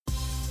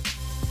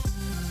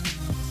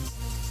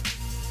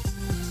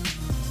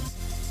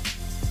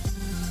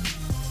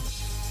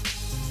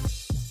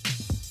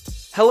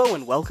Hello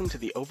and welcome to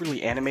the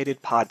Overly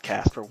Animated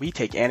podcast, where we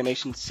take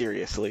animation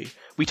seriously.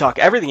 We talk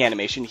everything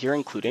animation here,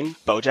 including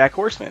BoJack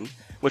Horseman,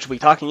 which we'll be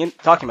talking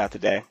about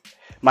today.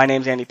 My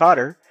name's Andy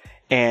Potter,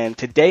 and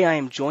today I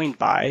am joined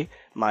by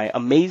my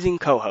amazing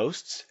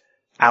co-hosts,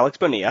 Alex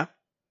Bonilla.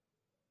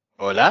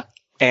 Hola.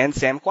 And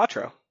Sam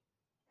Quattro.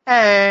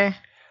 Hey.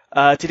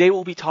 Today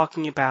we'll be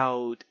talking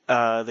about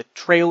the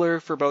trailer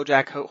for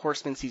BoJack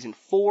Horseman Season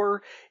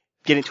 4,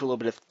 get into a little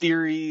bit of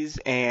theories,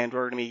 and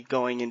we're going to be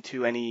going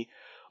into any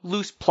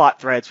loose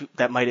plot threads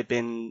that might have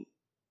been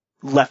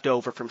left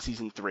over from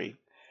Season 3.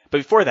 But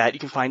before that, you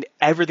can find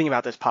everything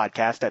about this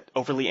podcast at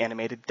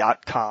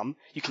overlyanimated.com.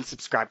 You can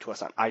subscribe to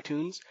us on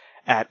iTunes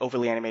at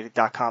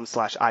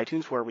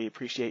overlyanimated.com/iTunes, where we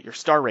appreciate your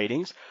star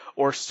ratings,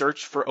 or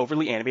search for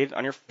Overly Animated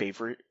on your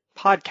favorite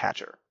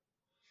podcatcher.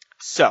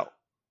 So,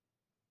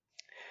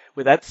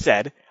 with that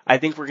said, I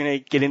think we're going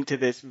to get into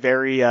this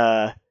very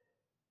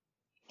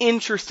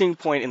interesting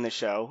point in the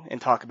show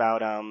and talk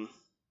about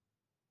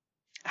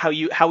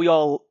how we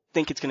all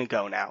think it's going to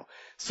go now.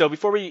 So we're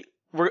going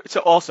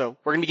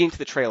to be getting to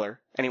the trailer,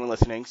 anyone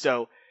listening.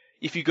 So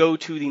if you go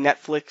to the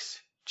Netflix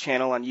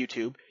channel on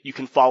YouTube, you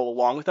can follow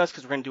along with us,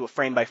 because we're going to do a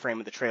frame by frame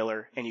of the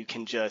trailer, and you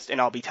can and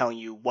I'll be telling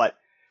you what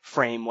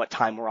frame, what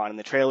time we're on in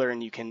the trailer,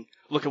 and you can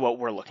look at what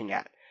we're looking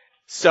at.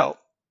 So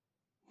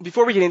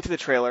before we get into the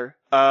trailer,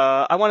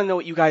 I want to know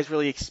what you guys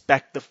really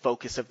expect the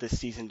focus of this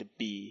season to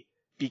be,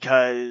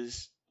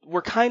 because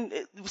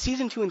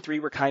Season 2 and 3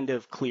 were kind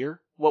of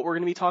clear what we're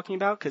going to be talking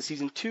about, because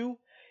Season 2,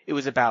 it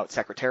was about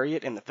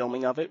Secretariat and the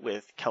filming of it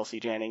with Kelsey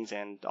Jennings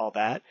and all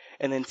that.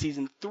 And then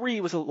Season 3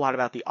 was a lot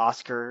about the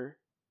Oscar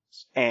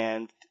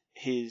and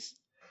his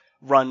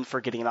run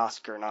for getting an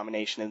Oscar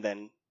nomination and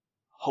then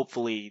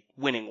hopefully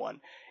winning one.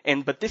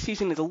 But this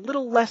season is a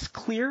little less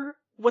clear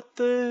what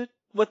the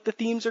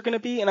themes are going to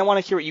be, and I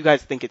want to hear what you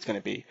guys think it's going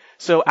to be.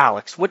 So,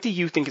 Alex, what do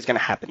you think is going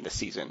to happen this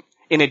season,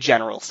 in a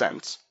general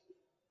sense?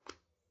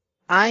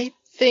 I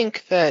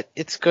think that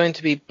it's going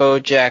to be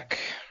BoJack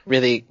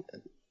really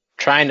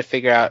trying to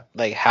figure out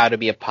how to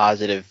be a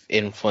positive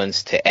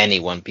influence to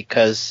anyone,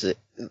 because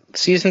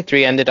Season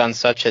 3 ended on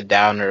such a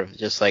downer of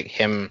just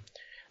him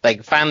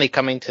finally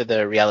coming to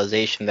the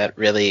realization that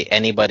really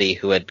anybody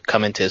who had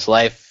come into his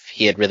life,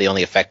 he had really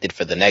only affected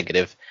for the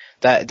negative.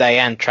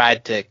 Diane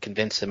tried to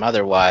convince him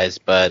otherwise,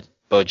 but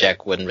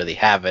BoJack wouldn't really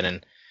have it,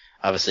 and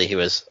obviously he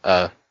was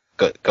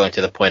going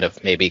to the point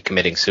of maybe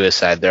committing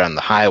suicide there on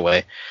the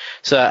highway.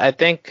 So I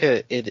think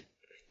it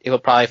will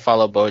probably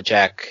follow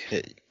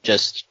BoJack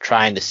just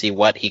trying to see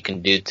what he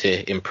can do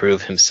to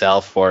improve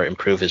himself or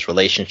improve his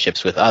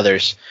relationships with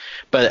others.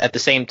 But at the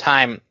same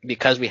time,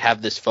 because we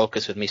have this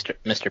focus with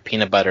Mr.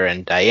 Peanut Butter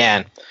and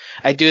Diane,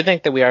 I do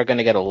think that we are going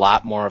to get a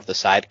lot more of the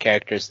side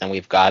characters than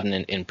we've gotten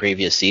in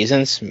previous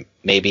seasons,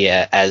 maybe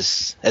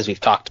as we've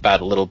talked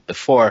about a little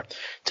before,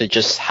 to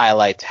just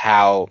highlight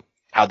how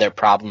their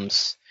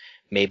problems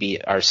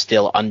maybe are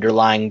still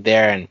underlying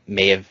there, and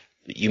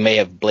you may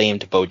have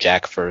blamed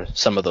BoJack for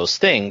some of those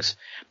things,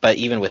 but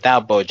even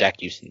without BoJack,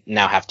 you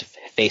now have to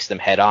face them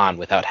head on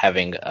without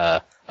having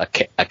a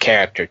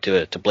character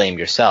to blame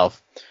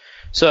yourself.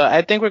 So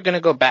I think we're going to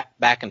go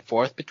back and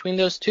forth between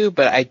those two,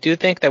 but I do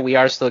think that we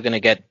are still going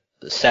to get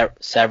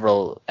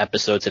several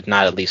episodes, if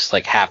not at least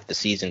half the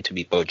season, to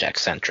be BoJack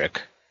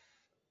centric.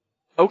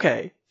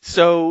 Okay,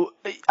 so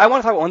I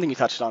want to talk about one thing you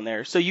touched on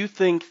there. So you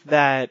think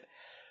that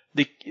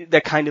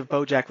that kind of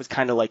BoJack was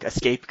kind of like a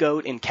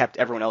scapegoat and kept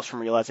everyone else from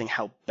realizing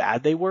how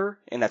bad they were,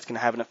 and that's going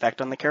to have an effect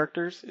on the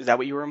characters? Is that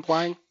what you were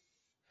implying?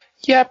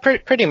 Yeah,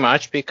 pretty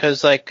much,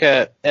 because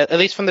at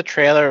least from the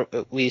trailer,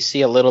 we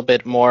see a little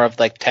bit more of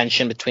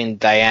tension between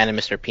Diane and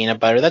Mr. Peanut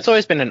Butter. That's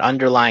always been an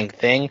underlying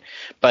thing,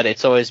 but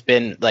it's always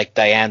been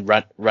Diane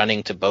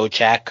running to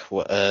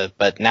BoJack.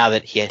 But now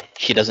that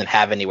she doesn't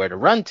have anywhere to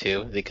run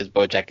to because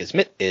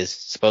BoJack is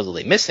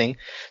supposedly missing,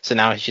 so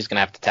now she's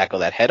gonna have to tackle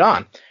that head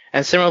on.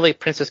 And similarly,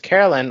 Princess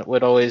Carolyn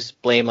would always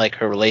blame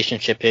her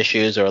relationship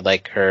issues or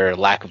her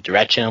lack of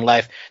direction in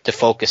life to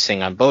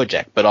focusing on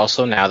BoJack. But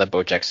also now that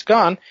BoJack's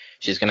gone,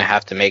 she's going to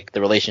have to make the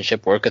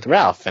relationship work with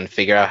Ralph and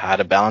figure out how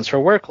to balance her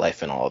work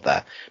life and all of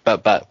that.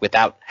 But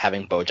without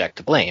having BoJack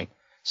to blame.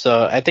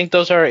 So I think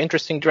those are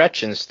interesting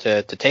directions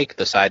to take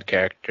the side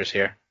characters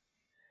here.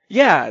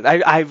 Yeah,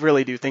 I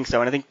really do think so.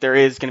 And I think there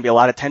is going to be a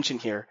lot of tension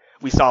here.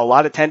 We saw a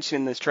lot of tension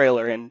in this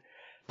trailer, and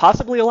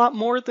possibly a lot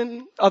more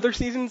than other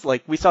seasons.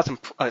 We saw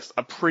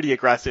a pretty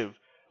aggressive,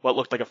 what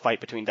looked like a fight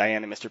between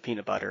Diane and Mr.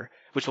 Peanut Butter,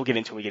 which we'll get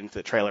into when we get into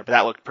the trailer, but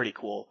that looked pretty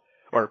cool.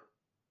 Or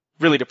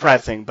really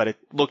depressing, but it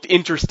looked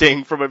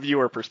interesting from a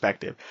viewer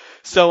perspective.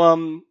 So,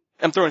 I'm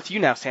throwing it to you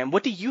now, Sam.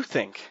 What do you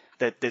think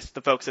that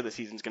the focus of the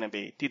season is going to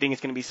be? Do you think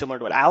it's going to be similar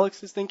to what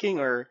Alex is thinking,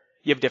 or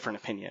you have a different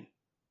opinion?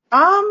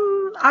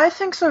 I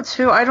think so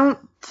too. I don't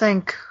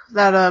think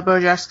that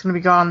BoJack's gonna be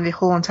gone the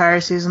whole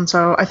entire season,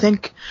 so I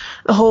think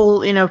the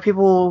whole,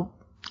 people,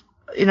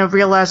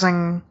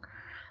 realizing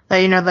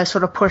that, they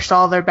sort of pushed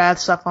all their bad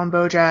stuff on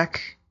BoJack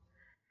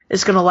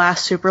is gonna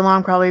last super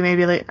long, probably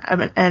maybe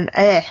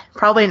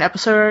probably an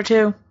episode or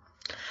two.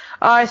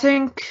 I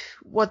think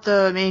what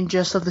the main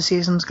gist of the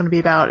season is going to be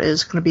about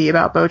is going to be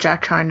about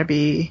BoJack trying to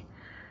be,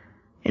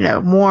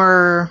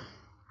 more,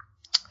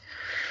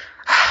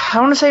 I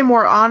want to say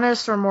more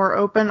honest or more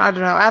open. I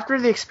don't know. After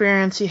the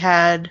experience he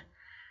had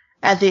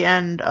at the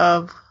end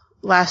of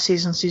last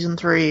season, season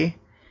 3,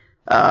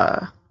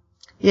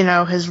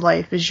 his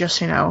life is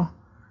just,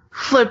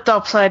 flipped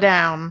upside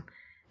down,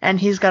 and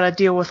he's got to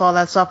deal with all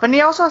that stuff. And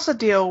he also has to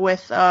deal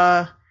with,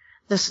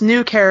 this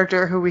new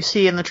character who we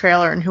see in the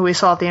trailer and who we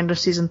saw at the end of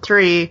season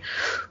 3,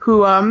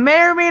 who,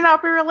 may or may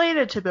not be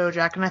related to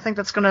BoJack, and I think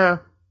that's gonna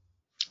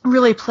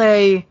really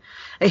play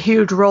a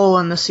huge role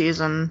in the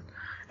season,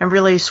 and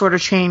really sort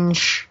of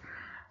change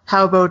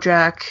how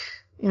BoJack,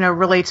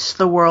 relates to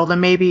the world,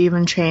 and maybe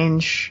even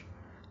change,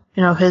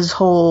 his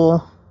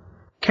whole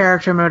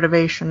character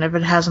motivation, if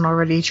it hasn't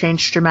already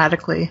changed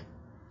dramatically.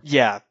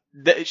 Yeah,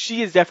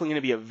 she is definitely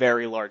going to be a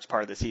very large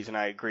part of the season,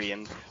 I agree,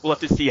 and we'll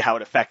have to see how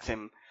it affects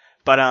him.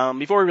 But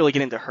before we really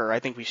get into her, I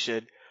think we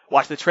should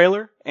watch the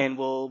trailer, and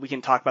we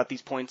can talk about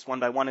these points one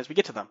by one as we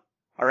get to them.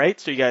 All right?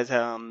 So you guys,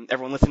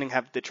 everyone listening,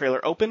 have the trailer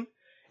open,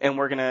 and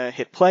we're gonna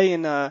hit play,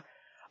 and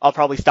I'll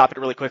probably stop it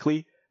really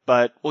quickly,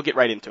 but we'll get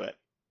right into it.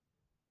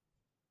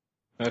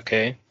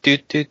 Okay.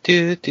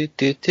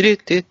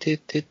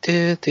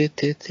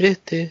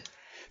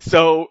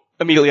 So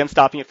immediately, I'm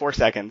stopping at 4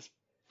 seconds,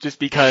 just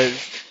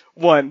because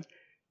one,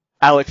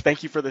 Alex,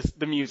 thank you for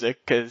the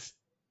music, because.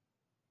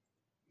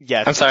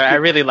 Yes. I'm sorry, I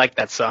really like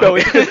that song. No,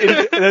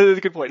 that is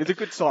a good point. It's a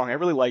good song. I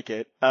really like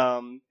it.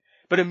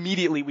 But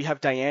immediately we have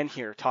Diane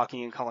here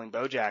talking and calling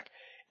BoJack,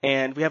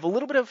 and we have a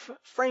little bit of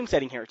frame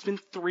setting here. It's been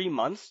 3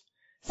 months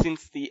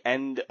since the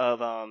end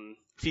of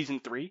season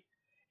 3,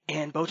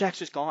 and BoJack's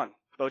just gone.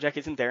 BoJack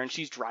isn't there, and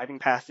she's driving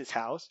past his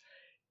house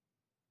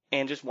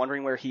and just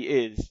wondering where he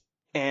is.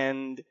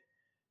 And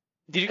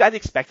did you guys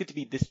expect it to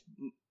be this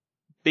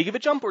big of a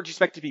jump, or did you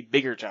expect it to be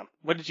bigger jump?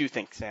 What did you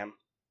think, Sam?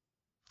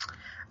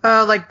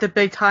 Like the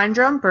big time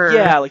jump, or?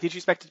 Yeah, like did you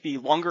expect it to be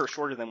longer or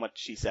shorter than what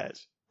she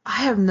says?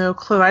 I have no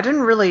clue. I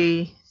didn't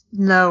really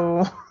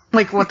know,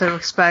 what to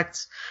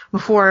expect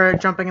before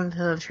jumping into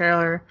the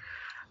trailer.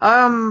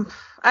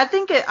 I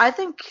think,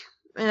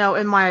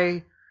 in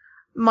my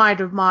mind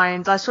of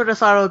minds, I sort of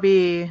thought it would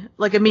be,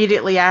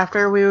 immediately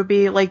after we would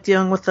be,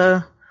 dealing with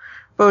the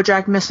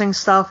BoJack missing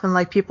stuff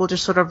and, people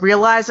just sort of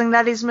realizing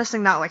that he's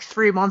missing, not,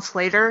 3 months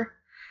later.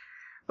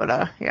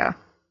 But, yeah.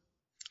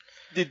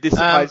 Did this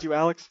surprise you,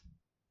 Alex?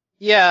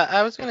 Yeah,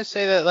 I was going to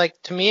say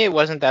that, to me, it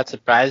wasn't that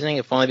surprising,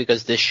 if only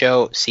because this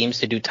show seems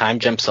to do time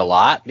jumps a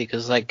lot,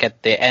 because,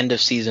 at the end of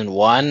season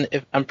 1,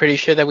 I'm pretty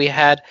sure that we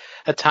had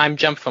a time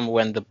jump from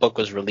when the book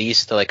was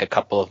released to, a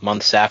couple of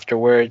months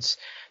afterwards.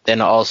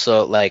 Then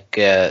also,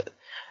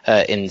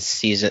 in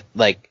season,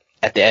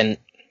 at the end,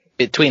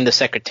 between the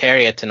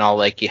Secretariat and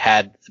all, you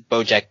had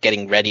BoJack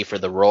getting ready for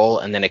the role,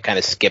 and then it kind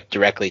of skipped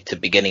directly to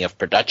beginning of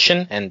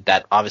production, and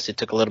that obviously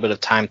took a little bit of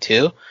time,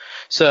 too.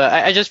 So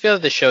I just feel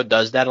that the show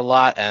does that a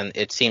lot, and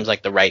it seems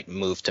like the right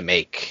move to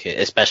make,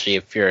 especially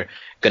if you're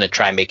going to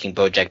try making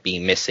BoJack be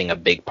missing a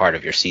big part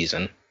of your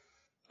season.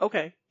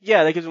 Okay.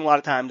 Yeah, that gives him a lot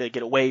of time to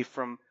get away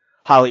from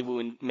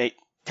Hollywood, and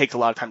takes a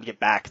lot of time to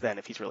get back then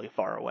if he's really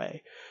far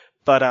away.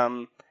 But,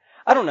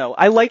 I don't know.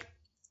 I like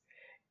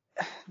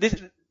this.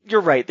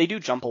 You're right. They do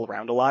jump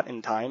around a lot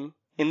in time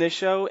in this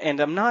show, and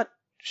I'm not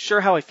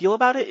sure how I feel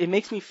about it. It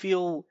makes me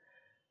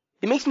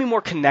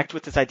more connect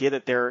with this idea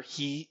that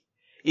he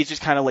is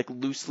just kind of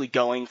loosely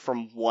going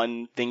from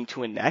one thing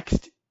to a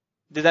next.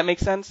 Does that make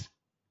sense?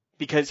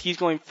 Because he's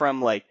going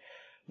from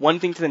one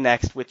thing to the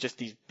next with just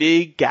these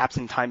big gaps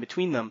in time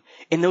between them,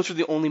 and those are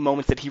the only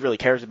moments that he really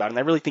cares about. And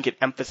I really think it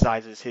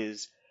emphasizes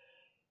his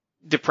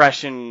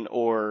depression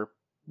or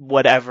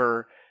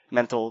whatever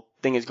mental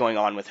thing is going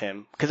on with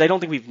him. Because I don't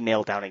think we've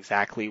nailed down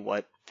exactly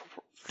what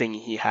thing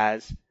he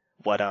has,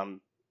 what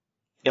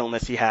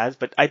illness he has,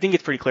 but I think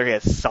it's pretty clear he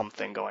has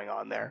something going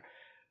on there.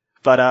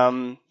 But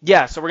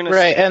yeah, so we're gonna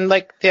right, and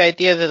the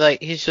idea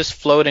that he's just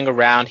floating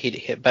around,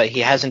 but he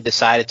hasn't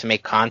decided to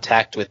make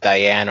contact with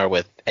Diane or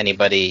with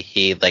anybody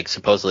he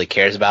supposedly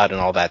cares about in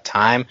all that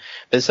time.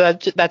 But so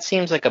that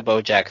seems like a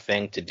BoJack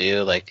thing to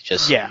do,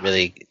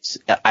 really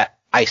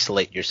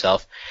isolate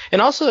yourself. And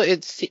also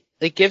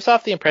it gives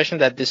off the impression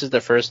that this is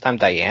the first time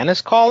Diane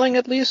is calling,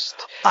 at least.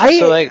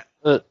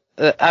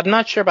 I'm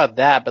not sure about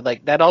that,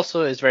 but that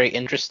also is very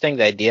interesting.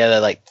 The idea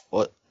that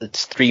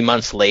it's 3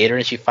 months later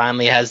and she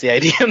finally has the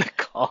idea to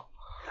call.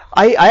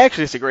 I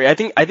actually disagree. I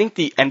think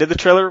the end of the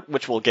trailer,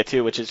 which we'll get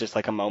to, which is just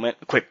a moment,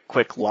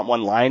 quick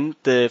one line.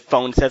 The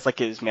phone says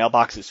his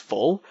mailbox is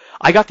full.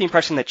 I got the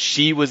impression that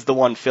she was the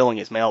one filling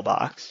his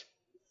mailbox.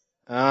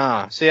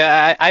 Ah, so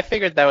yeah, I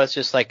figured that was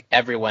just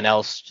everyone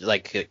else,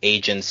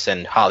 agents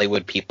and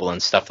Hollywood people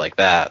and stuff like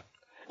that.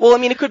 Well, I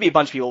mean, it could be a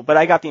bunch of people, but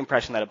I got the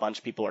impression that a bunch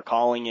of people are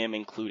calling him,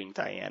 including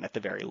Diane, at the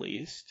very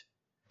least.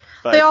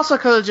 But they also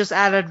could have just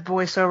added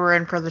voiceover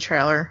in for the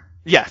trailer.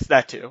 Yes,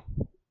 that too.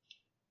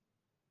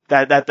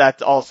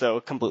 That's also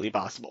completely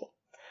possible.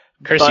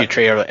 Curse you,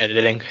 trailer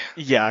editing.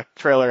 Yeah,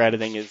 trailer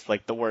editing is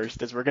like the worst,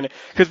 because we're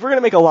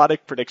gonna make a lot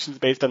of predictions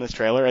based on this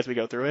trailer as we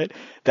go through it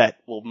that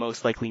will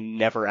most likely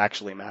never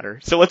actually matter.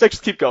 So let's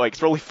actually keep going,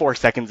 because we're only 4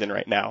 seconds in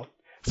right now.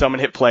 So I'm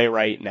gonna hit play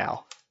right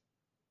now.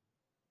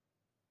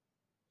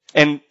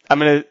 And I'm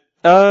gonna,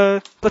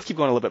 let's keep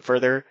going a little bit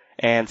further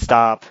and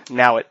stop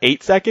now at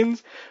 8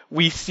 seconds.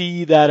 We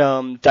see that,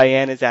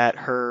 Diane is at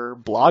her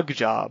blog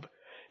job,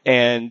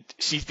 and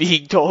she's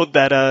being told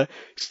that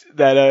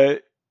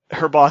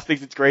her boss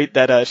thinks it's great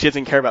that, she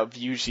doesn't care about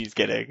views she's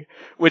getting,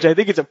 which I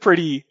think is a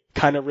pretty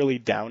kind of really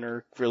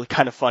downer, really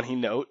kind of funny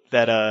note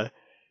that,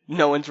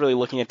 no one's really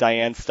looking at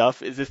Diane's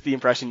stuff. Is this the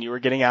impression you were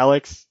getting,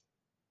 Alex?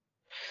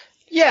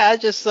 Yeah,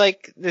 just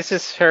like this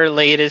is her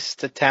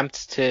latest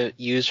attempt to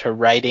use her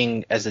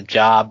writing as a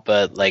job,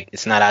 but like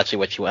it's not actually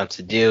what she wants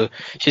to do.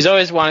 She's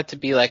always wanted to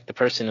be like the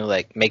person who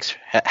like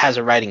has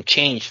her writing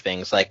change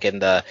things, like in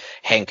the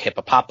Hank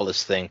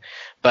Hippopoulos thing.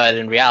 But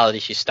in reality,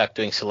 she's stuck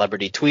doing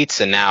celebrity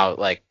tweets and now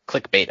like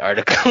clickbait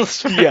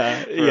articles for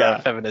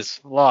a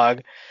feminist blog.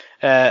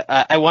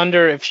 I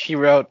wonder if she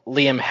wrote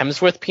Liam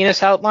Hemsworth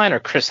penis outline or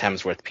Chris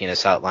Hemsworth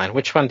penis outline.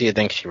 Which one do you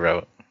think she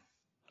wrote?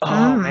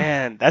 Oh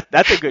man,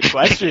 that's a good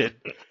question.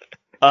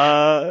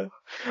 Although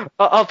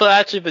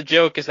actually the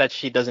joke is that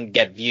she doesn't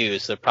get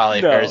views, so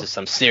probably hers is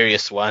some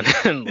serious one.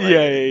 And,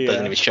 like,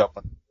 doesn't even show up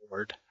on the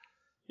board.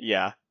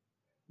 Yeah.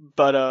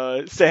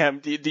 But Sam,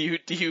 do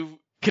you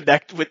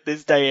connect with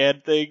this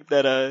Diane thing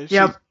that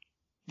Yep.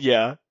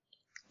 Yeah.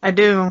 I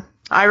do.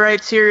 I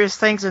write serious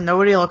things and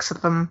nobody looks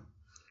at them.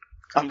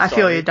 I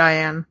feel you,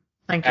 Diane.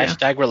 Thank you.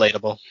 Hashtag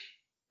relatable.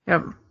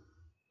 Yep.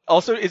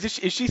 Also, is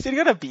she sitting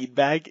on a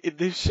beanbag in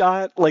this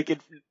shot? Like, is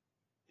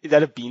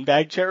that a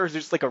beanbag chair, or is it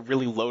just like a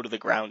really low to the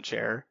ground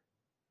chair?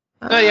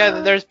 Oh yeah,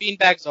 there's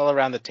beanbags all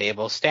around the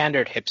table.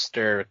 Standard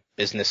hipster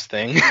business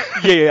thing.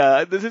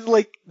 Yeah. This is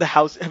like the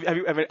house.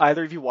 Have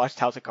either of you watched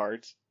House of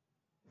Cards?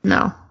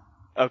 No.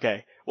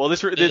 Okay. Well,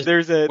 does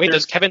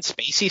Kevin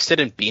Spacey sit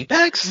in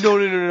beanbags?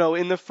 No.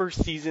 In the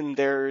first season,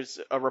 there's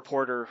a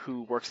reporter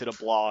who works at a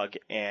blog,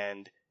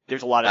 and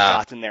there's a lot of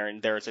shots in there,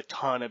 and there's a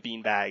ton of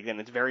beanbags, and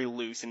it's very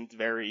loose, and it's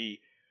very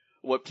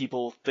what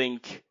people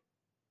think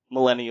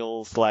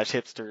millennials /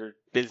 hipster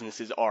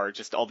businesses are,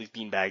 just all these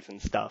beanbags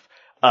and stuff.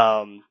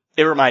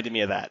 It reminded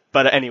me of that.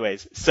 But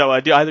anyways, so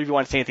do either of you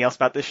want to say anything else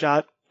about this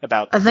shot?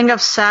 I think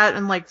I've sat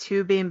in like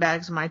 2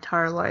 beanbags my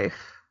entire life.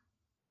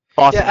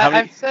 Awesome. Yeah,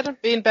 I've sat in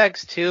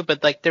beanbags too,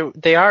 but like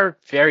they are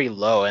very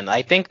low, and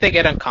I think they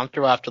get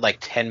uncomfortable after like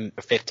 10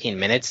 or 15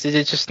 minutes.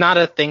 It's just not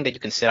a thing that you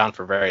can sit on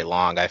for very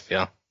long, I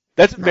feel.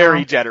 That's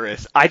very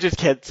generous. I just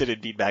can't sit in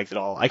beanbags at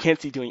all. I can't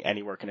see doing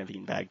any work in a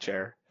beanbag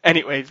chair.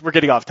 Anyways, we're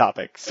getting off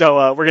topic.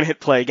 So we're going to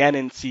hit play again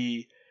and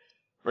see.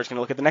 We're just going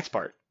to look at the next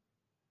part.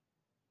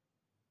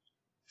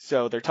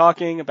 So they're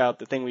talking about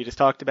the thing we just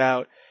talked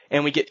about,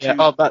 and we get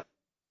to...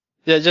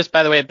 just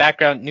by the way,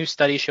 background, new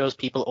study shows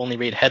people only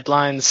read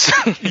headlines.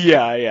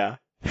 Yeah.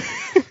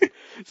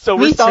 So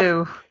Me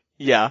too.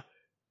 Yeah.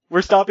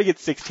 We're stopping at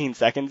 16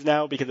 seconds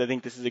now, because I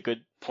think this is a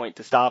good point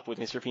to stop, with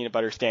Mr. Peanut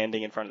Butter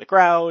standing in front of the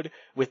crowd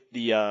with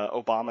the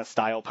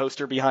Obama-style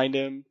poster behind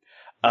him.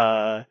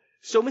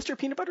 So Mr.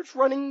 Peanut Butter's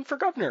running for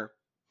governor,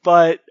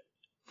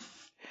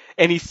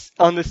 and he's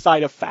on the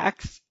side of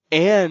facts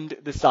and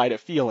the side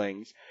of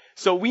feelings.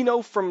 So we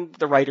know from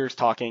the writers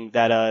talking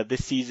that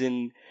this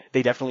season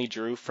they definitely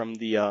drew from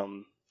the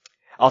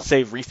I'll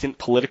say recent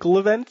political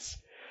events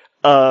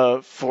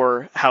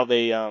for how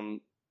they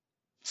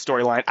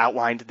storyline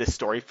outlined this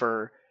story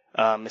for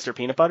Mr.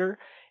 Peanut Butter,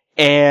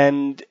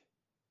 and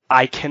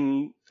I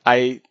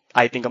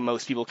think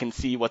most people can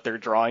see what they're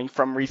drawing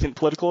from recent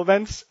political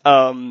events.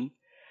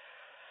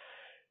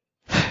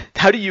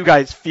 How do you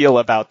guys feel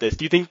about this?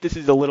 Do you think this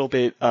is a little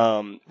bit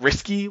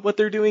risky, what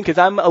they're doing? Because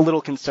I'm a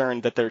little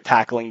concerned that they're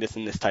tackling this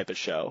in this type of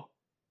show.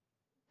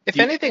 If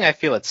anything, I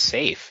feel it's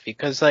safe,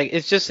 because like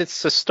it's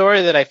a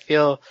story that I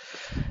feel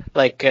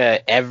like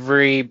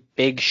every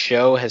big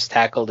show has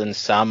tackled in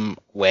some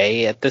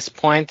way at this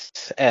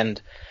point, and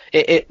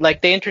it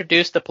like they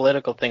introduced the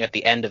political thing at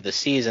the end of the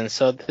season,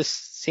 so this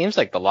seems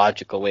like the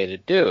logical way to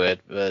do it,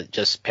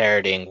 just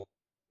parroting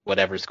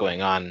whatever's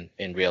going on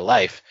in real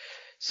life.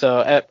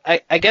 So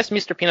I guess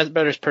Mr. Peanut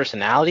Butter's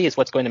personality is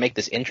what's going to make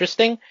this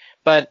interesting,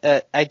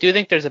 but I do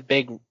think there's a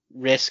big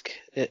risk.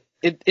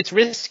 It's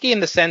risky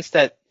in the sense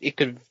that it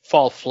could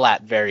fall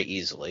flat very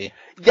easily.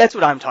 That's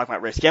what I'm talking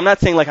about, risky. I'm not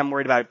saying like I'm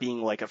worried about it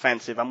being like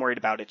offensive. I'm worried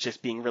about it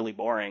just being really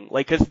boring.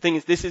 Like, because the thing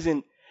is, this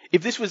isn't.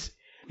 If this was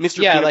Mr.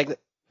 Peanut,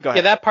 go ahead.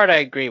 Yeah, that part I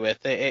agree with.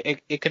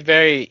 It could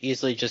very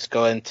easily just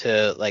go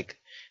into like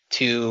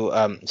too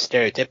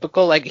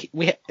stereotypical. Like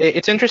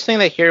it's interesting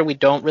that here we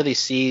don't really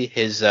see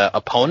his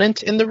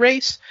opponent in the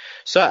race.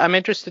 So I'm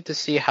interested to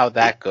see how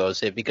that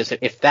goes. Because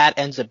if that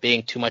ends up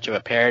being too much of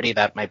a parody,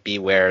 that might be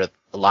where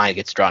the line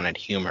gets drawn at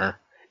humor.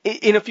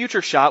 In a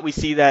future shot, we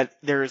see that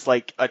there's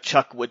like a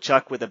Chuck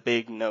Woodchuck with a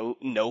big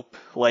nope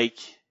like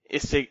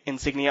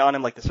insignia on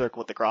him, like the circle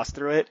with the cross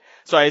through it.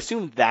 So I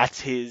assume that's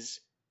his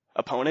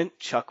opponent,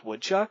 Chuck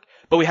Woodchuck.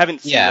 But we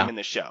haven't seen him in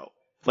the show.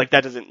 Like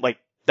that doesn't like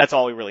that's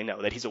all we really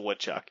know, that he's a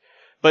woodchuck.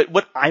 But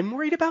what I'm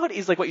worried about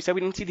is like what you said,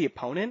 we didn't see the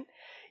opponent.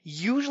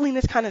 Usually in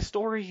this kind of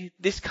story,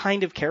 this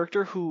kind of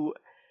character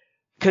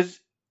because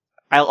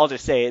I'll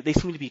just say it, they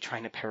seem to be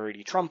trying to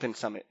parody Trump to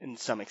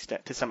some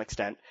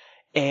extent.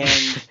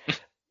 And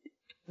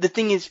the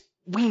thing is,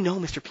 we know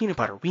Mr. Peanut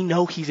Butter. We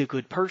know he's a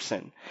good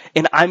person.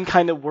 And I'm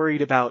kind of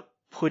worried about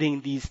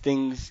putting these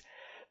things.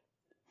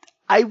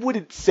 I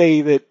wouldn't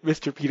say that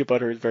Mr. Peanut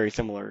Butter is very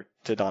similar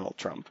to Donald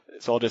Trump.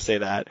 So I'll just say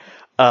that.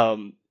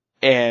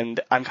 And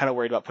I'm kind of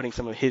worried about putting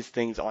some of his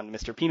things on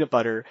Mr. Peanut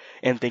Butter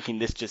and thinking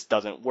this just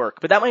doesn't work.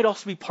 But that might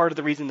also be part of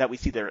the reason that we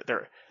see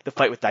the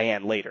fight with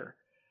Diane later.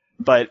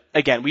 But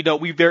again,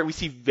 we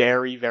see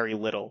very, very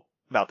little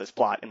about this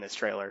plot in this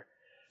trailer.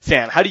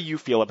 Sam, how do you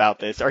feel about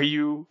this? Are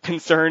you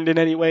concerned in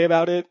any way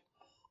about it?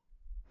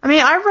 I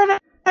mean, I read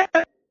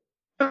it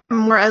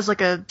more as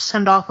like a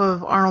send-off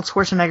of Arnold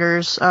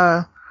Schwarzenegger's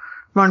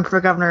run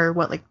for governor,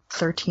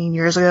 13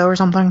 years ago or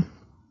something?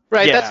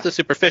 Right, Yeah. that's the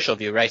superficial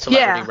view, right?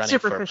 Celebrity running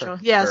superficial.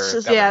 For Yes,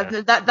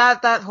 governor.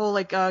 that whole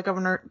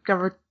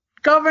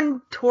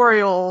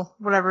gubernatorial,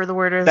 whatever the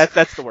word is.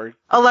 That's the word.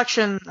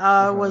 Election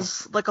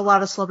was like a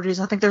lot of celebrities.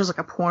 I think there was like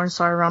a porn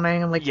star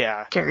running and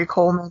Yeah. Gary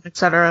Coleman,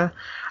 etc.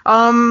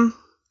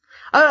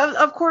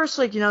 Of course,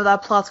 that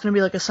plot's gonna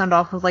be like a send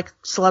off of like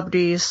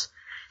celebrities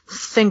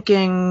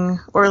thinking,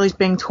 or at least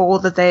being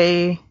told that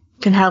they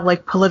can have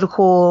like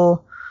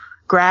political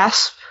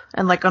grasp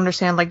and like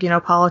understand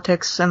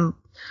politics, and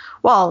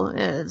well,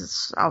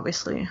 it's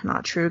obviously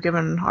not true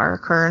given our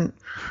current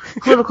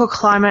political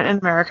climate in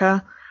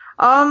America.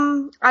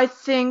 I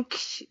think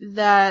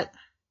that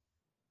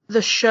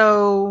the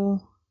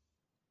show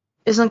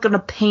isn't gonna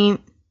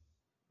paint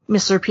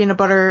Mr. Peanut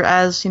Butter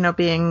as,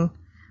 being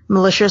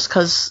malicious,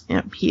 because,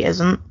 he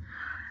isn't.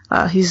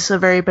 He's a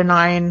very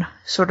benign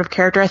sort of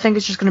character. I think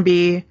it's just gonna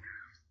be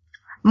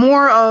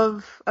more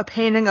of a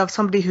painting of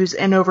somebody who's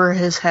in over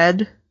his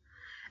head,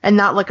 and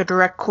not like a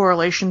direct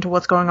correlation to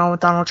what's going on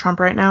with Donald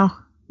Trump right now.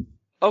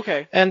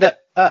 Okay. And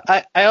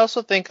I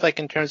also think,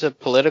 in terms of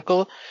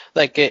political,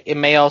 it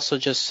may also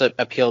just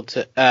appeal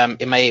to,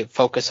 it may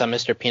focus on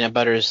Mr. Peanut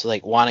Butter's,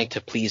 wanting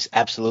to please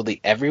absolutely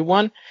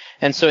everyone.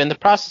 And so in the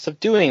process of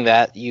doing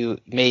that, you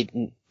may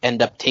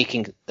end up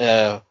taking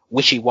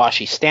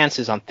wishy-washy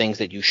stances on things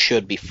that you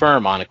should be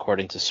firm on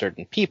according to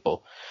certain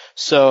people.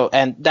 So,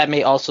 and that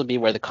may also be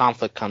where the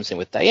conflict comes in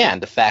with Diane,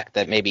 the fact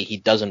that maybe he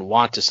doesn't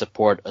want to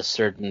support a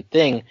certain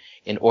thing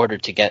in order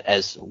to get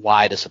as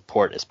wide a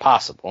support as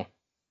possible.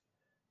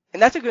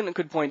 And that's a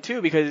good point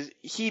too, because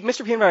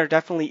Mr. Peanut Butter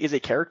definitely is a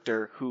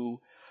character who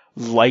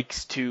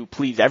likes to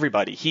please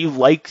everybody. He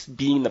likes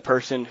being the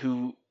person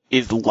who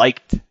is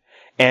liked.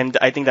 And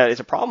I think that is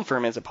a problem for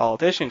him as a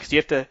politician, because you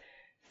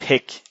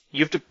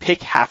have to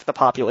pick half the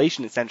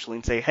population essentially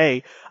and say,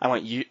 hey, I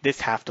want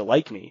this half to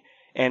like me.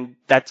 And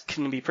that's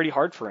going to be pretty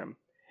hard for him.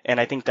 And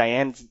I think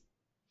Diane's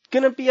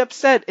going to be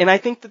upset. And I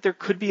think that there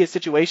could be a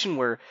situation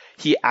where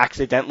he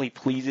accidentally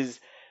pleases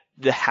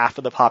the half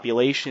of the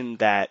population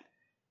that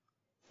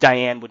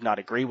Diane would not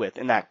agree with,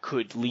 and that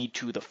could lead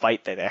to the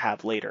fight that they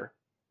have later.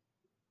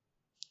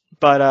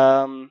 But,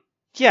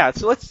 yeah,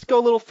 so let's go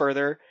a little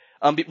further.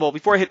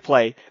 Before I hit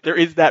play, there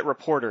is that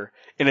reporter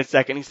in a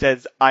second. He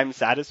says, I'm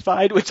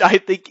satisfied, which I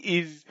think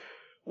is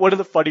one of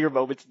the funnier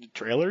moments in the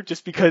trailer,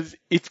 just because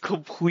it's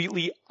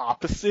completely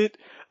opposite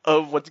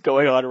of what's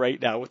going on right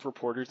now with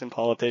reporters and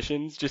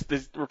politicians. Just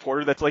this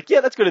reporter that's like,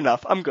 yeah, that's good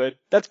enough. I'm good.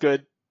 That's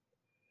good.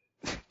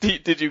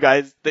 Did you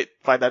guys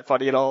find that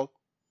funny at all?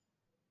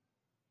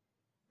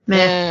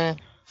 Meh.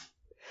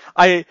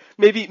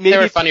 Maybe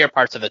there were funnier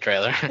parts of the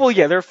trailer. Well,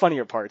 yeah, there are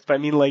funnier parts, but I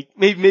mean,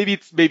 maybe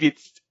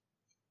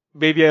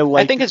I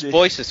like. I think his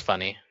voice is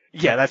funny.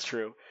 Yeah, that's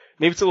true.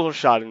 Maybe it's a little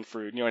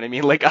schadenfreude. You know what I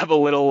mean? I'm a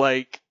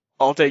little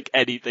I'll take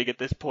anything at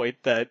this point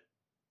that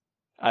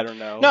I don't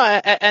know. No,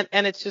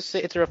 and it's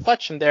a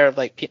reflection there of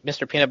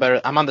Mr. Peanut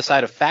Butter. I'm on the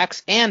side of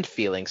facts and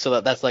feelings, so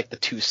that's the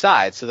two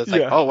sides. So that's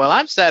oh well,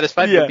 I'm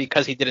satisfied, but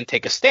because he didn't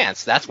take a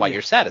stance, that's why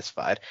you're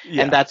satisfied,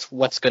 and that's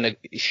what's going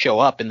to show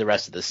up in the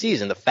rest of the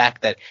season. The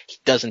fact that he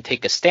doesn't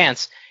take a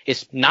stance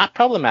is not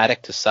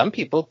problematic to some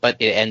people, but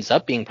it ends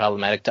up being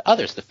problematic to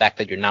others. The fact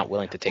that you're not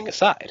willing to take a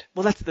side.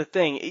 Well, that's the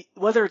thing.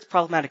 Whether it's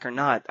problematic or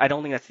not, I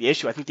don't think that's the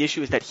issue. I think the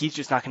issue is that he's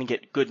just not going to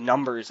get good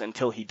numbers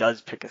until he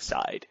does pick a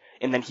side,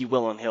 and then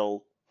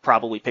he'll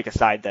probably pick a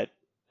side that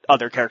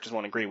other characters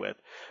won't agree with.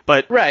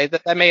 But right,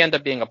 that may end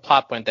up being a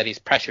plot point that he's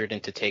pressured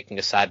into taking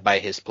a side by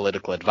his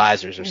political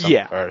advisors or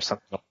something, or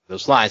something along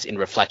those lines, in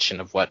reflection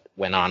of what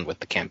went on with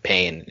the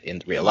campaign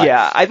in real life.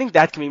 Yeah, I think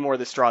that can be more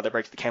the straw that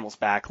breaks the camel's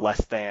back,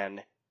 less than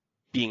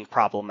being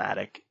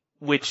problematic.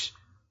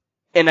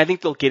 And I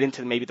think they'll get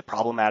into maybe the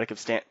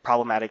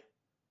problematic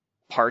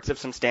parts of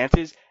some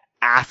stances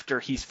after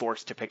he's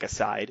forced to pick a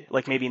side,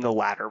 maybe in the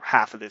latter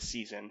half of this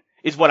season,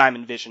 is what I'm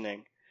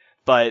envisioning.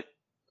 But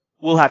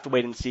we'll have to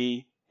wait and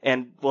see,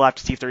 and we'll have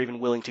to see if they're even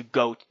willing to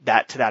go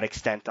to that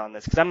extent on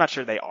this, because I'm not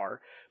sure they are.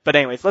 But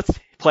anyways, let's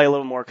play a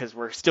little more, because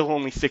we're still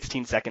only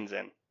 16 seconds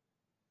in.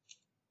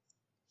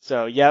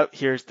 So,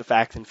 here's the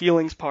facts and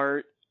feelings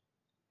part.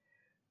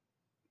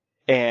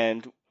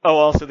 And Oh,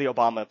 also the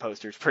Obama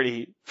poster's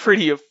pretty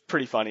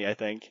funny, I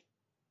think.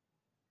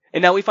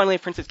 And now we finally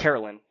have Princess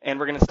Carolyn, and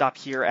we're gonna stop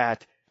here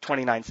at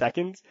 29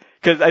 seconds,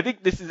 because I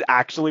think this is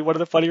actually one of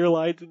the funnier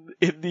lines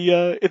in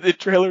the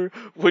trailer.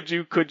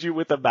 Could you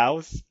with a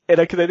mouse? And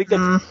because I think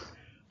that's,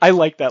 I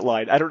like that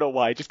line. I don't know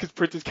why, just because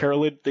Princess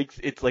Carolyn thinks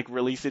it's like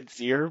really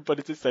sincere, but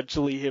it's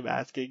essentially him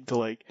asking to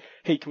like,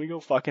 hey, can we go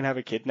fucking have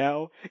a kid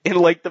now? In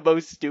like the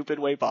most stupid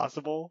way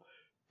possible.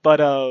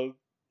 But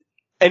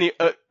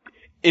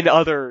in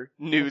other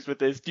news with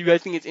this, do you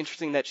guys think it's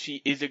interesting that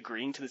she is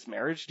agreeing to this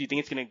marriage? Do you think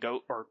it's gonna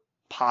go, or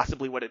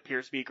possibly what it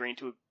appears to be agreeing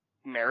to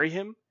marry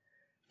him?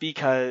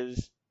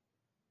 Because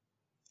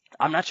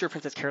I'm not sure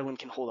Princess Carolyn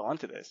can hold on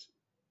to this.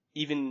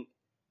 Even,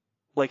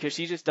 like, 'cause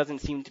she just doesn't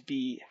seem to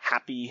be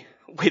happy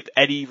with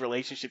any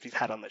relationship she's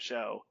had on the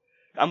show.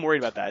 I'm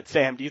worried about that.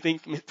 Sam, do you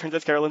think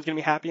Princess Carolyn's gonna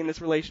be happy in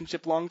this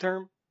relationship long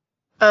term?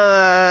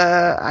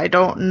 I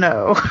don't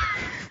know.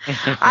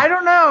 I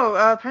don't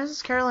know.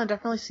 Princess Carolyn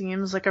definitely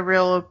seems like a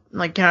real,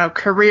 like,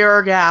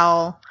 career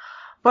gal.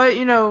 But,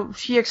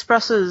 she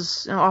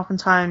expresses,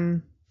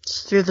 oftentimes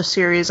through the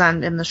series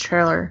and in this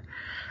trailer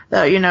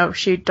that,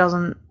 she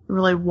doesn't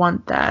really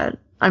want that.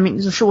 I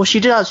mean, she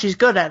does. She's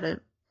good at it.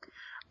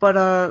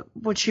 But,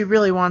 what she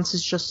really wants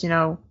is just,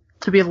 to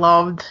be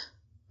loved.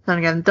 Then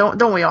again,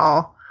 don't we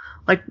all?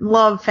 Like,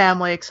 love,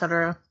 family,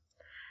 etc.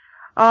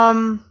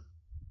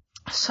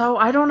 So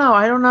I don't know.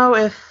 I don't know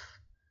if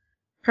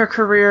her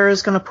career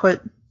is going to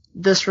put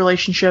this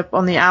relationship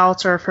on the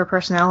outs, or if her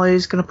personality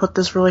is going to put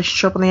this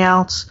relationship on the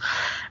outs.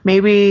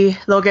 Maybe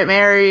they'll get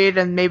married,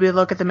 and maybe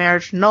they'll get the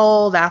marriage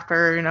annulled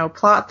after,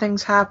 plot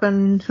things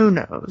happen. Who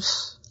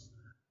knows?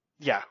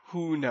 Yeah,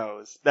 who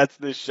knows? That's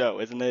this show,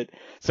 isn't it?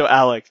 So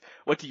Alex,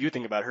 what do you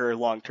think about her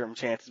long-term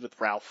chances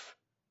with Ralph?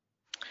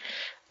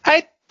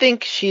 I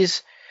think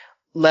she's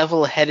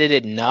level-headed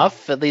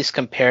enough, at least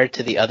compared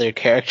to the other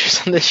characters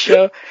on this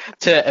show,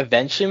 to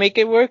eventually make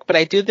it work. But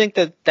I do think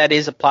that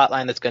is a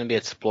plotline that's going to be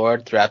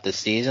explored throughout the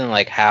season,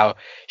 like how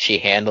she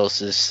handles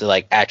this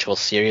like actual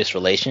serious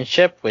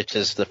relationship, which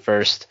is the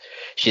first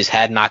she's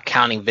had, not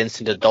counting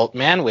Vincent Adult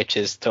Man, which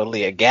is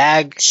totally a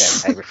gag.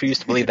 I refuse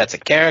to believe that's a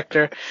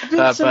character.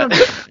 But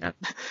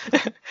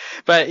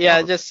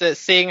yeah, just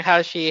seeing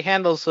how she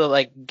handles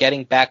like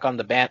getting back on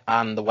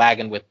the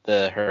wagon with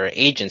her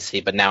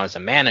agency, but now as a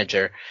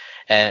manager.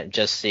 And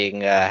just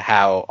seeing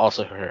how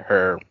also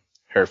her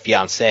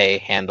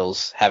fiancé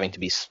handles having to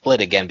be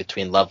split again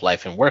between love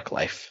life and work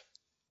life.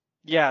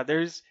 Yeah,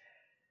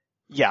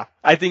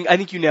 I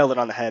think you nailed it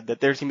on the head, that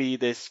there's gonna be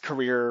this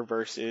career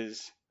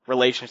versus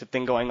relationship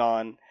thing going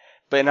on.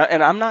 But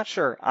and I'm not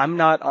sure. I'm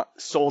not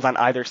sold on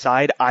either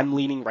side. I'm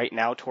leaning right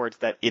now towards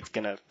that it's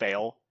gonna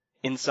fail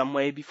in some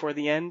way before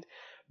the end.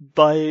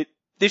 But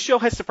this show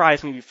has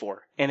surprised me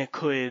before, and it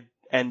could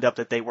end up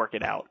that they work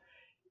it out.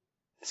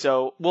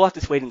 So we'll have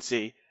to wait and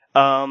see.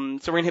 So we're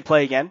gonna hit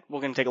play again. We're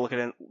gonna take a look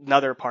at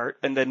another part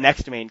and the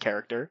next main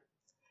character,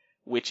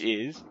 which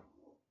is,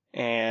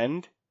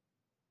 and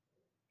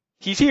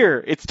he's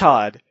here. It's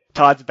Todd.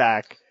 Todd's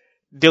back.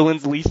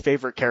 Dylan's least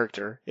favorite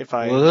character.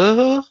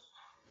 Oh,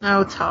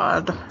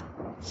 Todd.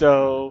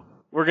 So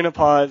we're gonna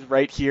pause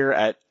right here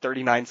at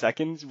 39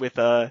 seconds with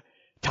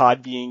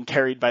Todd being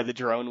carried by the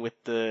drone with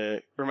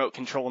the remote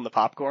control and the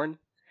popcorn.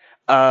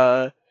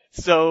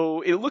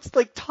 So it looks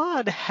like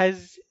Todd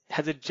has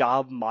a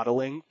job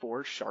modeling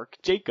for Shark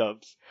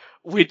Jacobs,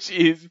 which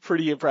is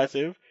pretty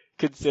impressive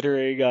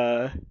considering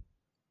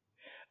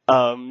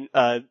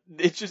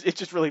it's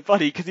just really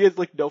funny because he has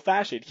like no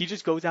fashion. He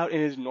just goes out in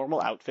his normal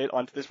outfit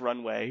onto this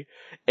runway,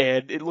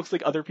 and it looks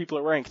like other people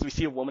are wearing, because we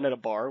see a woman at a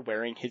bar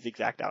wearing his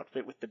exact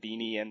outfit with the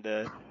beanie and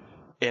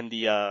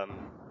the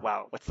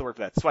wow, what's the word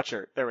for that?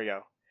 Sweatshirt. There we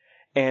go.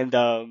 And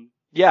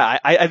yeah,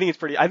 I think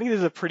I think this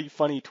is a pretty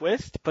funny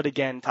twist, but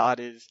again,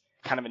 Todd is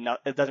kind of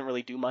it doesn't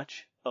really do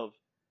much of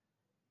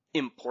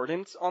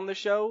importance on the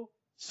show,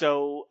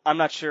 so I'm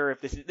not sure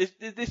if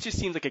this just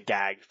seems like a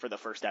gag for the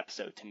first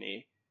episode to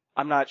me.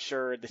 I'm not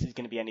sure this is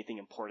going to be anything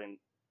important,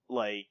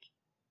 like,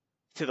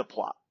 to the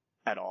plot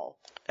at all.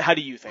 How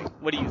do you think?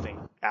 What do you think,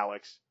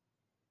 Alex?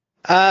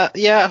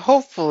 Yeah,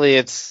 hopefully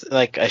it's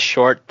like a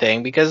short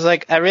thing, because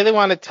like I really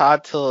wanted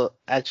Todd to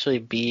actually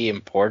be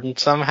important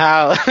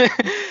somehow,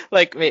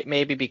 like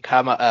maybe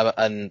become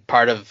a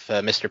part of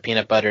Mr.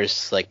 Peanut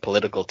Butter's like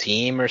political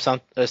team or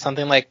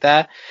something like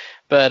that.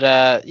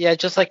 But yeah,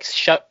 just like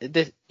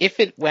if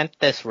it went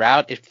this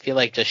route, it'd feel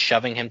like just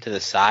shoving him to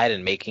the side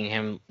and making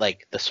him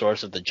like the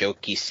source of the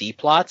jokey C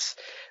plots,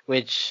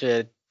 which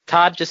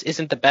Todd just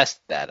isn't the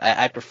best at that.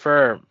 I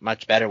prefer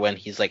much better when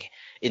he's like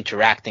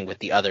interacting with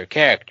the other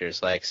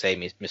characters, like say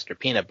Mr.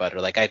 Peanut Butter.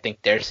 Like I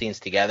think their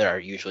scenes together are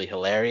usually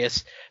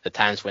hilarious. The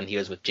times when he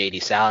was with J.D.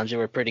 Salinger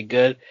were pretty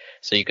good.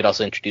 So you could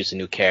also introduce a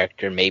new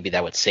character, maybe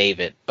that would save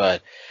it.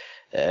 But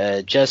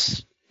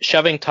just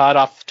shoving Todd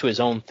off to his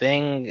own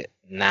thing,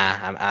 nah.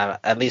 I'm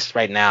at least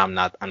right now, I'm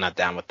not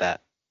down with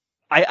that.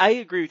 I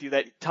agree with you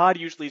that Todd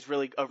usually is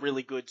a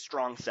really good,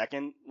 strong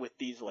second with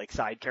these like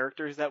side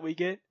characters that we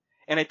get.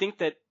 And I think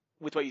that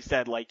with what you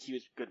said, like he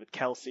was good with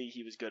Kelsey,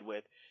 he was good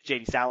with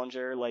J.D.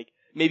 Salinger, like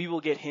maybe we'll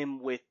get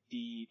him with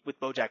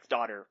BoJack's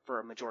daughter for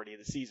a majority of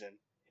the season,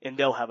 and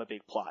they'll have a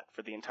big plot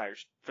for the entire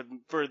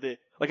for the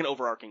like an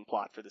overarching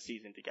plot for the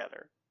season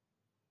together.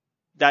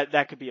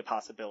 That could be a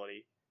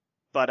possibility.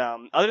 But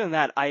other than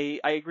that, I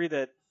agree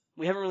that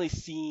we haven't really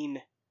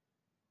seen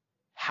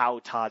how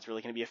Todd's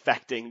really going to be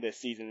affecting this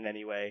season in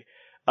any way.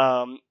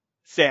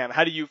 Sam,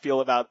 how do you feel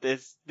about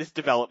this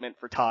development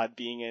for Todd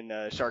being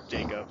in Shark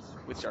Jacobs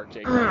with Shark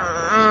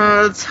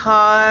Jacobs?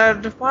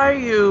 Todd, why are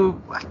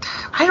you...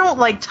 I don't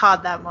like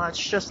Todd that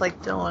much, just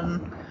like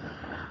Dylan.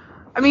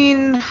 I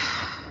mean,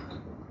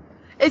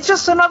 it's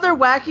just another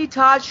wacky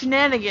Todd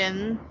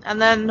shenanigan, and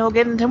then he'll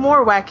get into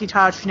more wacky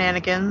Todd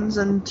shenanigans,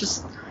 and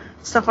just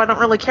stuff I don't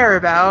really care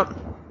about.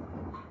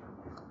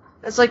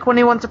 It's like when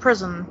he went to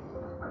prison.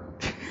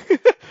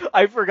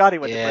 I forgot he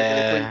went to prison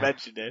until you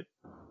mentioned it.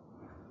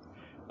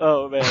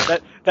 Oh man,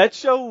 that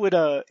show would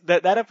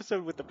that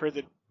episode with the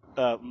prison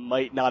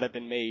might not have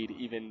been made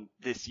even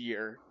this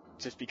year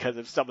just because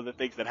of some of the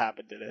things that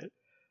happened in it.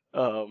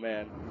 Oh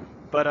man.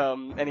 But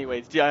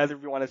anyways, do either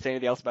of you want to say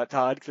anything else about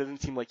Todd? Because it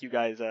doesn't seem like you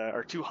guys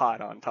are too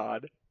hot on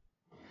Todd.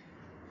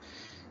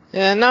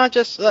 Yeah, no,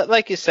 just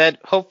like you said,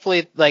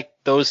 hopefully like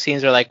those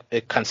scenes are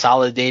like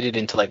consolidated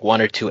into like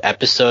 1 or 2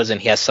 episodes and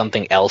he has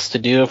something else to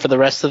do for the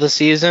rest of the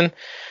season.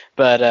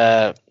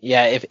 But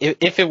yeah,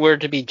 if it were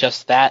to be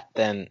just that,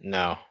 then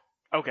no.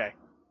 Okay.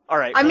 All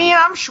right. I mean,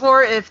 I'm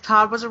sure if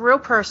Todd was a real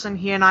person,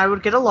 he and I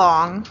would get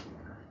along.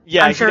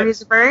 Yeah, I'm sure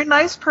he's a very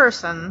nice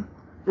person.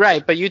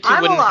 Right, but you two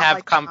I'm wouldn't a lot have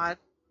like Todd.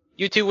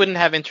 You two wouldn't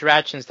have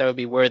interactions that would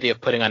be worthy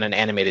of putting on an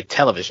animated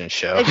television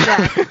show.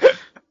 Exactly.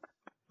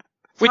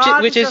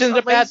 which isn't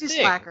a bad lazy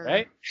thing, slacker.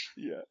 right?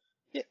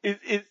 Yeah.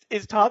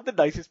 Is Todd the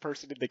nicest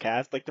person in the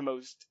cast? Like the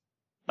most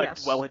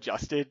Yes.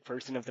 well-adjusted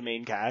person of the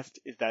main cast?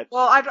 Is that?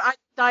 Well, I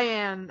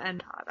Diane and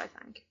Todd, I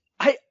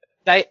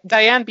think.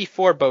 Diane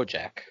before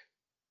BoJack.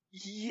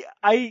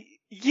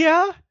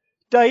 Yeah.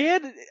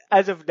 Diane,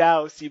 as of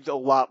now, seems a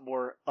lot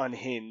more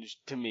unhinged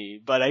to me,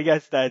 but I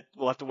guess that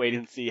we'll have to wait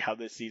and see how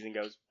this season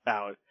goes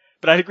out.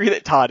 But I'd agree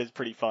that Todd is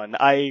pretty fun.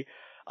 I'd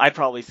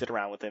probably sit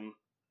around with him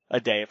a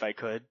day if I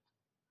could,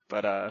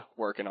 but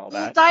work and all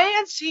that.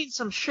 Diane's seen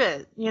some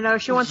shit. You know,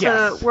 she went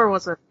Yes. to, where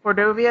was it?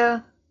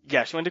 Cordovia?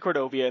 Yeah, she went to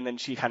Cordovia and then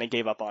she kind of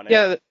gave up on it.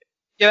 Yeah,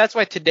 that's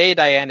why today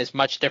Diane is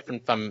much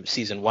different from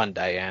season 1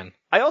 Diane.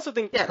 I also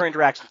think Yeah. her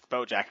interactions with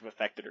BoJack have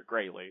affected her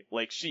greatly.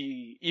 Like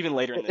she, even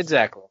later in this.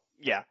 Exactly.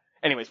 Yeah.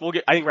 Anyways,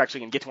 I think we're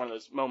actually gonna get to one of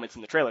those moments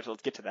in the trailer, so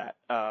let's get to that.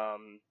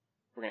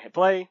 We're gonna hit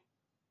play.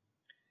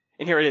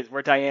 And here it is,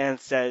 where Diane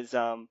says,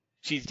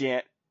 she's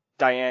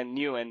Diane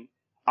Nguyen,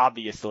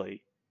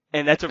 obviously.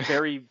 And that's a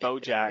very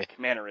BoJack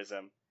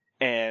mannerism.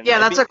 And Yeah, I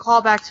that's think- a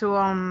callback to,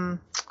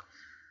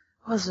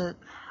 what was it?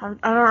 I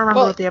don't remember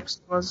what the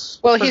episode was.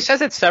 Well, But- he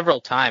says it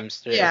several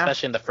times, Yeah.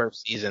 especially in the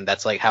first season.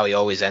 That's like how he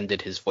always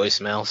ended his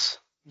voicemails.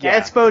 Yeah,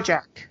 it's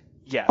BoJack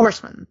yeah.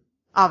 Horseman,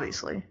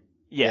 obviously.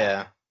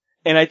 Yeah.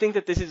 And I think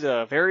that this is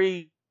a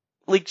very,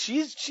 like,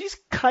 she's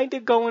kind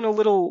of going a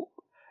little,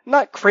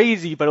 not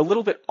crazy, but a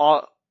little bit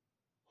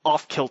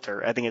off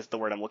kilter, I think is the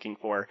word I'm looking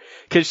for.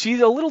 Because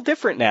she's a little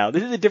different now.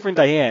 This is a different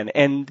Diane,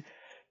 and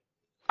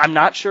I'm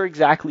not sure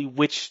exactly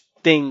which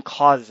thing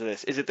causes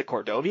this. Is it the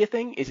Cordovia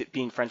thing? Is it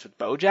being friends with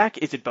BoJack?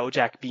 Is it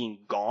BoJack being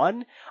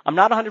gone? I'm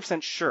not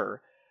 100%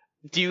 sure.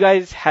 Do you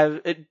guys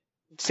have,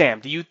 Sam,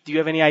 do you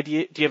have any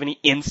idea, do you have any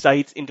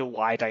insights into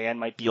why Diane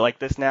might be like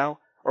this now?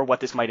 Or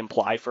what this might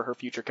imply for her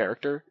future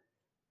character?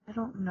 I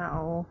don't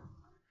know.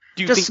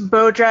 Do you Just think?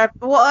 BoJack.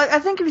 Well, I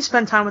think if you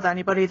spend time with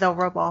anybody, they'll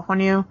rub off on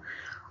you.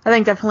 I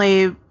think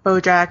definitely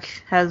BoJack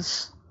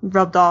has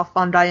rubbed off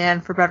on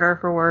Diane for better or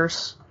for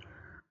worse.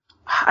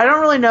 I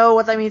don't really know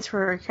what that means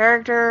for her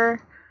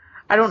character.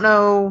 I don't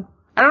know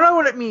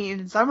what it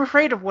means. I'm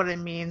afraid of what it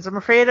means. I'm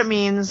afraid it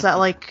means that,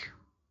 like,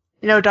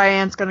 you know,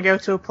 Diane's gonna go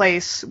to a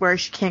place where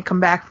she can't come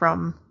back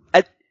from.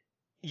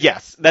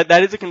 Yes, that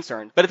is a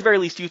concern. But at the very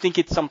least, do you think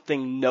it's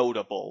something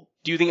notable?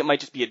 Do you think it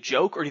might just be a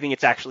joke, or do you think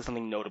it's actually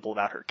something notable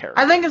about her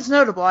character? I think it's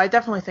notable. I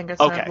definitely think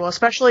it's Okay. notable,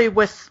 especially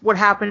with what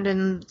happened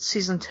in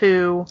season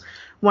 2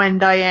 when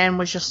Diane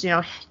was just, you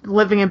know,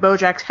 living in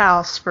BoJack's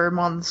house for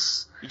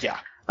months. Yeah,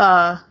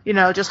 You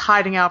know, just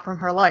hiding out from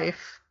her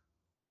life.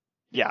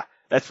 yeah,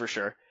 that's for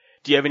sure.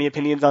 Do you have any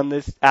opinions on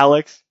this,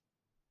 Alex?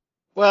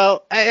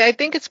 Well, I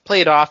think it's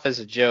played off as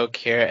a joke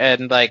here,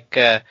 and like,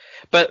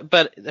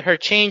 but her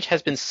change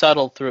has been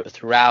subtle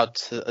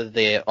throughout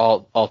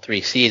all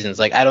 3 seasons.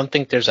 Like, I don't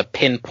think there's a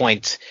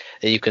pinpoint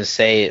that you can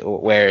say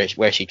where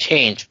she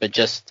changed, but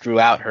just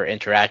throughout her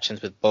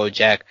interactions with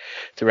BoJack,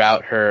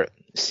 throughout her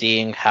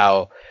seeing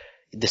how,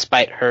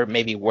 despite her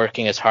maybe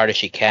working as hard as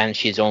she can,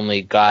 she's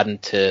only gotten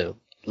to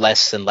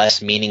less and less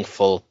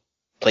meaningful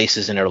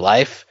places in her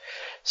life.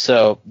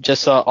 So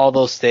just all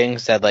those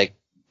things that like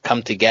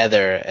come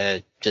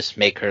together just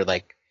make her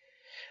like,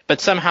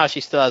 but somehow she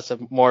still has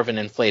more of an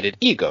inflated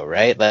ego,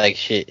 right? Like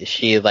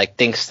she like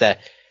thinks that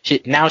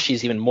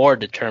she's even more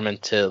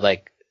determined to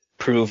like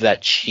prove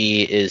that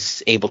she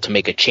is able to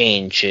make a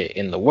change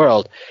in the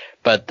world.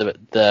 but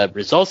the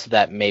results of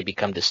that may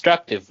become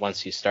destructive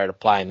once you start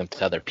applying them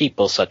to other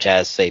people, such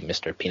as, say,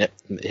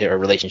 her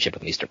relationship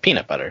with Mr.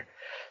 Peanut Butter.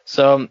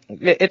 So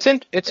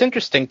it's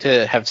interesting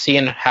to have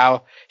seen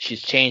how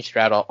she's changed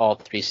throughout all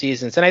 3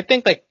 seasons, and I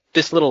think like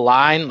this little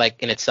line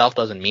like in itself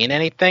doesn't mean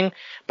anything,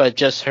 but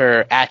just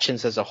her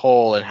actions as a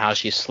whole and how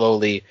she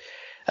slowly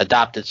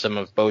adopted some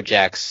of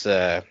BoJack's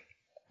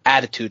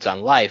attitudes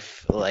on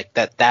life, like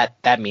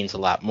that means a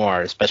lot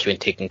more, especially when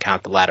taking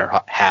account the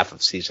latter half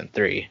of season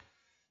 3.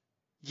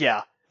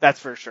 Yeah, that's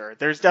for sure.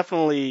 There's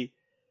definitely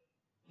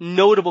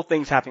notable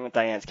things happening with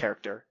Diane's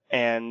character,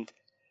 and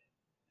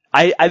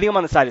I think I'm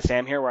on the side of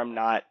Sam here, where I'm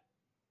not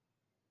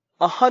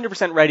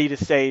 100% ready to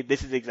say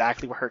this is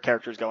exactly where her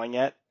character is going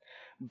yet,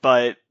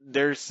 but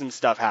there's some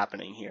stuff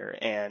happening here,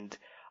 and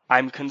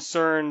I'm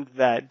concerned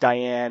that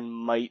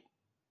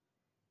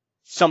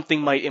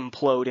something might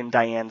implode in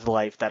Diane's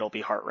life that'll be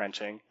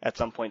heart-wrenching at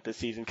some point this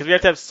season, because we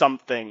have to have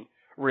something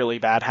really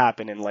bad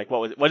happen in, like,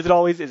 what is it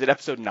always? Is it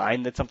episode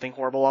 9 that something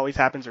horrible always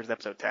happens, or is it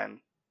episode 10?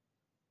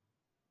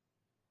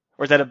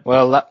 Or is that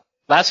Well,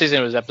 last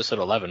season was episode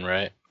 11,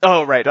 right?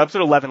 Oh, right,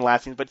 episode 11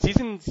 last season, but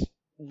seasons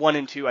 1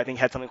 and 2 I think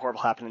had something horrible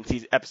happen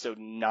in episode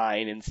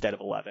 9 instead of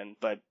 11,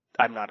 but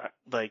I'm not,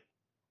 like...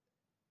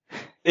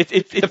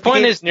 It's the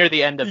point is near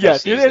the end of the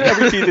season. Near the end of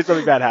every season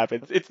something bad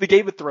happens. It's the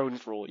Game of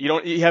Thrones rule.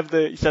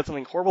 You said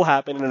something horrible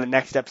happen, and then the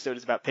next episode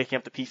is about picking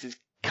up the pieces,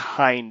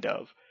 kind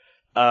of.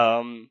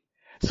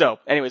 So,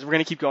 anyways, we're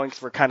gonna keep going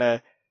because we're kind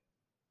of...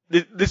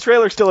 This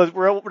trailer still is...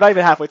 We're not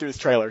even halfway through this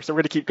trailer, so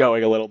we're gonna keep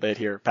going a little bit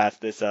here past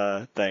this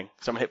thing.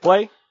 So I'm gonna hit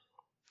play.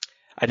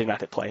 I did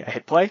not hit play. I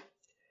hit play.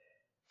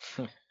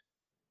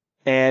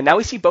 And now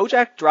we see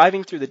BoJack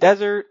driving through the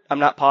desert. I'm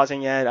not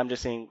pausing yet. I'm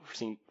just saying we're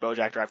seeing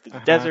BoJack drive through the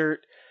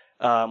desert.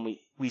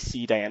 We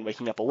see Diane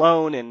waking up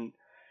alone, and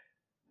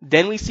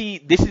then we see,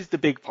 this is the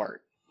big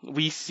part.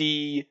 We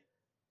see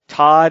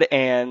Todd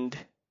and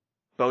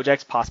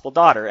BoJack's possible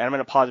daughter, and I'm going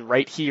to pause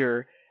right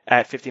here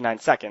at 59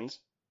 seconds.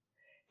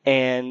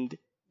 And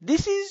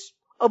this is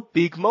a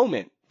big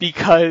moment,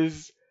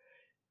 because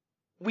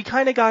we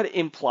kind of got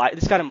implied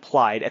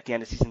at the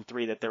end of season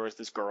 3 that there was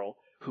this girl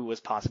who was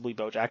possibly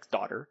BoJack's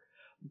daughter,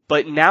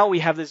 but now we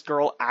have this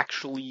girl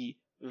actually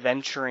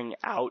venturing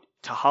out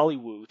to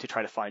Hollywood to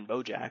try to find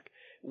BoJack,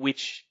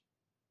 which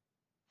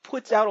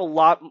puts a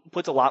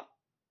lot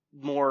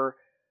more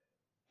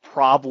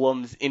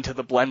problems into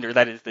the blender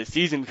that is this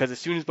season, because as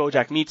soon as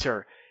BoJack meets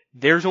her,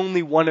 there's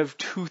only one of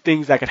 2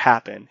 things that could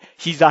happen.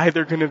 He's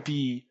either going to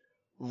be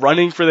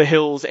running for the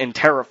hills and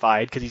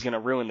terrified because he's going to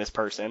ruin this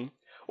person,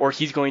 or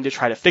he's going to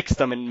try to fix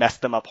them and mess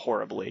them up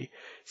horribly.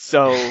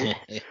 So,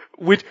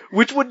 which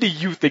one do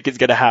you think is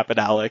going to happen,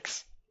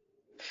 Alex?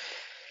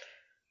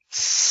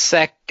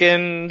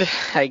 Second,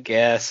 I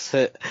guess.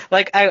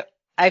 Like,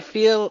 I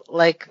feel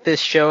like this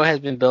show has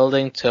been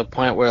building to a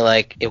point where,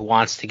 like, it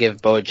wants to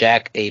give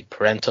BoJack a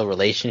parental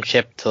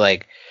relationship to,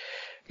 like,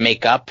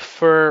 make up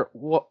for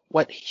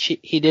what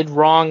he did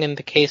wrong in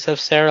the case of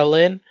Sarah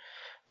Lynn.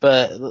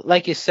 But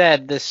like you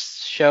said,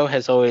 this show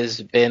has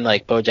always been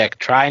like BoJack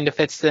trying to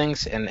fix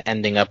things and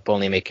ending up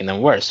only making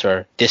them worse,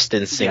 or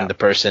distancing the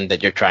person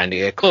that you're trying to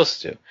get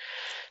close to.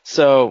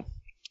 So,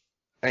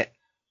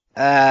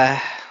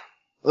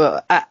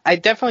 well, I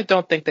definitely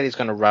don't think that he's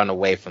going to run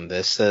away from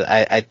this.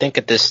 I think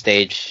at this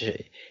stage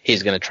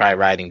he's going to try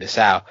riding this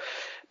out.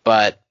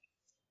 But,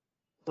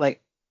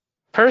 like,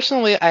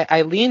 personally,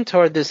 I lean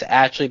toward this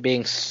actually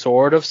being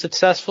sort of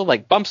successful,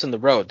 like bumps in the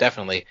road,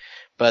 definitely,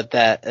 but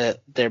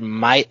that there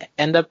might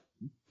end up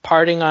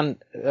parting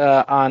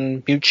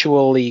on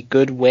mutually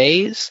good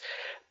ways.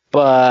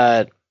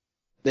 But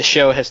the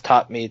show has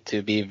taught me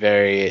to be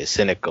very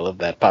cynical of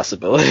that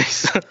possibility.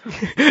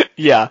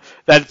 Yeah,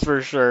 that's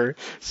for sure.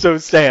 So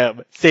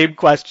Sam, same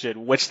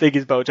question. Which thing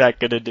is BoJack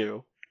gonna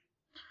do?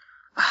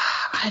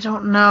 I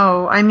don't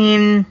know. I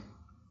mean,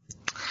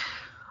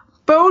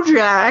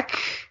 BoJack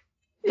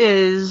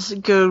is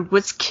good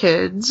with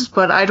kids,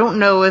 but I don't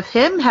know if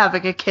him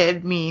having a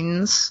kid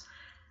means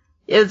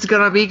it's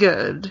gonna be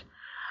good.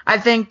 I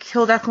think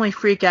he'll definitely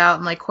freak out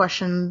and, like,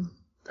 question,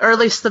 or at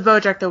least the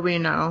BoJack that we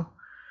know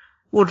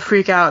would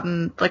freak out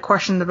and, like,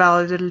 question the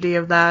validity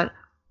of that.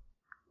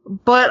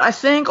 But I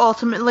think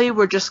ultimately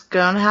he's just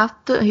gonna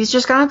have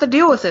to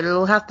deal with it.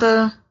 It'll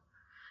happen.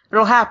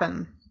 It'll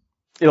happen.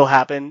 It'll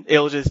happen,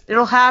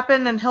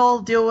 and he'll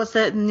deal with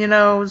it, and, you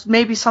know,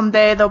 maybe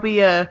someday there'll be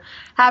a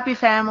happy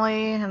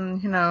family,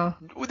 and, you know,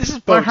 this is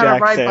BoJack, learn how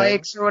to ride Sam.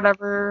 bikes or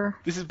whatever.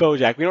 This is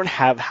BoJack. We don't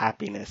have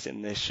happiness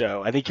in this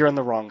show. I think you're on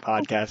the wrong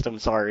podcast. I'm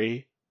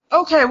sorry.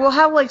 Okay, we'll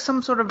have, like,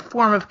 some sort of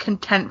form of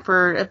content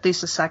for at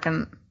least a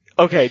second.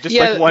 Okay, just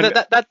like one.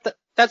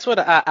 That's what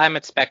I'm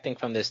expecting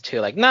from this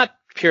too. Like, not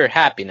pure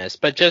happiness,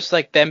 but just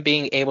like them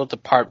being able to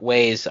part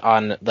ways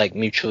on, like,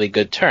 mutually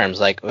good terms.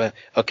 Like,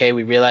 okay,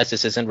 we realize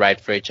this isn't right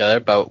for each other,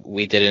 but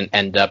we didn't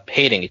end up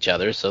hating each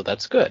other, so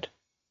that's good.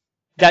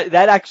 That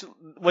actually,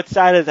 what's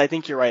sad is, I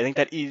think you're right. I think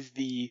that is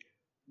the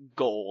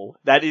goal.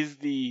 That is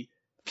the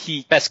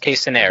peak. Best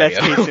case scenario.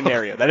 Best case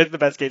scenario. That is the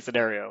best case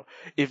scenario.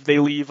 If they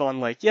leave on,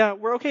 like, yeah,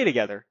 we're okay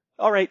together.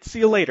 all right, see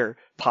you later,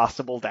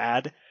 possible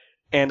dad.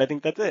 And I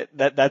think that's it.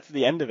 That's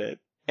the end of it.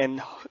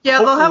 And Yeah,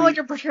 they'll have hopefully- like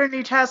a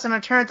paternity test, and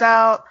it turns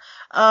out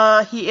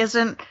he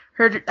isn't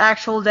her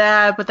actual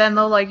dad. But then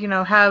they'll like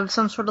have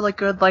some sort of like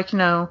good like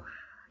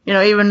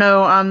even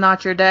though I'm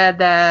not your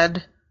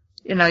dad,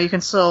 you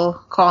can still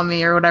call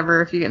me or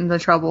whatever if you get into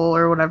trouble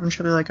or whatever. And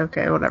she'll be like,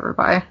 okay, whatever,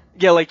 bye.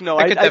 Yeah, like, no,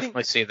 I could I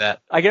definitely think, see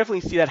that. I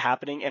definitely see that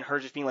happening, and her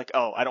just being like,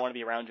 oh, I don't want to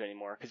be around you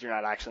anymore because you're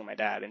not actually my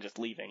dad, and just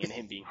leaving, and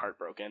him being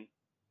heartbroken.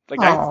 Like,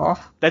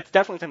 Aw. that's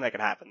definitely something that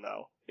could happen,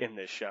 though, in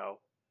this show.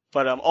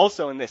 But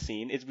also in this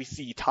scene is we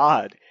see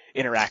Todd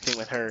interacting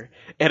with her,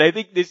 and I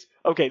think this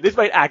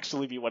might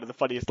actually be one of the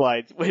funniest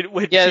lines.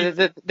 When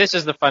This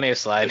is the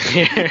funniest slide.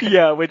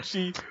 yeah, when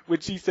she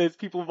says,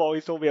 people have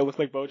always told me I look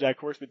like BoJack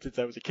Horseman since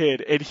I was a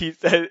kid, and he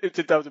said,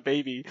 since I was a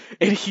baby,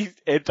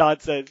 and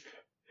Todd says,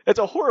 that's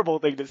a horrible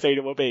thing to say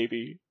to a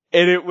baby.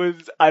 And it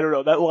was, I don't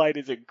know, that line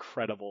is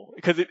incredible,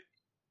 because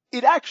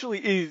it actually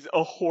is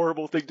a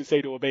horrible thing to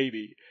say to a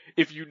baby,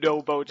 if you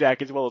know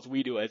BoJack as well as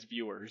we do as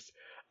viewers.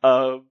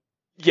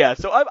 Yeah,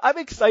 so I'm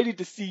excited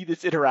to see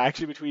this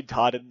interaction between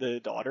Todd and the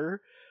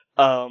daughter.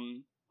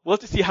 We'll have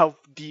to see how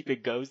deep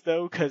it goes,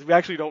 though, because we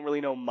actually don't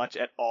really know much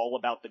at all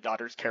about the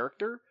daughter's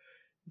character.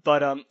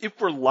 But if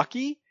we're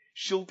lucky,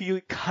 she'll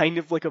be kind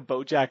of like a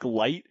BoJack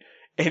light,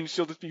 and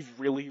she'll just be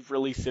really,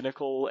 really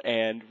cynical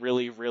and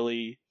really,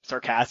 really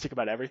sarcastic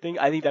about everything.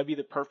 I think that'd be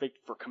the perfect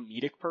for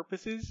comedic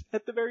purposes,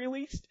 at the very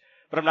least.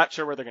 But I'm not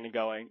sure where they're gonna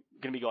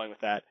be going with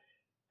that.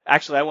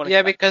 Actually, I want to.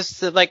 Yeah,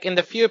 because like in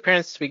the few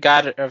appearances we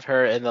got of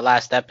her in the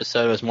last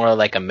episode, it was more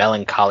like a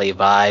melancholy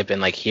vibe, and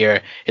like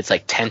here it's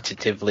like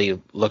tentatively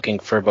looking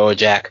for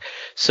BoJack.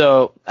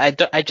 So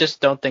I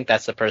just don't think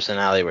that's the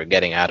personality we're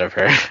getting out of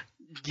her.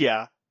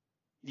 Yeah.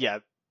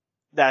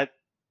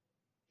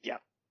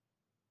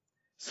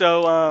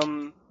 So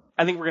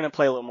I think we're gonna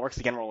play a little more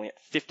because again we're only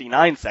at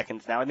 59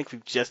 seconds now. I think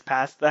we've just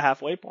passed the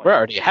halfway point. We're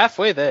already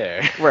halfway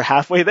there. We're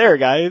halfway there,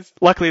 guys.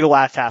 Luckily, the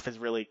last half is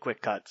really quick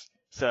cuts.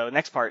 So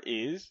next part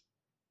is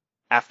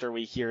after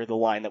we hear the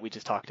line that we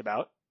just talked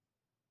about,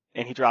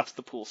 and he drops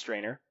the pool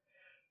strainer.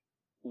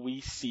 We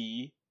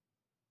see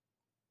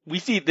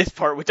this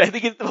part, which I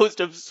think is the most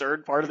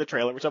absurd part of the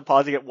trailer, which I'm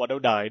pausing at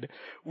 109.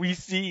 We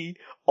see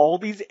all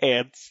these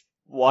ants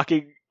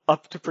walking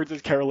up to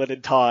Princess Carolyn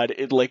and Todd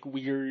in like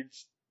weird,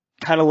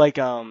 kind of like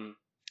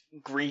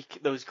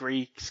those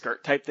Greek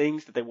skirt type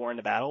things that they wore in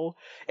the battle,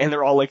 and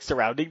they're all like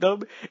surrounding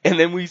them, and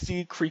then we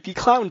see creepy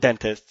clown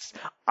dentists.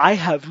 I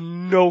have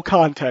no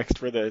context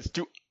for this.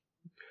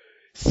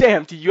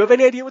 Sam, do you have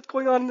any idea what's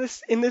going on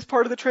in this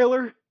part of the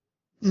trailer?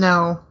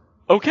 No.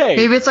 Okay.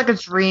 Maybe it's like a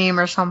dream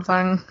or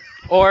something.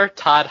 Or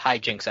Todd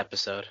Hijinks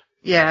episode.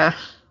 Yeah.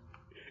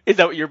 Is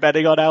that what you're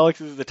betting on, Alex?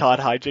 This is the Todd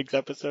Hijinks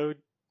episode?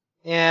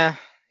 Yeah.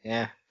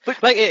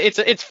 But like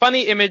it's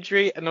funny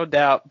imagery, no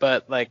doubt,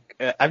 but like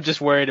I'm just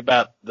worried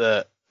about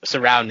the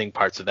surrounding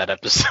parts of that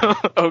episode.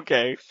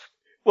 Okay.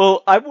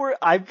 Well,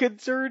 I'm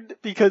concerned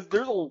because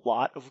there's a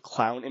lot of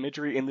clown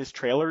imagery in this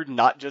trailer,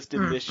 not just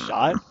in this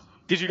shot.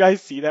 Did you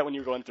guys see that when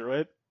you were going through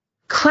it?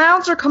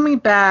 Clowns are coming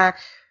back,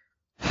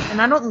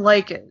 and I don't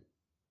like it.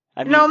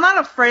 I mean, I'm not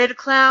afraid of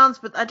clowns,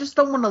 but I just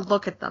don't want to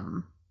look at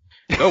them.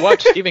 Go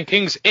watch Stephen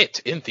King's It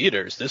in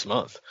theaters this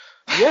month.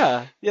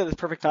 Yeah, that's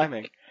perfect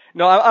timing.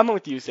 No, I'm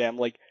with you, Sam.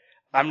 Like,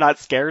 I'm not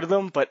scared of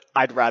them, but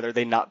I'd rather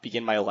they not be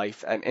in my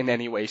life in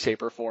any way,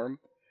 shape, or form.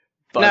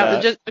 But,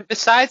 now, just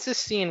besides this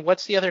scene,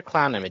 what's the other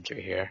clown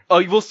imagery here?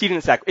 Oh, we'll see it in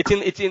a sec. It's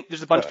in.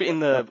 There's a bunch of it in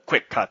the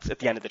quick cuts at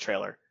the end of the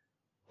trailer.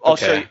 I'll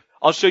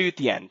show you at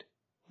the end,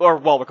 or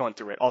while we're going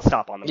through it. I'll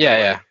stop on them.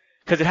 Yeah.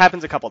 Because it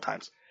happens a couple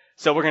times.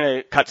 So we're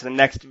gonna cut to the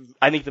next.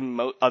 I think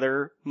the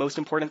other most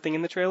important thing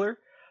in the trailer,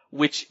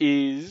 which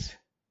is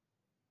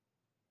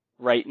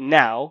right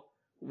now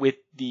with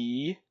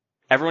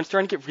everyone's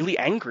starting to get really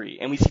angry,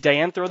 and we see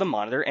Diane throw the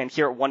monitor, and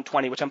here at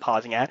 120, which I'm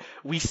pausing at,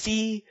 we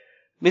see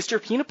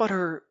Mr. Peanut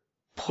Butter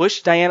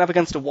push Diane up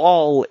against a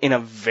wall in a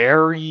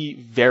very,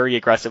 very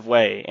aggressive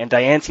way, and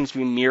Diane seems to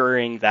be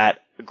mirroring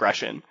that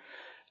aggression.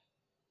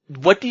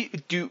 What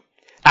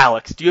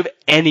Alex, do you have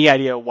any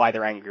idea why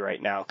they're angry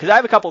right now? Because I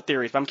have a couple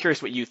theories, but I'm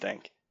curious what you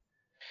think.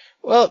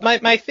 Well,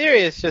 my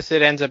theory is just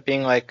it ends up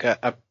being like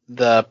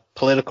the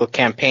political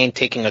campaign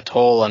taking a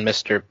toll on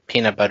Mr.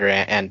 Peanut Butter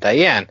and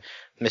Diane.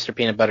 Mr.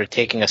 Peanut Butter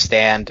taking a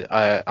stand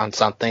on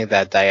something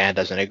that Diane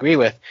doesn't agree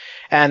with.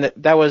 And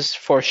that was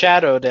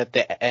foreshadowed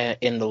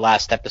in the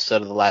last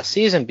episode of the last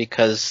season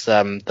because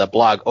the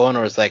blog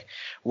owner was like,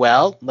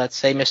 well, let's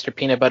say Mr.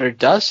 Peanut Butter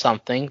does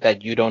something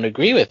that you don't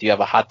agree with, you have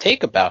a hot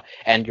take about,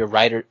 and your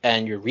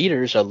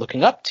readers are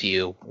looking up to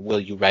you. Will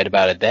you write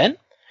about it then?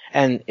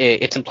 And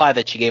it's implied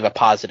that she gave a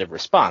positive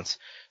response.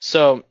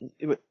 So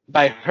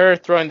by her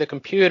throwing the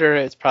computer,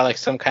 it's probably like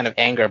some kind of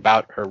anger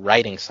about her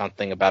writing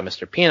something about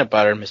Mr. Peanut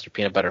Butter. Mr.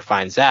 Peanut Butter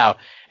finds out,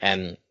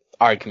 and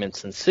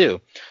arguments ensue.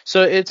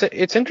 So it's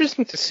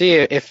interesting to see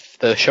if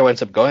the show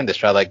ends up going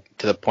this route, like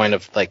to the point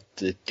of like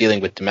dealing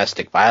with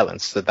domestic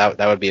violence. So that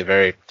would be a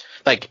very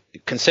like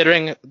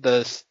considering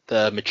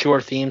the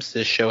mature themes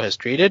this show has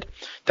treated,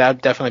 that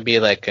would definitely be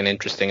like an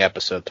interesting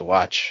episode to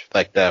watch,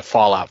 like the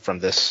fallout from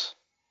this.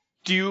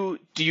 Do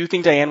you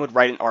think Diane would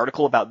write an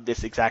article about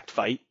this exact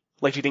fight?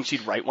 Like, do you think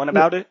she'd write one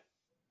about it?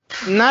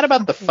 Not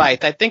about the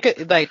fight. I think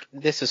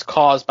this is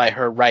caused by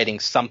her writing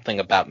something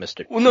about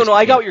Mr. Well, no, Mr.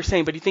 I got Peanut. what you're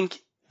saying, but do you think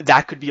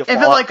that could be a If it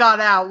fallout? got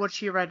out, would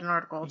she write an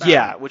article about it?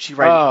 Yeah, would she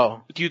write?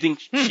 Oh. Do you think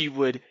she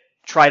would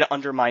try to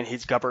undermine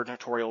his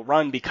gubernatorial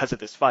run because of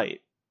this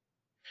fight?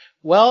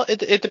 Well,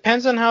 it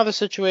depends on how the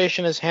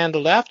situation is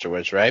handled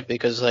afterwards, right?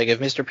 Because like if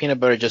Mr. Peanut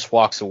Butter just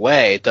walks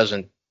away, it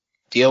doesn't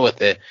deal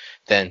with it,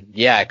 then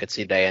yeah, I could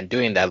see Diane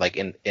doing that. Like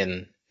in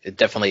it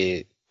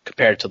definitely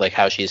compared to like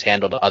how she's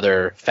handled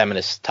other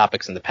feminist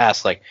topics in the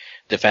past, like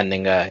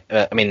defending,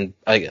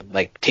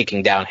 like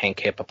taking down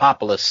Hank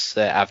Papopoulos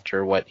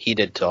after what he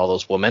did to all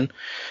those women.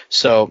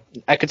 So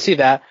I could see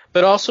that.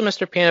 But also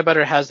Mr. Peanut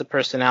Butter has the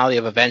personality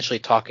of eventually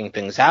talking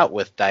things out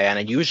with Diane,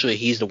 and usually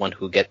he's the one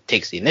who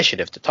takes the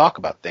initiative to talk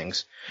about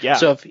things. Yeah.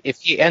 So if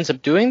he ends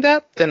up doing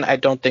that, then I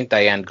don't think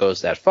Diane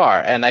goes that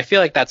far. And I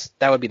feel like that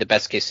would be the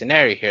best case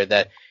scenario here,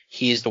 that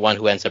he's the one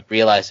who ends up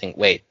realizing,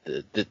 wait,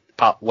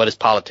 what is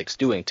politics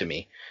doing to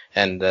me?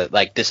 And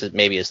like this is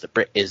maybe is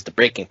the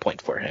breaking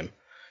point for him.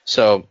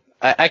 So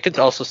I could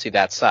also see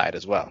that side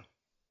as well.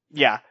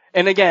 Yeah.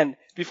 And again,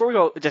 before we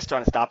go, just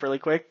trying to stop really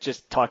quick,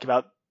 just talk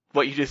about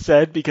what you just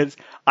said, because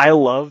I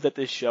love that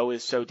this show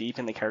is so deep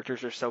and the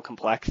characters are so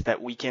complex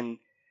that we can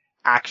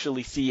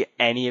actually see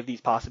any of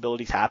these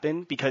possibilities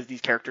happen, because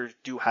these characters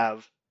do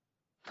have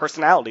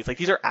personalities. Like,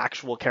 these are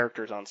actual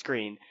characters on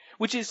screen,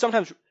 which is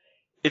sometimes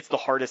it's the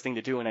hardest thing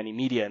to do in any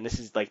media. And this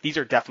is like, these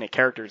are definite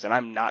characters, and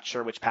I'm not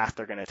sure which path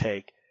they're going to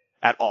take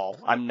at all.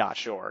 I'm not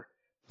sure.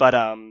 But,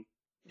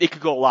 it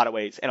could go a lot of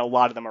ways, and a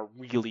lot of them are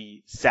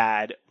really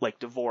sad, like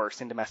divorce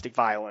and domestic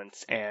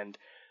violence and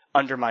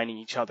undermining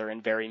each other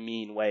in very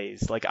mean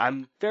ways. Like,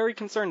 I'm very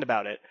concerned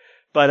about it.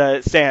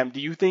 But, Sam,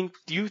 do you think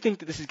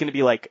that this is going to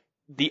be like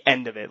the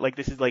end of it? Like,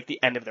 this is like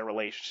the end of their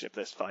relationship,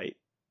 this fight?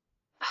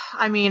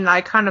 I mean,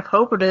 I kind of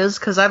hope it is,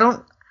 because I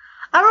don't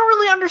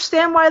really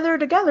understand why they're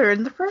together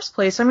in the first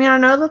place. I mean, I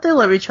know that they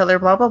love each other,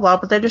 blah, blah, blah,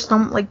 but they just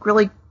don't, like,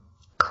 really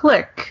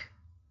click.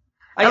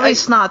 At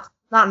least not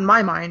in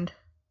my mind.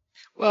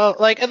 Well,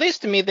 like, at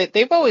least to me,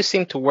 they've always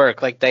seemed to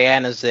work. Like,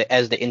 Diane as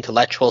the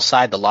intellectual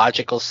side, the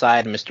logical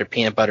side, and Mr.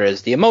 Peanut Butter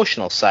as the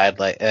emotional side,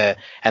 like,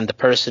 and the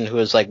person who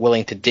is, like,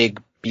 willing to dig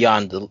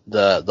beyond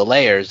the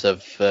layers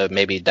of,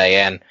 maybe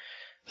Diane,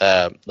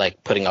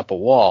 like, putting up a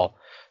wall.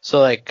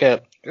 So, like,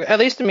 at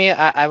least to me,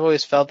 I've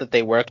always felt that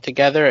they work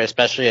together,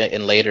 especially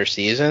in later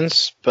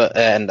seasons,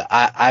 and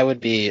I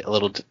would be a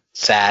little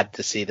sad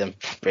to see them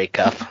break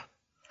up.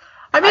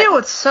 I mean, it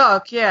would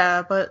suck,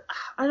 yeah, but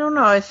I don't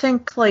know, I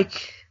think,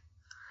 like,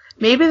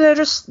 maybe they're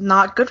just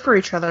not good for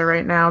each other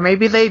right now.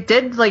 Maybe they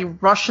did, like,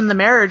 rush in the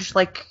marriage,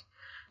 like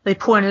they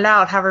pointed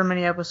out however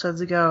many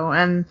episodes ago.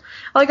 And,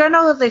 like, I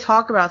know that they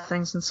talk about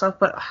things and stuff,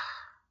 but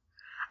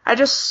I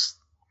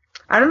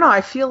don't know.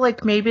 I feel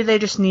like maybe they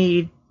just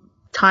need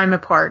time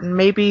apart, and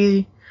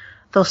maybe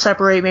they'll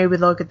separate, maybe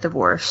they'll get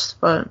divorced,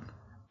 but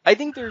I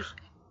think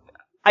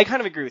I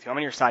kind of agree with you. I'm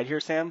on your side here,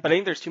 Sam, but I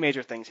think there's two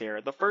major things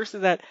here. The first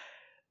is that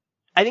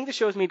I think the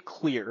show has made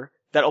clear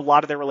that a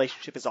lot of their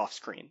relationship is off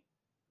screen.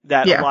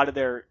 That a lot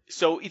of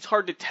so it's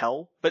hard to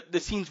tell, but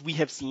the scenes we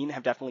have seen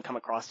have definitely come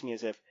across to me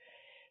as if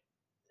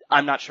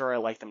I'm not sure I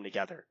like them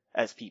together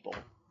as people.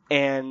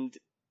 And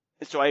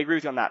so I agree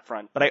with you on that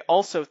front. But I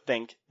also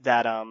think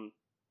that, I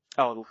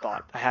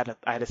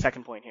had a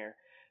second point here,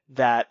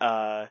 that,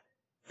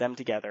 them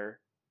together,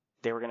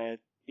 they were gonna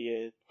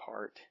be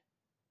apart.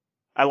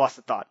 I lost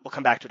the thought. We'll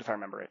come back to it if I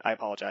remember it. I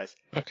apologize.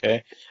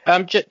 Okay.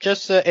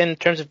 Just in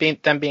terms of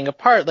them being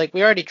apart, like,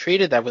 we already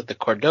treated that with the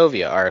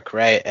Cordovia arc,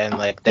 right? And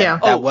like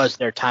that was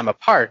their time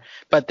apart,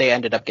 but they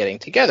ended up getting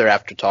together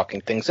after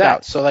talking things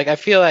out. So like, I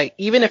feel like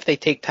even if they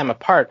take time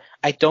apart,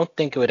 I don't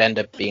think it would end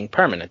up being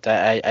permanent.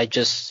 I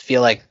just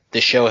feel like the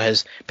show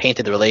has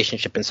painted the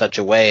relationship in such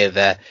a way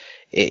that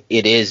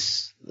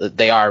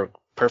they are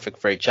perfect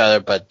for each other,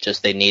 but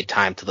just they need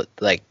time to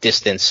like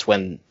distance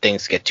when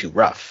things get too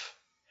rough.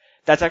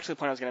 That's actually the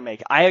point I was going to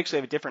make. I actually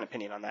have a different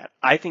opinion on that.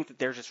 I think that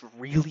they're just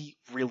really,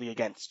 really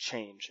against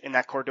change. And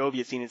that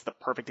Cordovia scene is the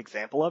perfect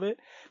example of it.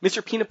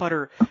 Mr. Peanut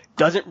Butter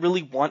doesn't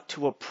really want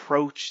to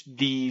approach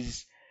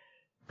these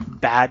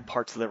bad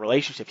parts of the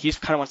relationship. He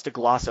just kind of wants to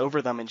gloss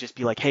over them and just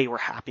be like, hey, we're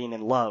happy and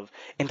in love.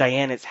 And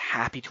Diane is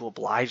happy to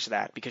oblige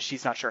that because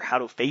she's not sure how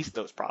to face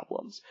those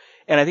problems.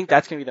 And I think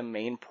that's going to be the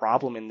main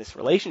problem in this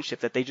relationship,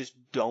 that they just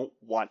don't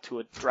want to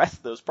address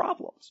those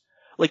problems.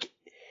 Like,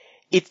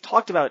 it's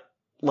talked about,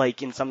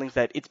 like, in some things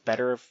that it's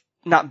better if,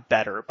 not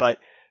better, but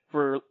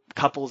for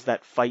couples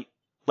that fight,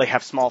 like,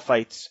 have small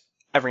fights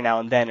every now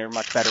and then are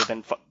much better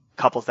than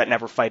couples that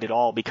never fight at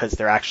all because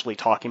they're actually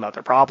talking about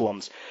their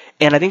problems.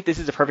 And I think this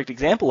is a perfect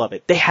example of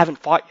it. They haven't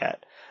fought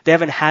yet. They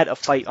haven't had a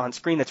fight on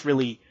screen that's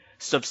really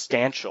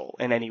substantial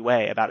in any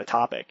way about a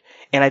topic.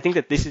 And I think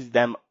that this is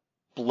them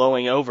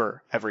blowing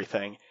over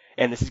everything,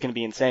 and this is going to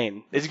be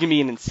insane. This is going to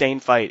be an insane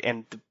fight,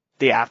 and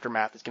the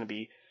aftermath is going to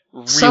be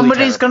Really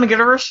Somebody's terrible. gonna get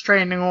a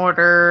restraining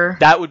order.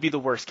 That would be the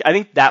worst. I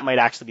think that might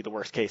actually be the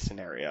worst case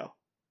scenario.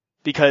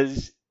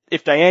 Because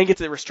if Diane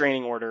gets a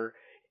restraining order,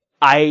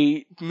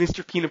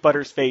 Mr. Peanut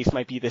Butter's face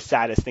might be the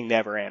saddest thing to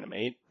ever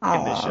animate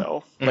in this Aw.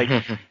 show. Like,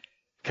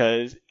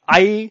 because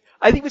I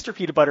think Mr.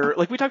 Peanut Butter,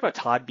 like we talked about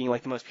Todd being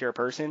like the most pure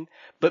person,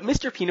 but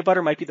Mr. Peanut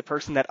Butter might be the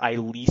person that I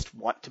least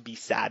want to be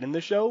sad in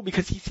the show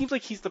because he seems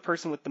like he's the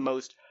person with the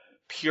most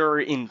pure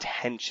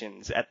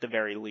intentions at the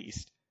very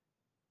least.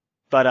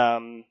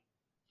 But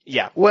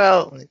yeah.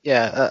 Well,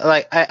 yeah,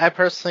 like I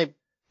personally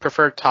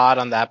prefer Todd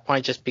on that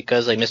point just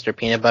because like Mr.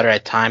 Peanut Butter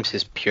at times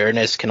his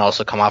pureness can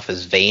also come off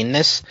as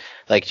vainness,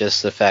 like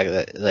just the fact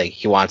that like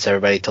he wants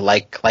everybody to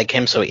like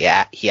him, so he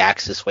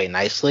acts this way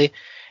nicely,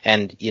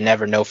 and you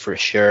never know for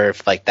sure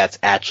if like that's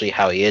actually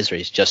how he is or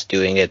he's just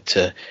doing it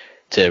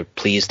to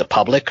please the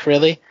public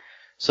really.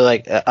 So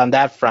like on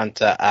that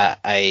front,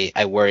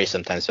 I worry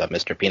sometimes about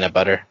Mr. Peanut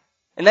Butter.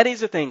 And that is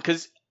the thing,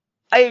 because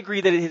I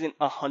agree that it isn't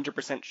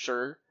 100%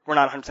 sure. We're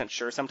not 100%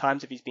 sure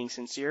sometimes if he's being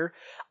sincere.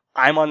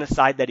 I'm on the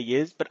side that he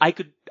is, but I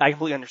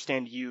completely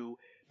understand you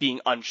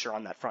being unsure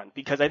on that front,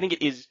 because I think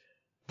it is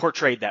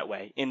portrayed that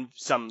way in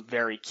some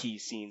very key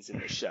scenes in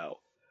the show.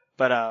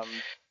 But,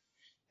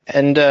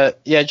 And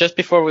yeah, just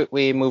before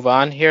we move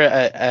on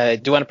here, I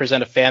do want to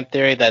present a fan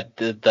theory that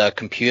the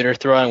computer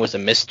throwing was a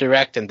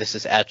misdirect, and this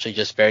is actually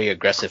just very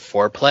aggressive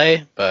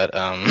foreplay. But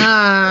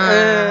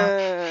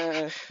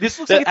this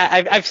looks like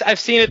I've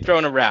seen it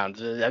thrown around.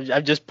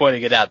 I'm just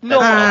pointing it out. No,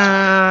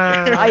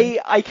 That's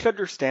all. I can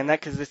understand that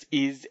because this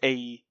is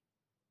a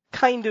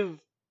kind of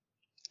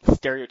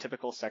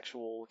stereotypical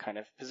sexual kind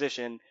of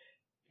position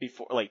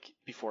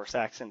before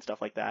sex and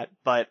stuff like that.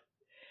 But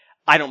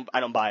I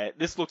don't buy it.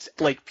 This looks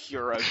like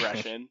pure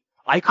aggression.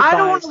 I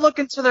don't want to look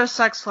into their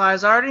sex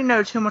lives. I already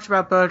know too much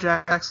about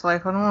BoJack's sex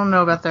life. I don't want to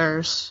know about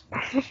theirs.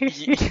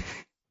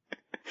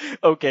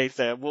 Okay,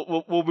 Sam.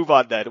 We'll move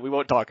on then. We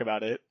won't talk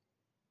about it.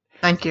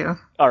 Thank you.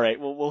 All right.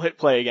 We'll hit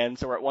play again.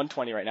 So we're at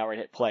 120 right now. We're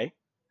gonna hit play,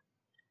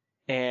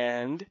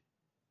 and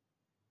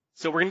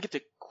so we're gonna get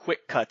to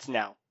quick cuts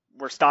now.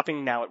 We're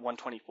stopping now at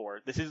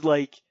 124. This is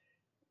like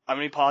I'm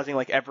gonna be pausing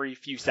like every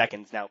few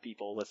seconds now.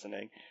 People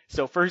listening.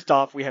 So first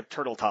off, we have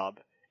Turtle Top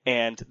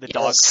and the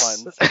dog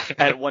puns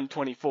at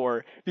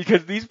 124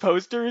 because these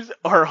posters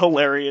are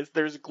hilarious.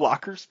 There's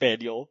Glocker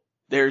Spaniel,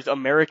 there's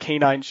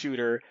Americanine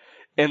Shooter,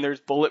 and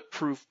there's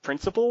Bulletproof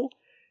Principal.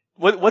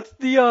 What's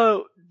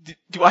the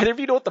do either of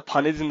you know what the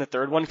pun is in the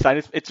third one?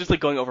 Because it's just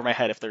like going over my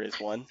head if there is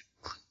one.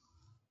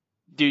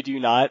 Do you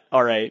not?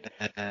 All right.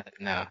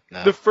 No.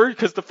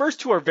 Because the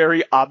first two are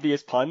very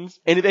obvious puns,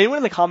 and if anyone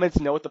in the comments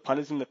know what the pun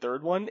is in the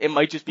third one, it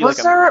might just be was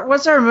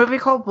there a movie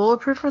called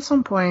Bulletproof at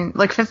some point?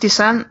 Like 50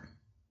 Cent?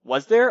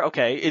 Was there?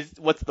 Okay.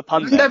 What's the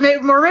pun then?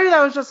 Maybe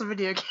that was just a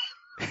video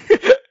game.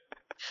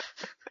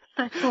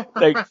 I don't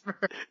remember.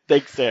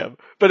 Thanks, Sam.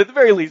 But at the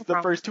very least,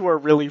 the first two are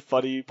really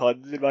funny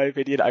puns, in my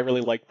opinion. I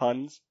really like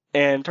puns.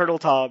 And Turtle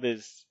Top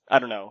is, I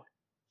don't know,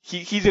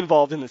 he's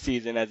involved in the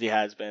season as he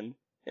has been,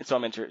 and so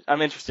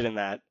I'm interested in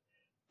that.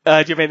 Do you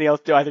have anything else?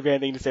 Do either of you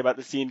have anything to say about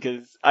the scene?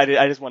 Because I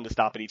just wanted to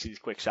stop at each of these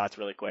quick shots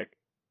really quick.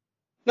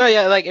 No,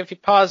 yeah, like if you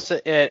pause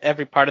at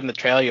every part in the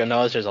trailer, you'll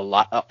notice there's a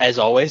lot, as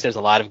always, there's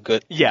a lot of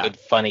good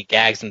funny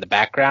gags in the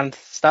background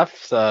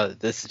stuff. So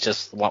this is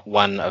just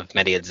one of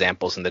many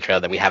examples in the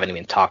trailer that we haven't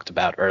even talked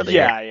about earlier.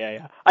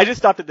 Yeah. I just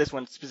stopped at this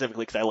one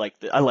specifically because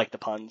I like the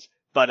puns.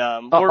 But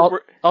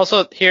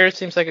also here it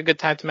seems like a good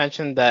time to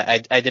mention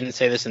that I didn't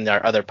say this in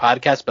our other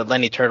podcast, but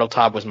Lenny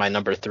Turtletop was my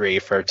number 3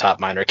 for top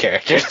minor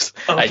characters.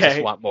 Okay. I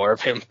just want more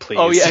of him, please.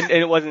 Oh yeah, and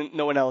it wasn't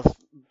no one else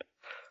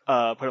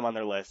put him on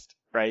their list,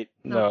 right?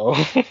 No.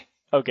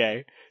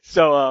 Okay.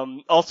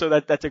 So also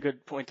that's a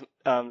good point,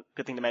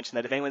 good thing to mention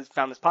that if anyone's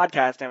found this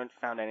podcast and haven't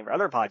found any of our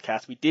other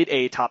podcasts, we did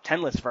a top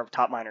 10 list for our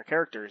top minor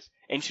characters,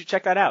 and you should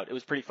check that out. It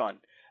was pretty fun.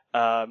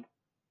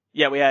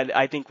 Yeah,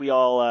 I think we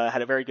all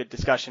had a very good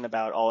discussion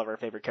about all of our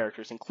favorite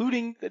characters,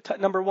 including the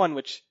number 1,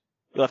 which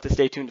you'll have to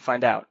stay tuned to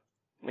find out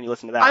when you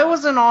listen to that. I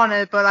wasn't on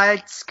it, but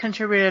I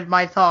contributed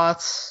my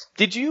thoughts.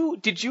 Did you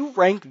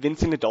rank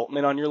Vincent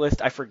Adultman on your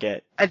list? I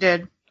forget. I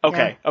did.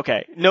 Okay, yeah.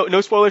 Okay. No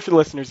spoilers for the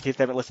listeners in case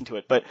they haven't listened to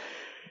it, but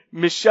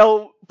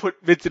Michelle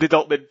put Vincent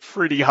Adultman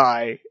pretty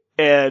high,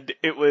 and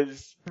it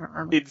was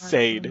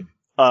insane.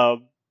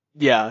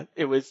 Yeah,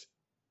 it was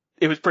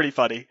pretty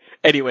funny.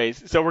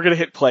 Anyways, so we're gonna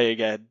hit play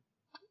again.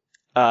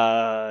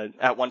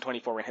 At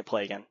 124, we're gonna hit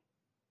play again.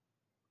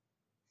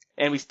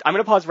 And I'm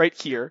gonna pause right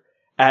here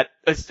at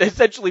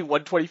essentially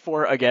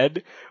 124 again,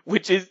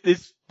 which is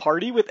this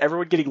party with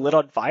everyone getting lit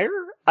on fire?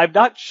 I'm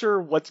not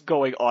sure what's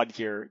going on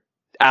here.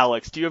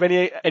 Alex, do you have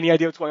any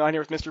idea what's going on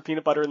here with Mr.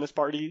 Peanut Butter in this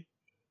party?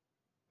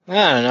 I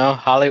don't know.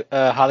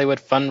 Hollywood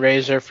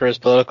fundraiser for his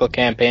political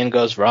campaign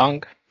goes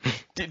wrong.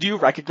 Do you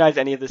recognize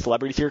any of the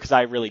celebrities here? Because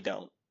I really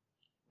don't.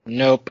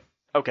 Nope.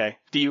 Okay.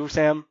 Do you,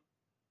 Sam?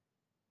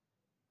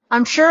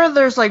 I'm sure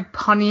there's like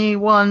punny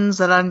ones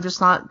that I'm just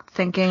not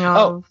thinking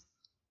of.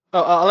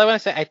 All I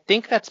want to say, I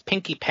think that's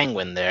Pinky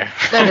Penguin there.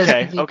 That is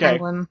Pinky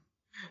Penguin.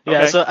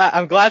 Yeah, so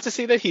I'm glad to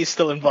see that he's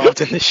still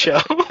involved in the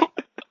show.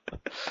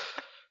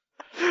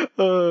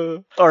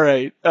 All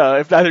right.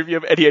 If neither of you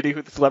have any idea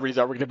who the celebrities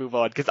are, we're gonna move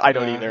on because I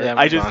don't either. Yeah,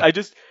 I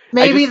just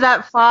Maybe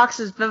that fox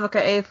is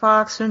Vivica A.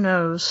 Fox. Who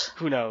knows?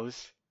 who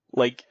knows?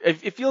 Like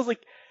it feels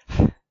like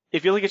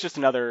it's just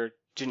another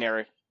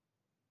generic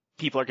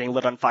people are getting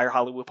lit on fire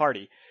Hollywood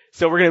party.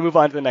 So we're gonna move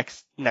on to the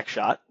next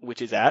shot,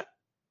 which is at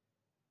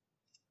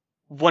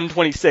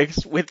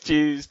 126, which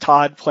is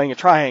Todd playing a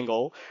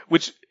triangle,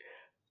 which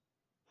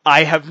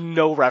I have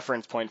no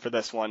reference point for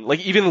this one.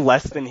 Like, even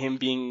less than him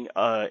being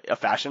a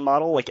fashion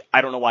model. Like,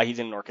 I don't know why he's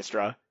in an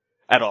orchestra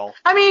at all.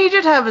 I mean, he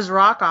did have his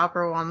rock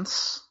opera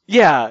once.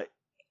 Yeah,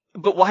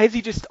 but why is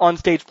he just on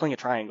stage playing a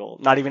triangle?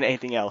 Not even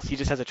anything else. He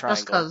just has a triangle.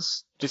 Just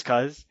cause. Just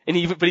cause?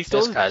 And but he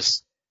still Just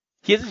cause.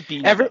 he has his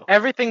beanie, though.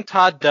 Everything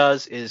Todd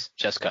does is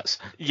just cause.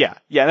 Yeah,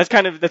 that's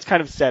kind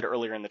of said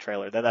earlier in the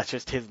trailer that that's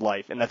just his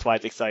life, and that's why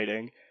it's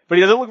exciting. But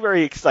he doesn't look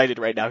very excited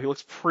right now. He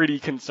looks pretty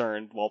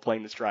concerned while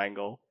playing this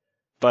triangle.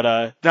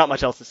 But not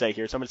much else to say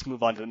here, so I'm just gonna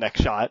move on to the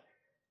next shot.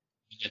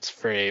 It's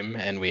frame,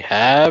 and we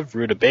have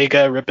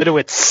Rutabaga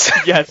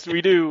Ripidowitz. Yes,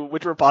 we do,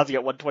 which we're pausing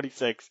at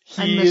 126.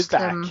 I He is missed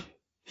back. him.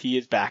 He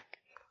is back.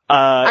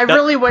 I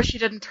really wish he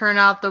didn't turn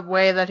out the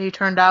way that he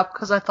turned out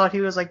because I thought he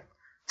was like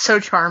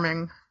so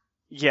charming.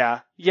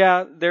 Yeah,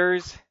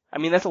 that's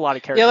a lot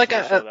of characters Yeah, like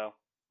in the show, though.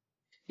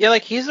 Yeah,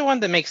 like, he's the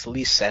one that makes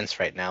least sense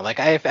right now. Like,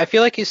 I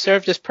feel like he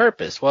served his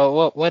purpose.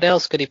 Well, what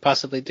else could he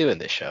possibly do in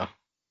this show?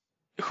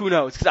 Who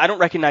knows? Because I don't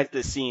recognize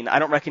this scene. I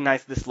don't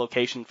recognize this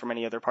location from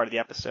any other part of the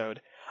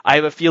episode. I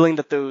have a feeling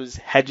that those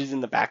hedges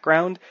in the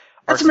background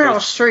are That's Meryl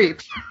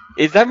Streep.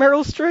 Is that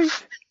Meryl Streep?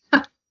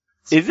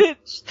 Is it?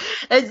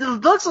 It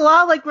looks a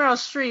lot like Meryl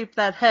Streep,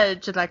 that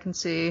hedge that I can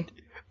see.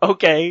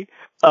 Okay.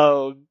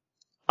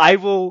 I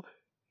will,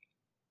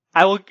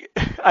 I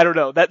don't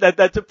know.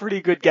 That's a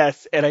pretty good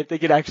guess, and I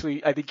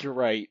think you're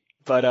right.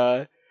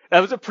 But, that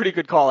was a pretty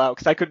good call out,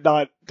 because I could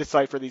not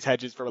decipher these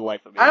hedges for the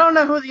life of me. I don't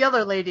know who the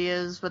other lady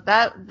is, but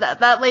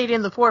that lady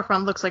in the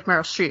forefront looks like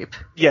Meryl Streep.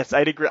 Yes,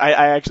 I'd agree.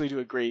 I actually do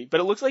agree. But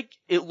it looks like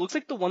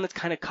the one that's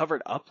kind of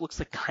covered up looks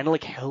like kind of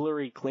like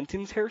Hillary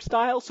Clinton's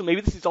hairstyle. So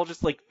maybe this is all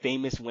just like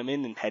famous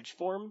women in hedge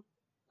form,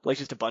 like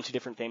just a bunch of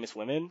different famous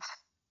women.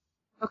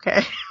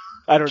 Okay.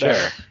 I don't know.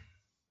 Sure.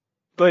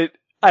 But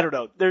I don't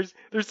know. There's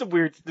some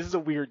weird. This is a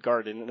weird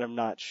garden, and I'm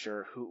not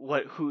sure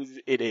whose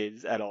it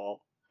is at all.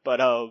 But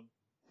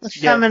The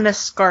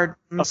feminist gardens.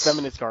 a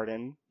feminist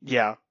garden.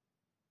 Yeah.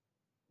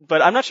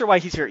 But I'm not sure why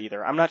he's here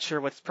either. I'm not sure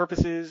what his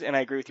purpose is, and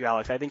I agree with you,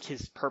 Alex. I think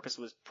his purpose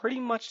was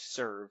pretty much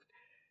served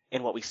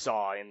in what we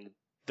saw in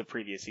the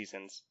previous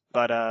seasons.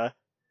 But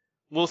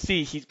we'll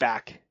see. He's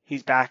back.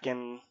 He's back,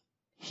 and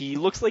he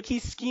looks like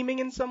he's scheming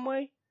in some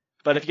way.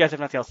 But if you guys have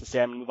nothing else to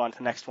say, I'm gonna move on to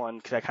the next one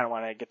because I kind of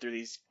want to get through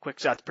these quick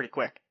shots pretty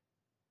quick.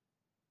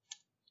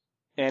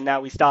 And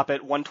now we stop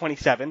at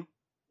 127,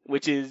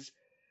 which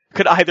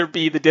could either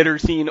be the dinner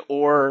scene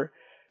or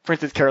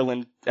Princess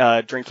Carolyn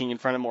drinking in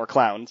front of more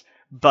clowns.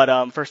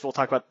 But first we'll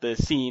talk about the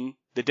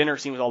dinner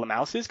scene with all the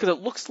mouses, because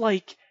it looks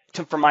like,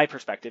 from my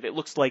perspective, it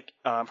looks like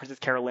Princess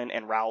Carolyn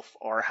and Ralph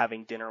are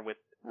having dinner with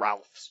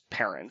Ralph's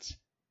parents.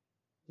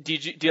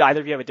 Did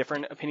either of you have a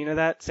different opinion of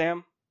that,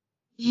 Sam?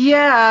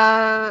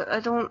 Yeah, I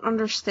don't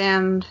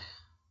understand.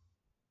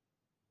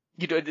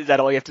 Is that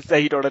all you have to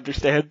say? You don't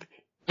understand?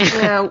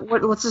 Yeah,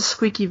 what's a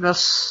squeaky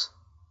bus?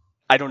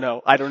 I don't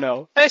know.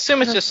 I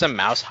assume it's just some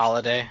mouse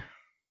holiday.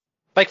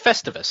 Like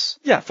Festivus.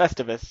 Yeah,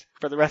 Festivus,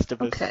 for the rest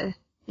of us. Okay.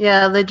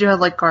 Yeah, they do have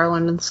like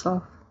garland and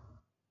stuff.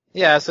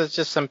 Yeah, so it's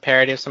just some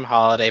parody of some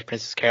holiday.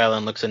 Princess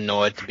Carolyn looks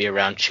annoyed to be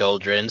around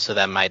children, so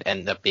that might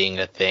end up being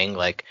a thing,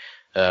 like,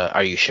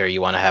 are you sure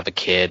you want to have a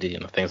kid?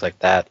 Things like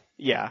that.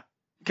 Yeah.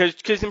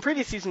 Because in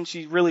previous seasons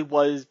she really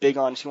was big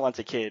on she wants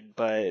a kid,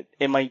 but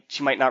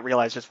she might not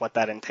realize just what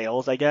that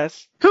entails, I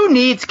guess. Who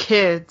needs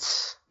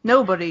kids?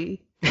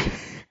 Nobody.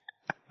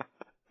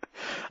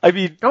 I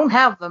mean, don't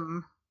have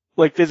them.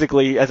 Like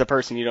physically, as a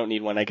person, you don't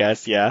need one, I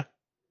guess, yeah.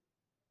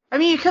 I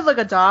mean, you could like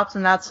adopt,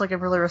 and that's like a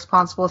really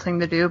responsible thing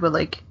to do, but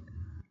like,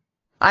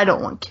 I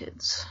don't want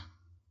kids.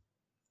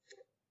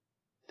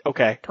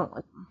 Okay. Don't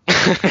like them.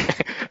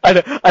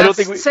 I don't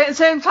think we...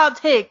 Same hot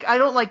take. I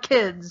don't like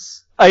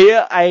kids.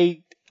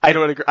 I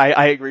don't agree.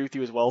 I agree with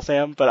you as well,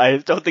 Sam, but I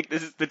don't think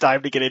this is the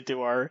time to get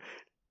into our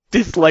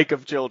dislike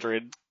of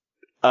children.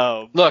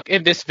 Look,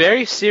 in this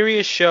very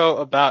serious show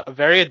about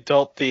very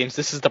adult themes,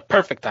 this is the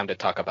perfect time to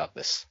talk about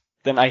this.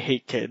 Then I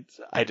hate kids.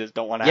 I just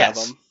don't want to have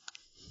them.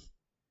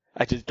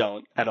 I just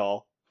don't at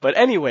all. But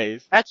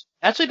anyways.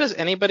 Actually, does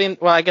anybody...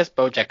 Well, I guess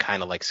Bojack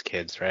kind of likes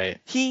kids, right?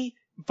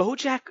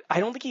 Bojack,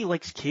 I don't think he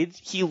likes kids.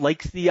 He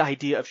likes the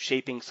idea of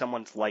shaping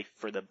someone's life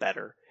for the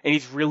better. And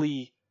he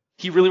really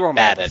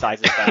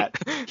romanticizes that.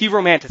 He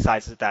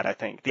romanticizes that, I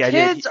think. The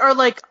idea kids are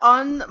like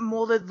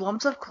unmolded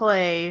lumps of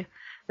clay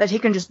that he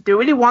can just do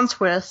what he wants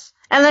with,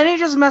 and then he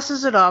just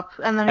messes it up,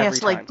 and then he has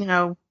to, like,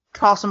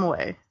 toss them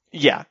away.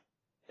 Yeah.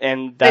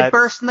 And they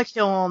burst in the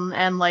kiln,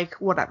 and, like,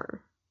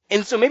 whatever.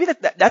 And so maybe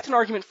that's an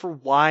argument for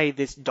why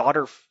this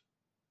daughter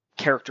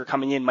character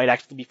coming in might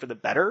actually be for the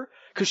better,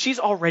 because she's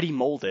already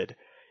molded.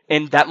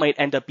 And that might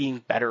end up being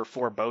better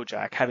for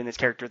BoJack, having this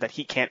character that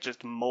he can't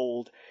just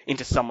mold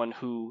into someone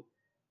who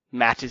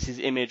matches his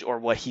image or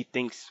what he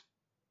thinks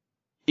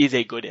is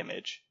a good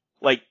image.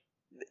 Like,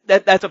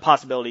 that's a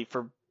possibility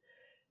for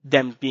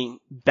them being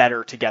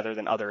better together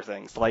than other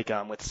things, like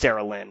with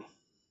Sarah Lynn.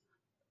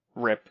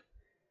 Rip.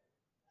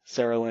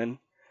 Sarah Lynn.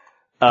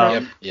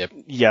 Yep.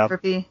 Yeah.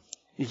 Rippy.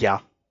 Yeah.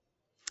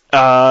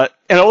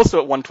 And also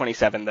at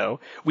 127 though,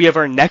 we have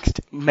our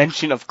next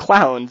mention of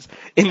clowns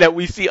in that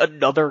we see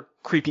another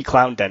creepy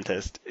clown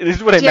dentist. This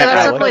is what I Yeah, meant,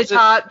 that's Alex.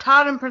 definitely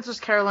Todd and Princess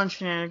Carolyn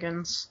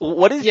shenanigans.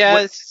 What is? Yeah,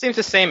 what- it seems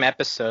the same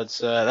episode,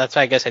 so that's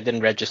why I guess I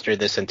didn't register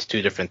this into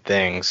two different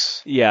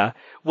things. Yeah.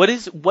 What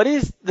is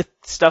the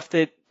stuff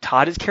that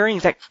Todd is carrying?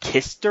 Is that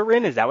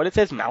Kisterin? Is that what it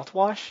says?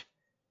 Mouthwash?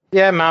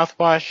 Yeah,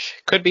 mouthwash.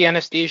 Could be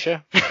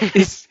anesthesia.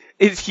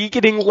 Is he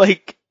getting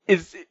like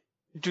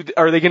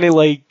are they gonna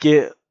like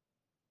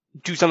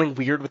do something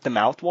weird with the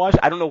mouthwash?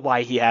 I don't know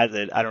why he has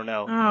it. I don't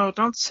know. Oh,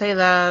 don't say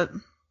that.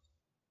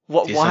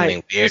 What? Do Why? something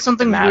weird There's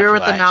something with the weird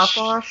with the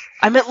mouthwash.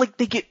 I meant like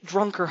they get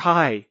drunk or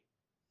high.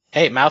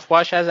 Hey,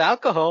 mouthwash has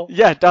alcohol.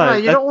 Yeah, it does. No,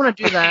 you don't want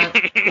to do that.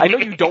 I know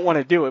you don't want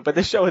to do it, but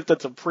this show has done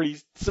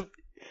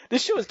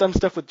this show has done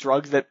stuff with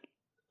drugs that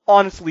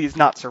honestly is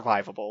not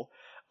survivable.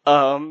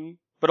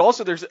 But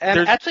also there's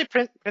Actually,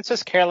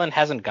 Princess Carolyn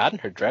hasn't gotten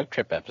her drug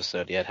trip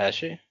episode yet, has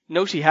she?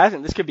 no, she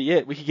hasn't. This could be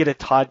it. We could get a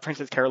Todd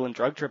Princess Carolyn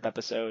drug trip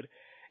episode.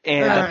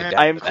 And Yeah,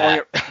 I am calling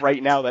it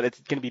right now that it's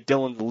going to be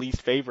Dylan's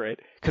least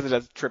favorite because it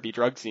has trippy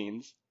drug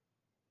scenes.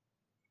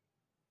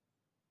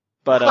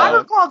 But I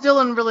recall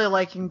Dylan really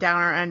liking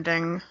Downer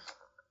Ending.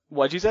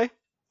 what'd you say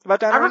about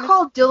that? I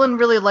recall Dylan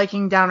really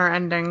liking Downer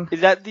Ending.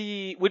 Is that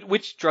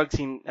which drug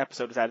scene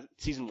episode is that?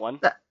 Season 1?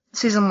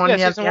 Season 1, Yeah,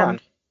 yeah, season the end. 1.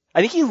 I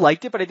think he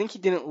liked it, but I think he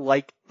didn't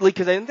like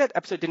because I think that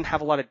episode didn't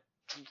have a lot of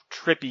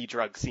trippy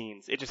drug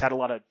scenes. It just had a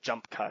lot of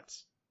jump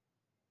cuts.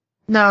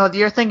 No,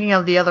 you're thinking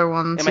of the other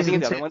one. Am I thinking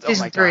of the other ones? Oh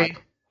Season my 3.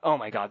 god. Oh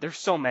my god, there's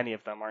so many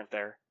of them, aren't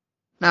there?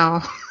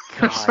 No.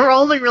 God. There were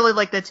only really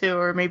like the 2,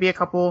 or maybe a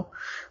couple No,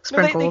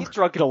 sprinkled. they get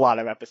drunk in a lot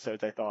of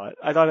episodes, I thought.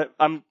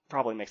 I'm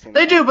probably mixing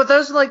They them do, up. but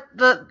those are like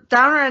the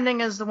Downer Ending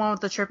is the one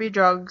with the trippy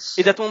drugs.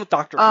 Is that the one with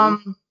Dr.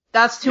 Who?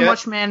 That's Too Yeah.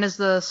 Much Man is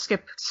the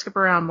skip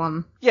around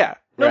one. Yeah.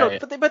 No,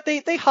 Right. but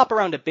they hop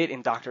around a bit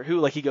in Doctor Who.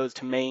 Like he goes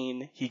to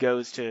Maine, he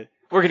goes to.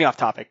 We're getting off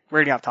topic.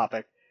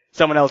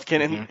 Someone else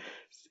can. Mhm.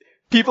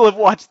 People have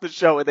watched the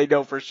show and they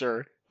know for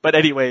sure. But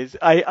anyways,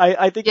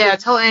 I think. Yeah,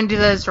 tell Andy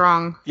that it's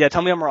wrong. Yeah,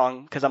 tell me I'm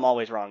wrong because I'm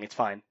always wrong. It's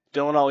fine.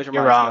 Dylan always You're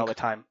reminds me wrong. all the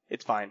time.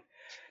 It's fine.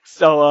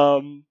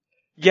 So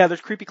yeah,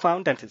 there's creepy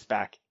clown dentist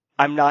back.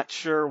 I'm not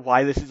sure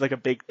why this is like a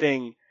big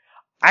thing.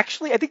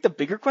 Actually, I think the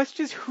bigger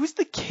question is who's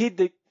the kid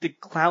that the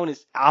clown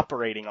is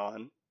operating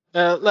on?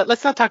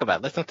 Let's not talk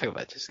about it.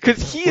 Just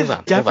Because he move is on, move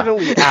on.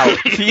 definitely out.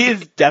 He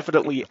is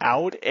definitely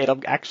out, and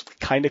I'm actually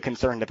kind of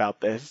concerned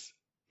about this.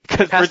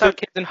 Because Passed out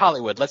kids in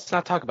Hollywood. Let's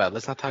not talk about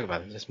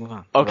it. Just move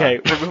on. okay,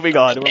 we're moving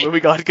on. We're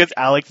moving on because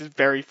Alex is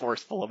very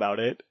forceful about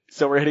it.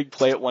 So we're hitting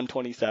play at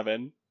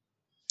 127.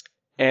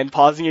 And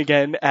pausing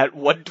again at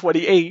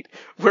 128,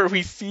 where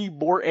we see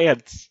more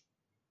ants.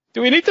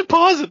 Do we need to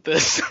pause at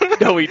this?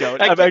 No, we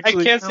don't. I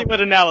can't see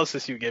what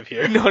analysis you give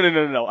here.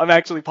 No. I'm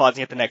actually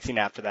pausing at the next scene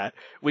after that,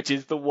 which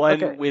is the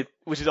one Okay.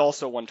 which is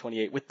also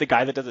 128, with the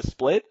guy that does a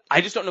split.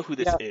 I just don't know who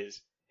this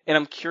is. And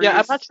I'm curious. Yeah,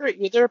 I'm not sure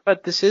either,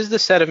 but this is the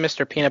set of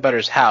Mr. Peanut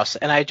Butter's house,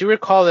 and I do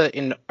recall that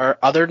in our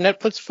other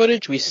Netflix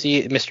footage, we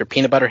see Mr.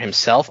 Peanut Butter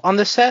himself on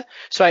the set.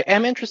 So I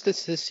am interested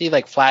to see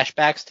like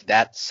flashbacks to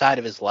that side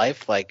of his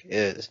life, like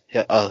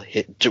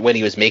when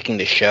he was making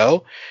the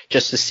show,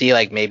 just to see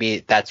like maybe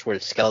that's where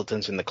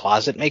skeletons in the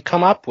closet may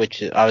come up,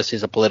 which obviously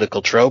is a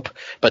political trope,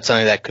 but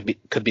something that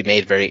could be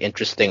made very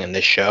interesting in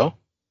this show.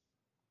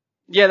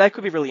 Yeah, that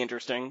could be really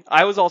interesting.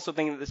 I was also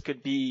thinking that this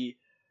could be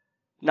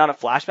not a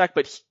flashback,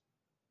 but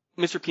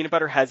Mr. Peanut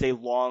Butter has a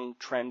long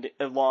trend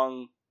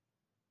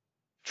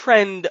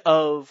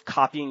of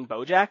copying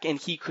BoJack, and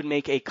he could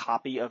make a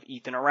copy of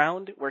Ethan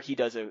Around, where he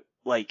does a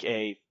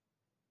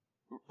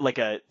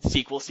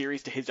sequel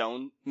series to his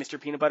own Mr.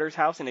 Peanut Butter's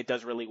house, and it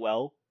does really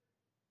well.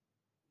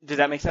 Does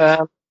that make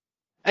sense?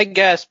 I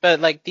guess, but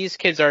like these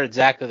kids are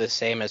exactly the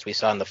same as we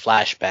saw in the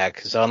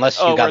flashback. So unless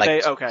you got were like they?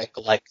 two Okay.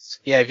 lookalikes,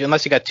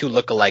 unless you got two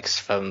lookalikes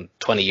from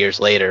 20 years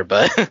later,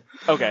 but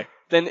Okay.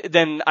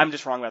 Then I'm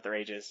just wrong about their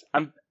ages.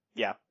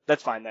 Yeah,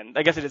 that's fine then.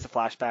 I guess it is a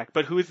flashback.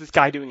 But who is this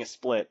guy doing a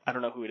split? I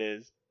don't know who it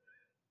is.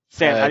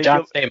 Sam, how do you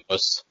John feel?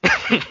 Stamos.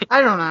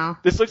 I don't know.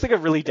 This looks like a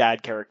really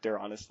dad character,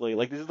 honestly.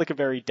 Like, this is like a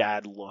very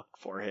dad look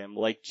for him.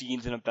 Like,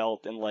 jeans and a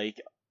belt and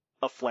like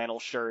a flannel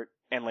shirt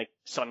and like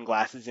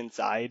sunglasses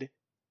inside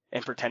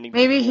and pretending to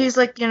be Maybe cool. he's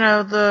like,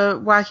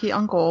 the wacky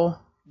uncle.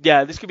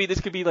 Yeah, this could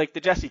be like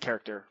the Jesse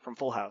character from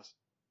Full House.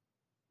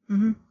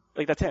 Hmm.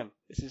 Like, that's him.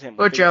 This is him.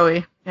 Or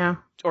Joey. Yeah.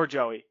 Or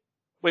Joey.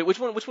 Wait, which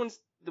one's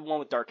the one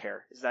with dark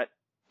hair? Is that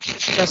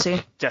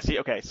Jesse. Jesse?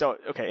 Okay,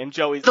 and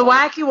Joey's The one-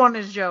 wacky one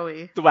is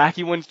Joey. The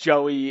wacky one's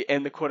Joey,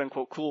 and the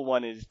quote-unquote cool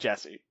one is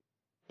Jesse.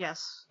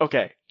 Yes.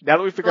 Okay, now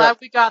that we figure Glad out...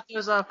 we got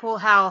those Full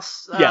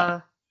House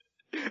Yeah.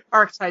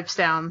 archetypes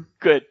down.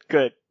 Good.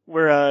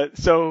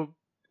 So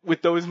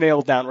with those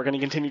nailed down, we're going to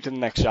continue to the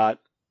next shot.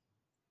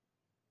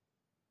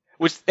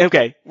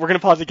 Okay, we're going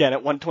to pause again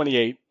at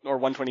 128 or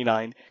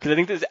 129 because I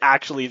think this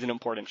actually is an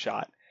important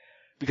shot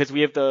because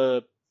we have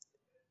the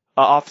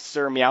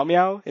Officer Meow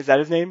Meow. Is that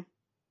his name?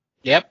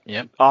 Yep.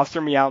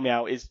 Officer Meow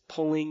Meow is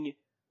pulling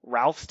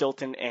Ralph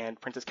Stilton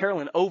and Princess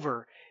Carolyn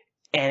over,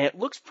 and it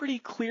looks pretty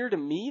clear to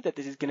me that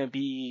this is going to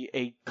be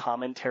a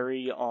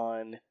commentary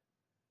on,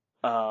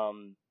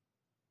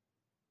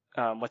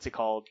 what's it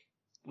called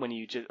when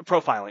you just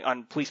profiling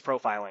on police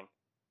profiling.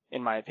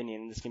 In my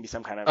opinion, this can be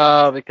some kind of...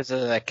 Oh, because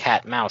of the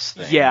cat-mouse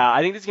thing. Yeah,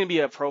 I think this is going to be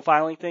a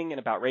profiling thing and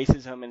about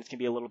racism, and it's going to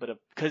be a little bit of...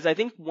 Because I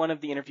think one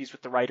of the interviews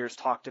with the writers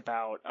talked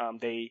about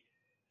they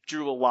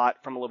drew a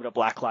lot from a little bit of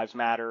Black Lives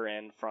Matter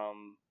and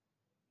from...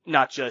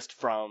 Not just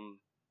from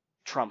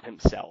Trump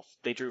himself.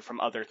 They drew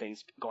from other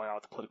things going on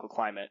with the political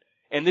climate.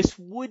 And this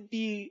would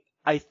be,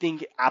 I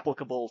think,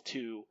 applicable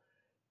to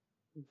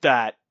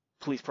that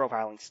police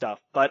profiling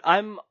stuff. But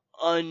I'm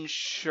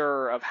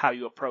unsure of how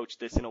you approach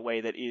this in a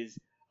way that is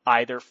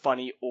either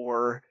funny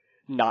or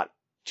not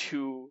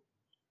too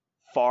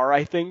far,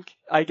 I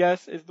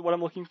guess, is what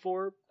I'm looking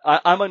for.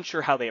 I'm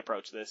unsure how they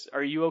approach this.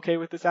 Are you okay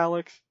with this,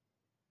 Alex?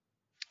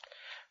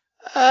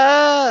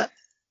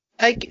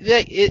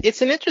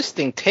 It's an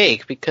interesting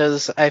take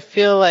because I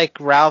feel like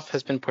Ralph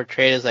has been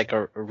portrayed as like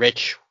a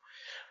rich...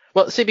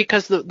 Well, see,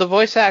 because the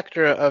voice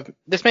actor of...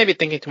 This may be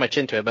thinking too much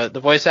into it, but the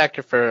voice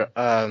actor for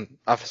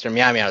Officer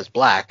Meow Meow is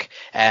black,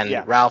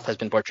 and Ralph has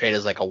been portrayed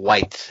as like a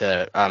white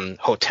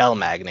hotel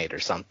magnate or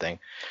something.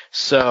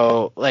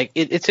 So, like,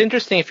 it's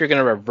interesting if you're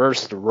going to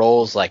reverse the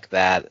roles like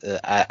that.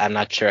 I'm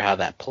not sure how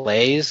that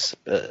plays.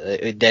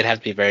 They'd have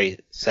to be very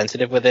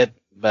sensitive with it,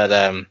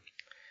 but...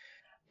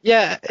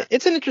 Yeah,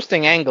 it's an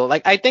interesting angle.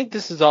 Like, I think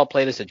this is all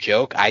played as a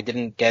joke. I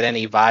didn't get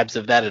any vibes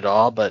of that at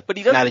all, but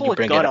he does pull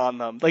a gun on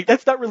them. Like,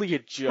 that's not really a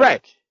joke.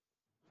 Right.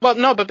 Well,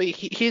 no, but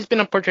he's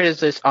been portrayed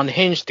as this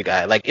unhinged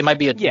guy. Like, it might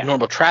be a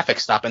normal traffic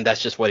stop, and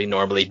that's just what he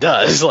normally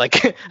does.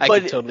 Like, I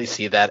could totally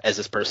see that as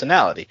his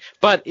personality.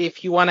 But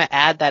if you want to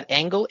add that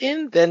angle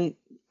in, then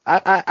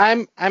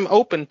I'm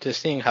open to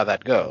seeing how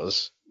that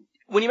goes.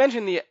 When you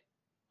mention him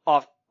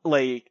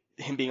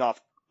being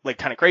off, like,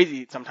 kind of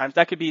crazy sometimes,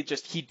 that could be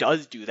just he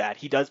does do that.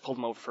 He does pull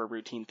them over for a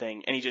routine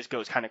thing, and he just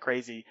goes kind of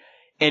crazy.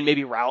 And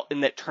maybe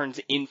and that turns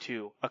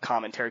into a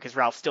commentary because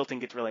Ralph Stilton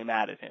gets really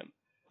mad at him.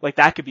 Like,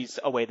 that could be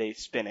a way they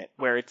spin it,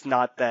 where it's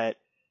not that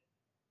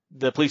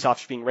the police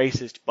officer being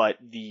racist, but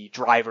the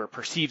driver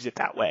perceives it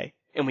that way,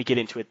 and we get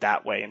into it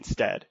that way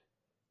instead.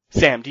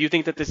 Sam, do you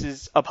think that this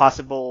is a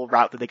possible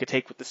route that they could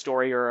take with the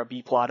story or a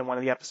B-plot in one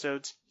of the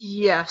episodes?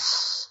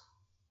 Yes,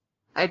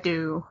 I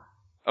do.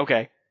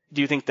 Okay.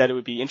 Do you think that it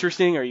would be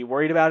interesting? Are you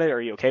worried about it? Are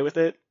you okay with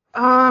it?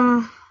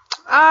 I'm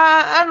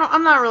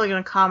not really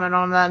going to comment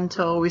on that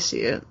until we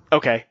see it.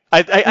 Okay.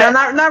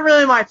 Not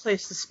really my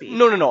place to speak.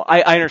 No.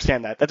 I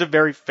understand that. That's a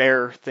very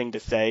fair thing to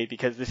say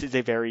because this is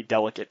a very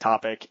delicate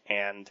topic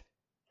and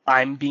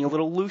I'm being a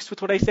little loose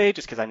with what I say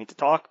just because I need to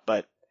talk,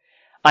 but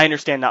I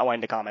understand not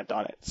wanting to comment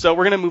on it. So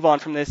we're going to move on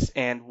from this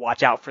and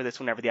watch out for this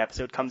whenever the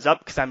episode comes up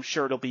because I'm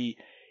sure it'll be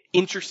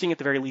interesting at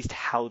the very least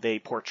how they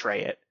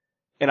portray it.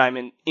 And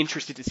I'm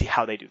interested to see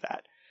how they do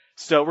that.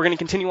 So we're going to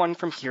continue on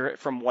from here,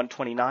 from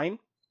 129.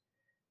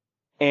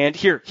 And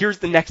here's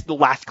the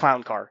last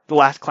clown car. The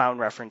last clown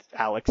reference,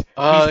 Alex.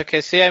 Oh,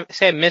 okay. See,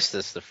 I missed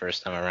this the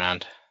first time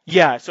around.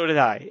 Yeah, so did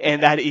I.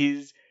 And that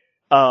is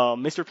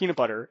Mr. Peanut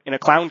Butter in a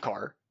clown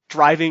car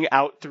driving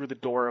out through the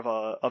door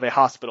of a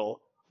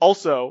hospital.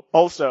 Also,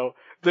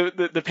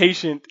 the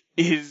patient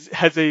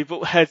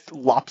has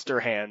lobster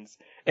hands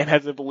and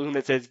has a balloon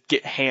that says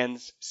 "Get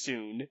hands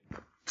soon."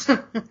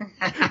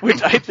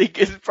 Which I think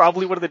is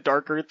probably one of the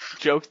darker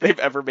jokes they've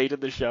ever made in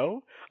the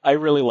show. I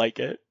really like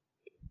it.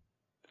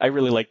 I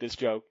really like this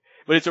joke,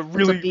 but it's a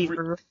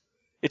really.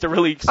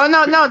 Oh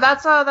no,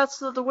 that's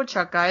the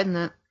woodchuck guy, isn't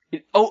it?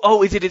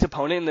 Is it his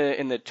opponent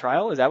in the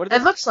trial? Is that what it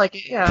is? It looks like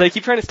it, yeah. So they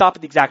keep trying to stop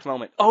at the exact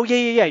moment. Oh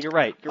yeah, you're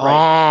right.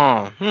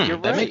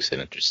 That makes it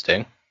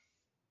interesting.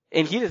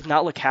 And he does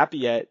not look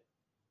happy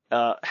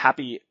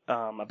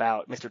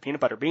about Mr.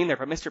 Peanut Butter being there,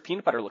 but Mr.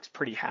 Peanut Butter looks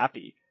pretty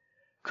happy.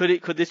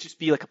 Could this just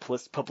be like a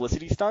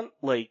publicity stunt?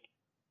 Like,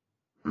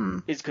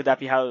 could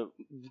that be how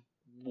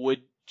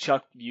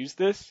Woodchuck views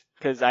this?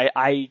 Because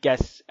I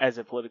guess as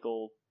a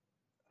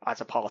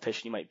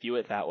politician, you might view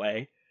it that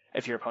way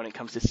if your opponent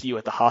comes to see you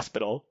at the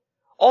hospital.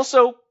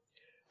 Also,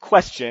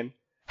 question,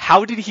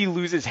 how did he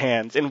lose his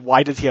hands and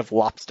why does he have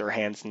lobster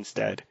hands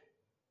instead?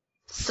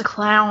 It's the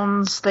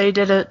clowns. They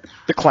did it.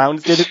 The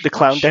clowns did it? The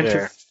clown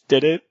dentists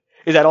did it?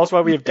 Is that also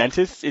why we have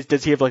dentists?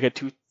 Does he have like a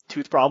tooth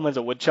problem as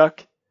a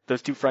woodchuck?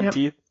 Those two front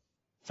teeth?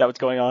 Is that what's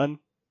going on?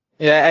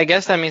 Yeah, I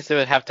guess that means it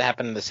would have to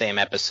happen in the same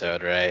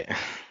episode, right?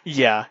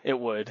 Yeah, it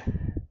would.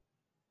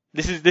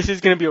 This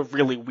is going to be a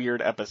really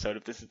weird episode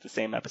if this is the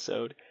same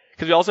episode.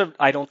 Because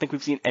I don't think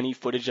we've seen any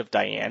footage of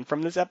Diane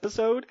from this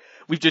episode.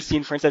 We've just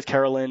seen Princess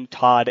Carolyn,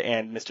 Todd,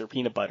 and Mr.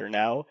 Peanut Butter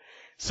now.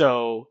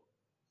 So,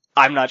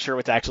 I'm not sure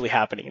what's actually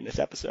happening in this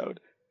episode.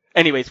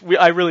 Anyways, we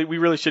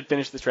really should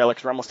finish this trailer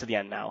because we're almost to the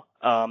end now.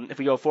 If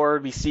we go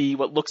forward, we see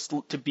what looks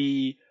to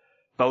be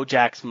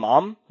BoJack's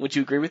mom. Would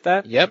you agree with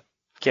that? Yep.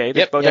 Okay,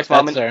 Yep. BoJack's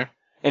mom, That's her.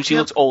 and she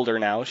looks older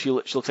now. She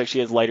looks like she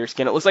has lighter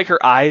skin. It looks like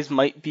her eyes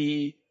might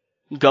be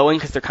going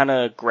because they're kind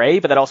of gray,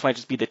 but that also might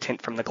just be the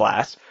tint from the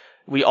glass.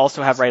 We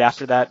also have right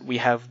after that, we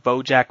have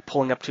BoJack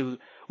pulling up to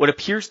what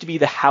appears to be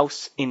the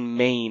house in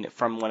Maine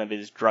from one of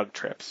his drug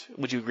trips.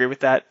 Would you agree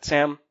with that,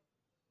 Sam?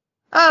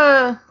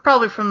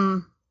 Probably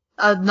from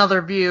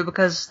another view,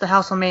 because the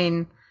house on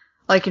Maine,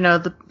 like, you know,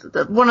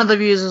 the one of the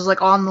views is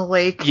like on the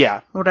lake.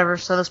 Yeah. Whatever,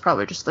 so that's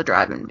probably just the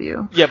drive-in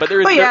view. Yeah, but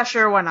yeah,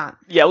 sure, why not?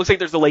 Yeah, it looks like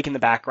there's a lake in the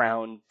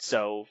background,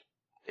 so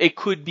it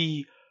could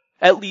be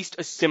at least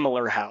a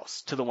similar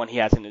house to the one he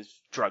has in his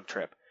drug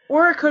trip.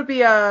 Or it could be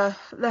the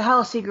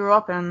house he grew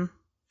up in.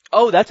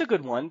 Oh, that's a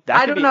good one.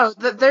 I don't know.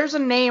 There's a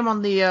name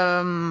on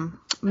the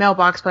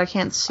mailbox, but I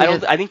can't see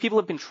it. I think people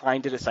have been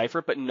trying to decipher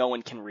it, but no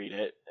one can read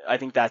it. I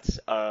think that's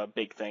a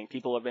big thing.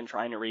 People have been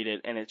trying to read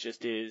it, and it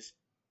just is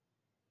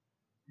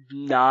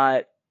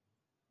not.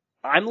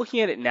 I'm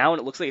looking at it now, and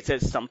it looks like it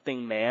says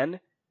something man,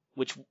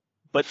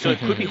 so it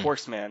could be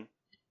horseman.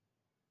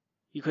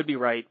 You could be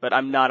right, but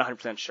I'm not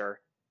 100% sure.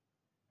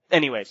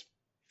 Anyways,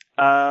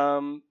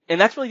 and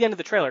that's really the end of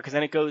the trailer, because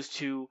then it goes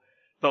to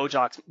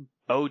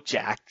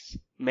BoJack's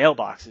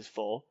mailbox is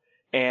full,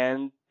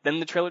 and then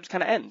the trailer just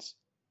kind of ends.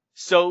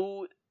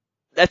 So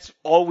that's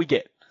all we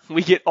get.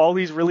 We get all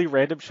these really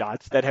random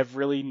shots that have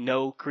really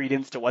no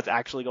credence to what's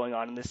actually going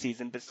on in this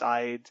season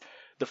besides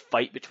the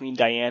fight between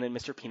Diane and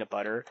Mr. Peanut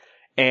Butter,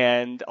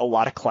 and a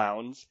lot of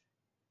clowns,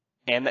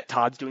 and that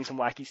Todd's doing some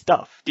wacky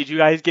stuff. Did you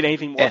guys get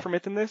anything more from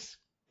it than this?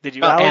 Did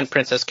you, Alex? And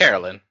Princess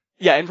Carolyn.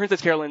 Yeah, and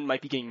Princess Carolyn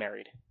might be getting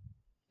married.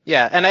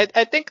 Yeah, and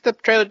I think the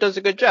trailer does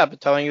a good job of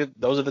telling you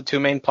those are the two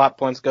main plot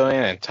points going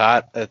in. And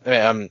Todd,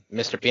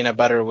 Mr. Peanut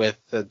Butter with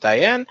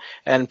Diane,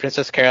 and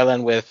Princess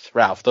Carolyn with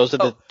Ralph. Those are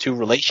the two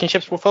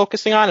relationships we're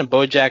focusing on, and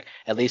BoJack,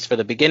 at least for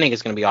the beginning,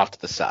 is going to be off to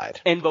the side.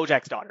 And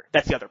BoJack's daughter.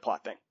 That's the other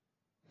plot thing.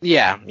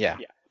 Yeah.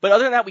 But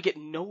other than that, we get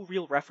no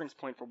real reference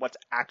point for what's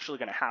actually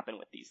going to happen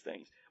with these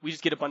things. We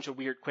just get a bunch of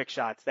weird quick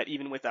shots that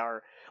even with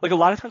our, like, a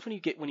lot of times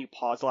when you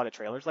pause a lot of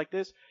trailers like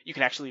this, you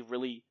can actually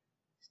really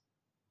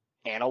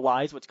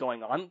analyze what's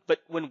going on. But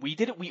when we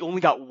did it, we only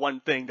got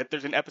one thing, that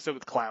there's an episode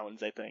with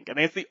clowns, I think. And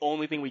that's the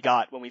only thing we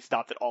got when we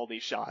stopped at all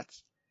these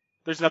shots.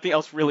 There's nothing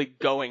else really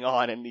going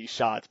on in these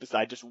shots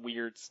besides just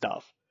weird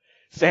stuff.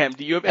 Sam,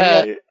 do you have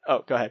any idea?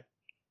 Oh, go ahead.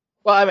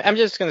 Well, I'm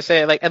just going to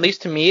say, like, at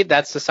least to me,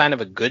 that's the sign of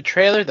a good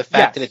trailer. The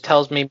fact that it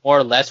tells me more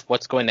or less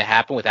what's going to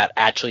happen without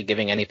actually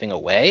giving anything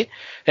away,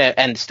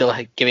 and still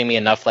giving me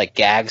enough, like,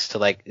 gags to,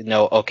 like,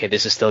 know, okay,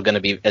 this is still going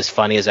to be as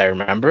funny as I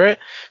remember it.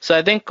 So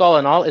I think all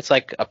in all, it's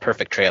like a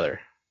perfect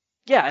trailer.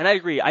 Yeah, and I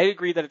agree. I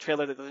agree that a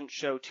trailer that doesn't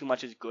show too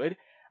much is good.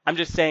 I'm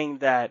just saying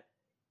that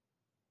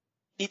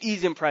it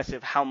is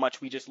impressive how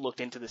much we just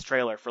looked into this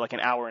trailer for like an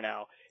hour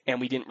now,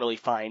 and we didn't really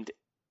find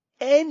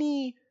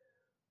any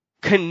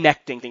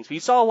connecting things. We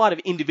saw a lot of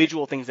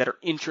individual things that are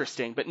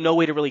interesting, but no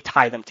way to really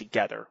tie them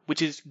together,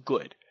 which is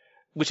good,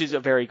 which is a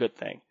very good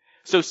thing.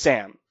 So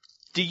Sam,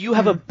 do you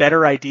have a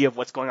better idea of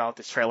what's going on with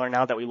this trailer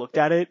now that we looked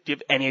at it? Do you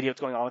have any idea what's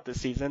going on with this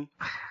season?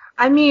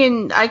 I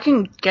mean, I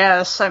can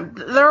guess.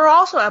 There are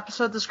also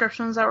episode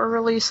descriptions that were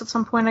released at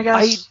some point, I guess.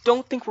 I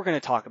don't think we're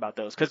going to talk about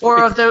those. I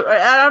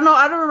don't know.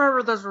 I don't remember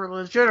if those were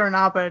legit or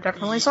not, but I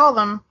definitely saw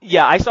them.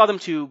 Yeah, I saw them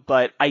too,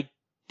 but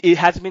it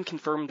hasn't been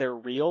confirmed they're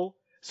real.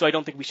 So I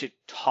don't think we should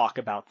talk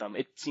about them.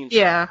 It seems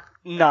it's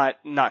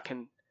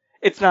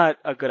not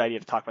a good idea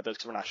to talk about those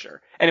because we're not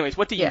sure. Anyways,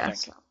 what do you think?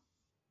 So.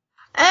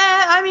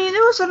 I mean, it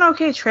was an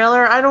okay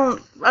trailer. I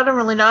don't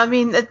really know. I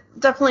mean, it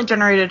definitely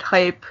generated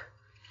hype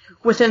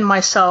within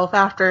myself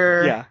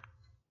after,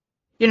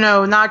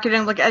 not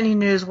getting like any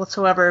news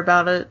whatsoever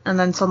about it, and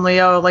then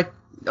suddenly, like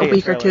a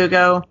week or two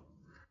ago,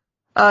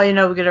 we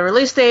get a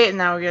release date, and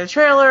now we get a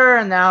trailer,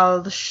 and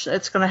now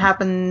it's gonna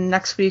happen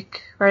next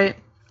week, right?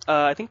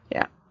 I think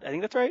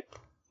that's right.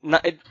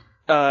 It's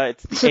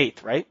the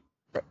 8th, right?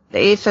 The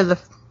 8th or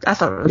I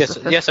thought it was the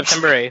 5th. Yeah,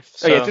 September 8th.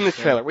 So, it's in this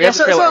trailer.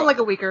 So like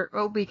a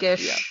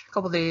weekish,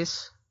 couple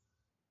days.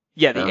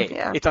 Yeah, the 8th.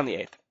 Yeah. It's on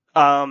the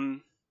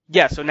 8th.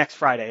 So next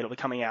Friday it'll be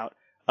coming out.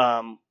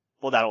 So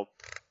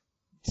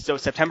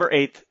September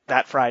 8th,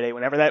 that Friday,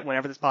 whenever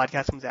this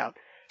podcast comes out,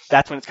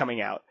 that's when it's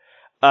coming out.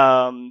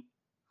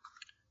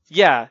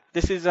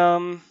 This is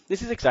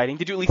exciting.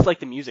 Did you at least like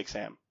the music,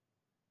 Sam?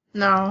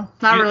 No,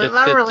 not really.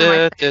 Not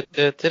really. Which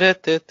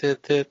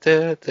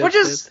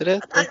is,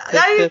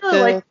 I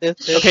usually like.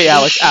 Okay,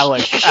 Alex,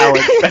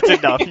 that's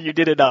enough. You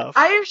did enough.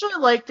 I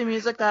usually like the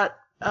music that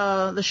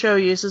the show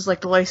uses, like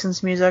the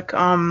licensed music.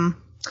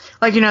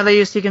 They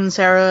used Tegan and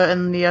Sarah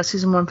in the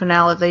season 1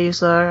 finale. They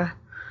use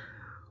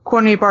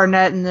Courtney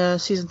Barnett in the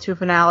season 2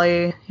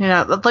 finale.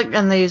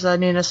 And they use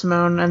Nina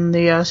Simone in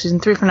the season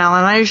 3 finale.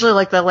 And I usually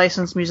like the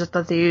licensed music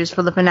that they use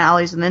for the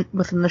finales and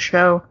within the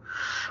show.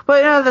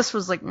 But this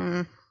was like.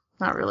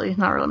 Not really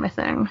my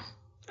thing.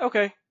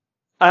 Okay.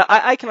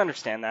 I can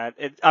understand that.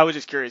 I was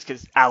just curious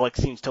because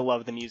Alex seems to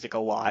love the music a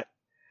lot.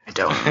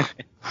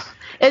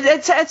 I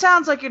don't. It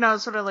sounds like,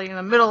 sort of like in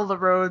the middle of the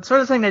road,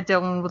 sort of thing that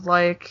Dylan would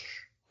like.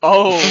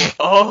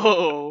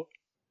 Oh,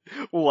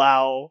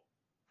 wow.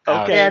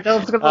 Okay. Yeah,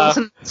 Dylan's gonna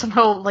listen,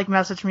 somehow like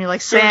message me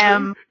like,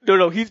 Sam.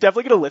 No, he's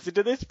definitely gonna listen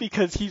to this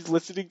because he's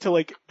listening to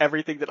like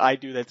everything that I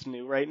do that's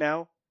new right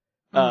now.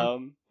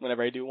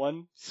 Whenever I do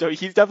one. So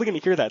he's definitely gonna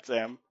hear that,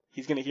 Sam.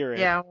 He's gonna hear it.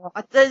 Yeah, well,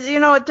 you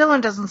know what,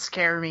 Dylan doesn't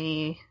scare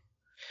me.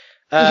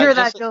 You hear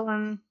that,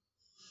 Dylan?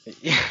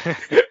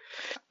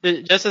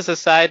 Just as a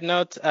side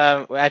note,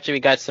 actually we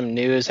got some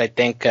news, I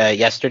think,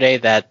 yesterday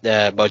that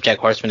BoJack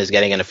Horseman is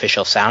getting an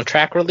official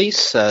soundtrack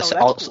release.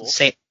 Cool.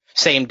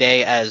 Same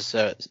day as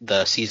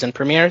the season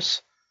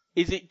premieres.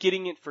 Is it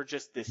getting it for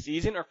just this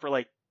season or for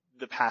like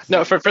the past?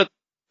 No, season?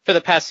 for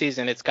the past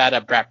season. It's got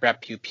a Brap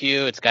Brap Pew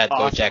Pew. It's got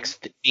awesome. BoJack's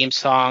theme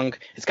song.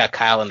 It's got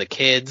Kyle and the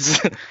Kids.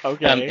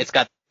 Okay.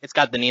 It's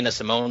got the Nina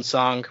Simone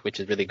song, which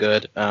is really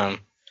good.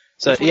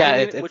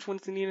 Which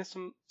one's the Nina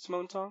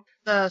Simone song?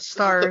 The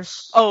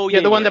Stars.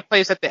 The one that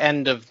plays at the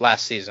end of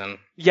last season.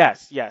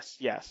 Yes.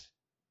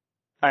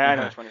 I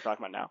know which one you're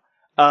talking about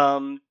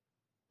now.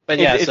 But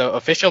so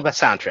official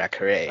soundtrack,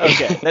 hooray.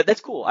 Okay,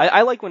 that's cool.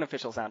 I like when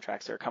official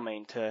soundtracks are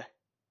coming to.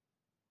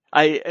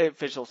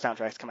 Official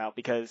soundtracks come out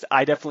because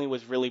I definitely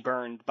was really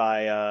burned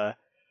by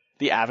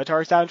the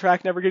Avatar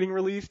soundtrack never getting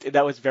released.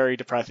 That was very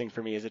depressing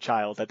for me as a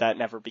child that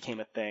never became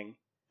a thing.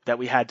 That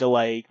we had to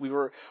like we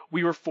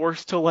were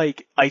forced to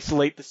like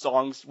isolate the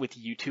songs with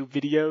YouTube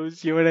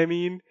videos, you know what I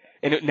mean?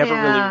 And it never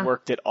really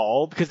worked at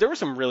all because there was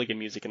some really good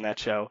music in that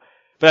show.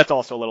 But that's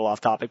also a little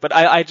off topic. But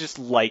I just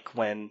like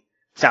when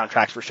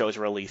soundtracks for shows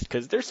are released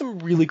because there's some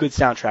really good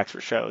soundtracks for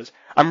shows.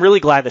 I'm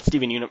really glad that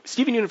Steven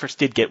Universe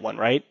did get one,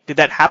 right? Did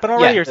that happen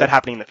already, or is that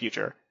happening in the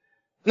future?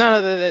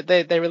 No,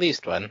 they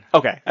released one.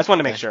 Okay, I just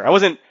wanted to make sure. I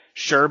wasn't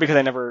sure because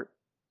I never.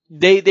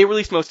 They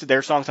released most of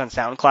their songs on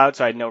SoundCloud,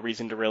 so I had no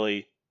reason to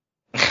really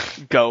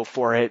go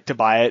for it to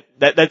buy it.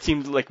 That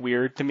seemed like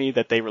weird to me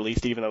that they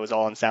released it even though it was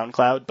all on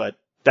SoundCloud, but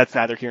that's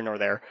neither here nor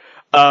there.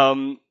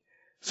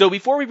 So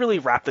before we really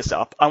wrap this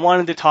up, I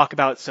wanted to talk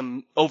about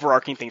some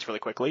overarching things really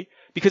quickly,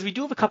 because we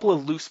do have a couple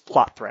of loose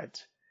plot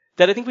threads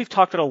that I think we've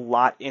talked about a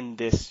lot in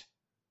this,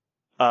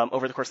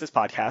 over the course of this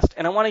podcast,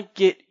 and I want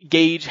to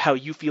gauge how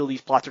you feel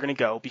these plots are going to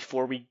go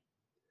before we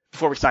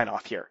sign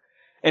off here.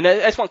 And I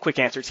just want quick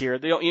answers here.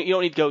 You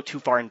don't need to go too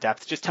far in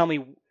depth. Just tell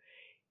me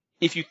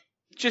if you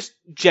just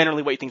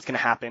generally what you think is going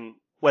to happen,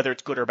 whether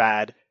it's good or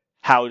bad,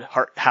 how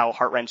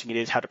heart-wrenching it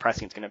is, how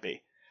depressing it's going to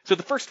be. So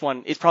the first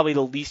one is probably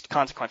the least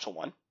consequential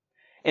one.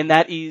 And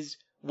that is,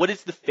 what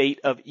is the fate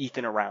of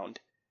Ethan around?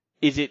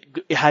 Did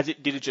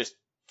it just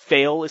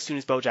fail as soon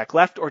as BoJack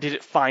left, or did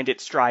it find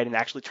its stride and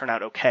actually turn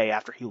out okay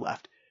after he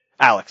left?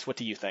 Alex, what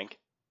do you think?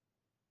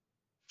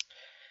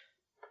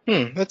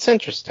 That's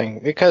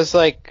interesting, because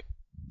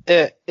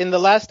in the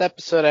last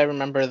episode, I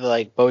remember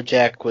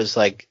BoJack was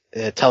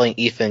telling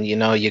Ethan,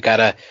 you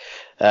gotta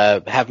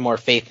have more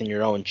faith in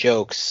your own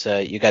jokes.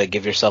 You gotta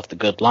give yourself the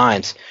good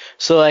lines.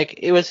 So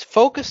it was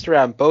focused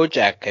around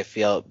BoJack, I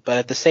feel, but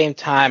at the same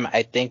time,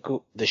 I think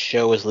the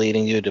show was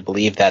leading you to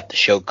believe that the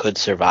show could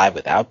survive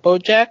without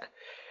BoJack.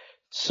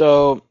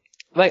 So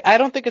I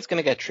don't think it's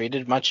gonna get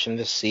treated much in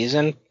this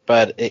season,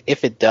 but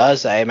if it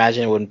does, I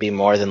imagine it wouldn't be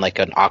more than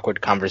an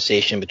awkward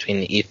conversation between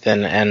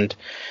Ethan and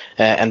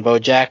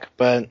BoJack.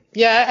 But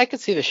yeah, I could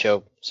see the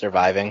show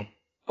surviving.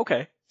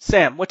 Okay.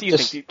 Sam, what do you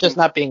think? Just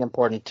not being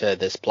important to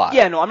this plot.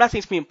 Yeah, no, I'm not saying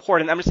it's being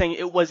important. I'm just saying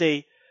it was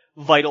a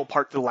vital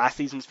part to the last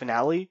season's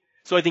finale.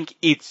 So I think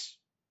its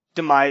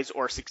demise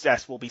or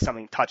success will be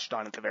something touched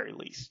on at the very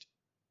least.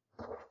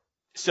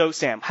 So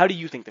Sam, how do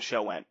you think the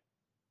show went?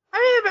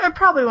 I mean, it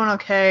probably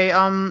went okay.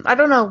 I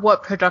don't know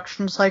what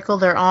production cycle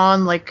they're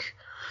on,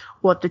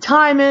 what the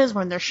time is,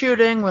 when they're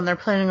shooting, when they're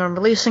planning on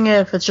releasing it,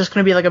 if it's just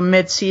going to be a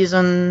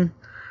mid-season,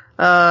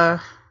 I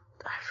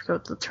forget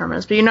what the term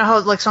is, but you know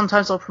how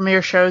sometimes they'll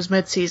premiere shows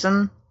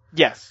mid-season?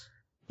 Yes.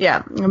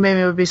 Yeah,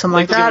 maybe it would be something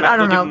like that. I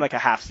don't know. Give them a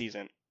half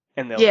season.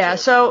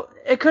 So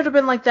it could have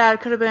been like that.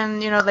 It could have been,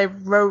 they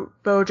wrote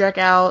BoJack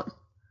out,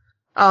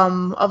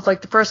 of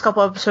the first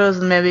couple episodes,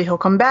 and maybe he'll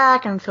come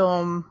back and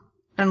film,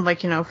 and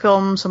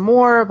film some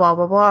more, blah,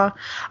 blah, blah.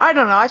 I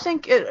don't know. I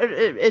think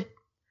it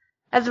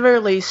at the very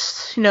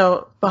least,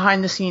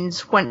 behind the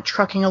scenes went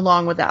trucking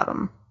along without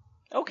him.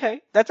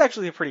 Okay. That's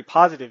actually a pretty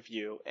positive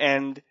view,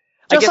 and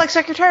just like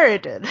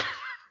Secretariat did.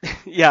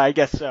 Yeah, I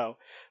guess so.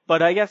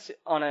 But I guess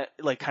on a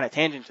kind of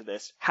tangent to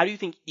this, how do you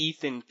think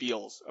Ethan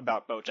feels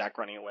about BoJack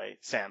running away?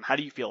 Sam, how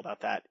do you feel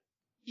about that?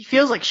 He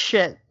feels like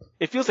shit.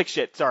 It feels like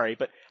shit, sorry,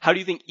 but how do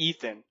you think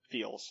Ethan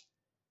feels?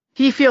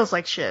 He feels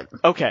like shit.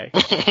 Okay.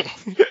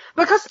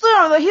 Because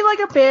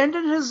he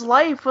abandoned his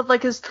life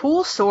with his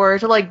tool store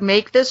to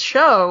make this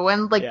show,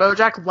 and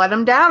BoJack let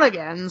him down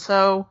again.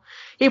 So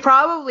he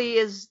probably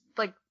is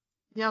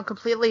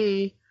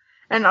completely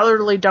and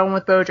utterly done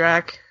with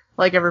BoJack,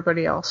 like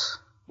everybody else.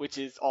 Which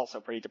is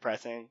also pretty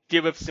depressing. Do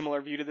you have a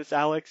similar view to this,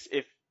 Alex?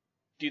 Do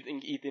you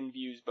think Ethan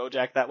views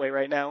BoJack that way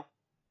right now?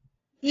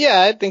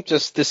 Yeah, I think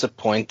just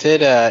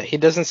disappointed. He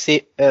doesn't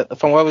see,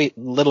 from what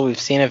little we've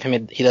seen of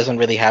him, he doesn't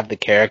really have the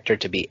character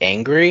to be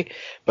angry.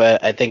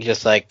 But I think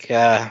just like,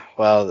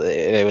 well,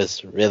 it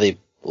was really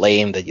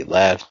lame that you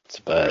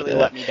left. But Really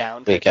let me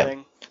down we type can.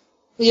 thing.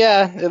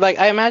 Yeah, like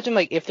I imagine,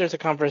 like if there's a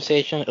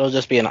conversation, it'll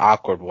just be an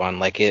awkward one.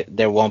 Like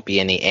there won't be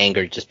any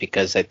anger, just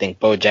because I think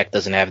BoJack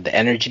doesn't have the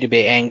energy to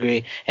be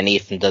angry, and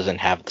Ethan doesn't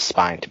have the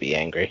spine to be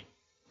angry.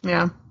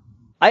 Yeah.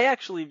 I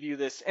actually view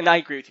this, and I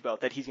agree with you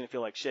both, that he's going to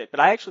feel like shit, but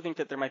I actually think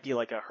that there might be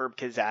like a Herb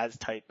Kazaz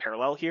type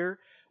parallel here,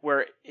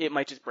 where it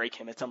might just break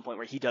him at some point,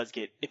 where he does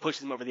it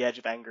pushes him over the edge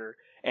of anger,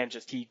 and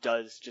he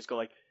does just go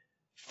like,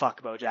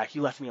 fuck BoJack,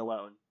 you left me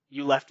alone.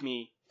 You left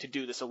me to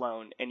do this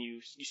alone, and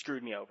you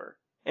screwed me over.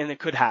 And it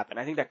could happen.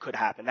 I think that could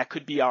happen. That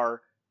could be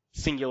our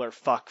singular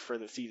fuck for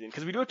the season,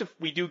 because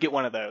we do get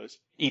one of those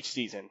each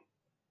season.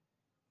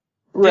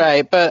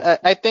 Right, but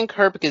I think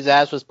Herb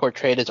Kazaz was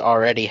portrayed as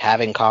already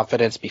having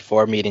confidence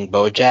before meeting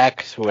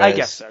BoJack, whereas I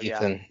guess so,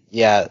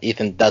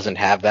 Ethan doesn't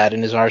have that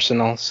in his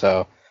arsenal,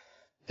 so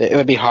it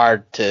would be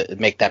hard to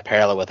make that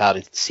parallel without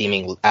it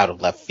seeming out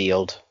of left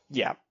field.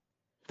 Yeah,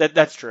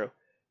 that's true.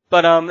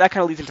 But that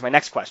kind of leads into my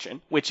next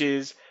question, which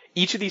is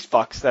each of these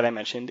fucks that I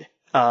mentioned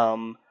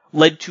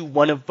led to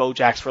one of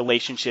BoJack's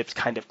relationships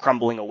kind of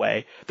crumbling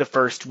away. The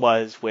first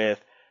was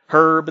with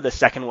Herb, the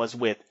second was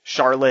with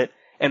Charlotte,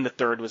 and the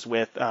third was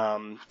with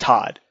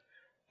Todd.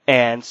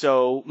 And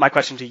so my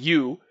question to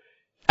you,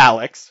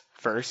 Alex,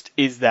 first,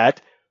 is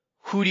that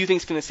who do you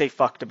think is going to say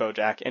fuck to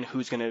BoJack, and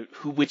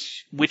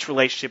which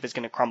relationship is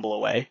going to crumble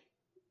away?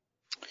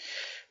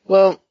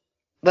 Well,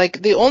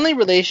 like the only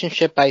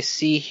relationship I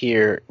see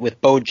here with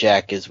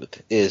BoJack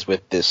is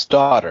with this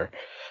daughter.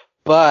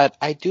 But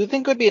I do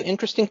think it would be an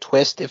interesting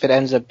twist if it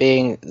ends up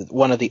being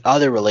one of the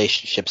other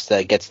relationships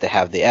that gets to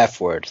have the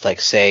F word, like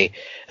say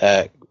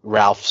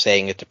Ralph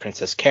saying it to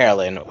Princess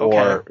Carolyn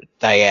or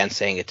Diane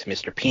saying it to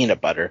Mr.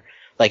 Peanut Butter.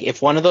 Like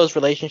if one of those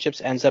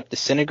relationships ends up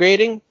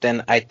disintegrating,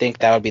 then I think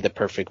that would be the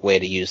perfect way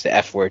to use the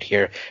F word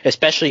here,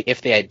 especially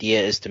if the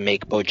idea is to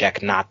make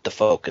BoJack not the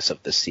focus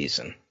of this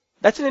season.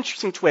 That's an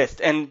interesting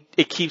twist, and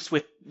it keeps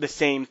with the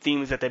same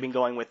themes that they've been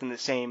going with and the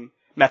same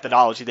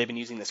methodology they've been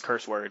using this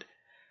curse word.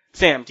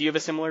 Sam, do you have a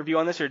similar view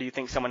on this, or do you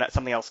think something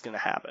else is going to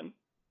happen?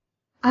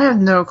 I have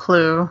no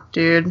clue,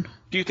 dude.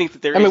 Do you think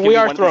that there I mean, we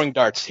are throwing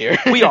darts here.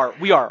 We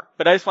are.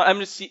 But I'm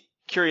just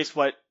curious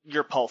what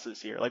your pulse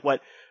is here, like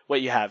what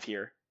you have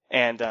here.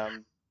 And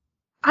I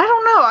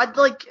don't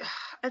know.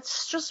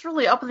 It's just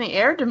really up in the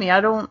air to me.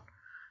 I don't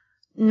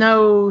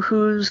know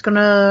who's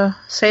gonna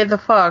say the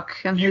fuck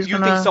and who's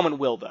gonna. You think someone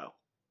will though?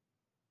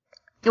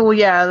 Well,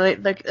 yeah,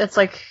 it's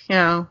like,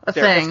 a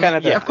thing. Kind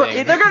of of course,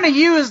 they're gonna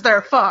use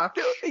their fuck.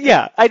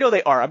 Yeah, I know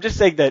they are. I'm just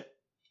saying that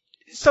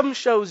some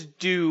shows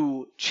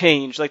do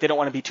change, like they don't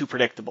want to be too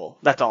predictable.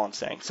 That's all I'm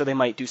saying. So they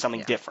might do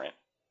something different.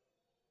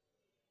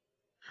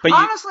 But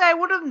honestly, I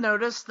would have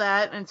noticed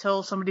that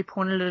until somebody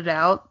pointed it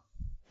out.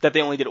 That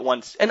they only did it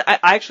once. And I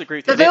actually agree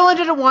with you. That they only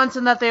did it once,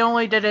 and that they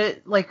only did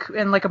it,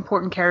 in,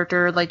 important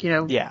character,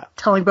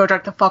 telling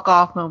BoJack to fuck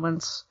off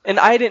moments. And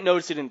I didn't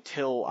notice it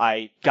until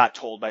I got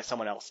told by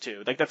someone else,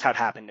 too. Like, that's how it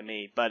happened to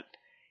me. But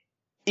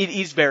it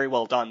is very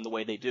well done, the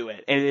way they do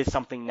it. And it is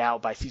something now,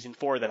 by season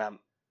 4, that I'm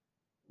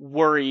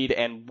worried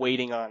and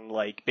waiting on,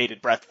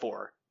 bated breath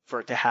for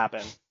it to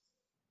happen.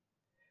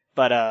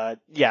 But,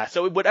 yeah,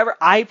 so whatever,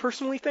 I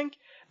personally think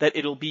that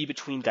it'll be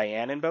between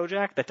Diane and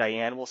BoJack, that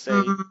Diane will say...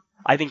 Mm-hmm.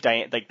 I think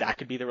Diane, that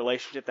could be the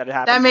relationship that it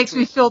happens. That makes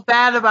me feel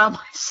bad about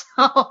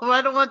myself.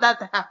 I don't want that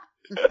to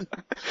happen.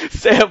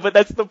 Sam, but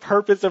that's the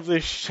purpose of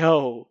this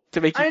show,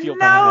 to make you feel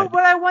bad. I know,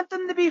 but I want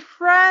them to be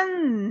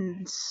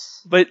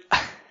friends. But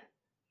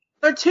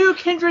they're two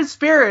kindred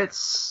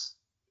spirits.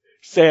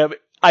 Sam,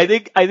 I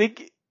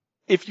think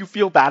if you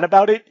feel bad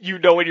about it, you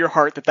know in your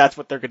heart that that's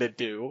what they're gonna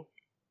do.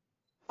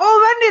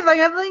 Oh, if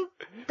anything, I think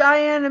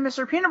Diane and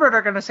Mr. Peanut Butter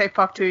are gonna say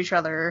fuck to each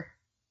other.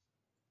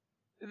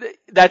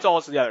 That's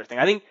also the other thing.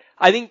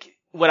 I think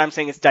what I'm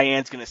saying is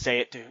Diane's gonna say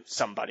it to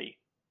somebody.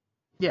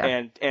 Yeah.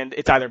 And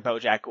it's either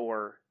BoJack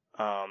or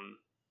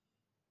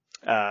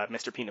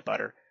Mr. Peanut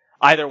Butter.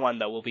 Either one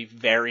though will be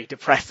very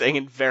depressing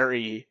and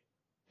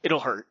it'll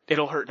hurt.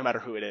 It'll hurt no matter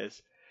who it is.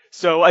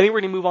 So I think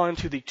we're gonna move on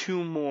to the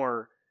two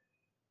more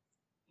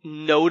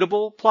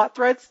notable plot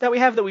threads that we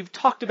have that we've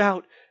talked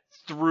about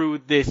through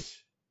this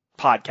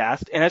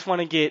podcast. And I just want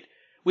to get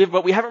we kind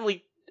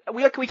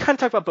of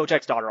talked about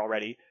BoJack's daughter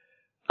already.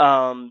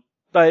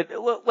 But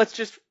let's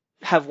just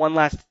have one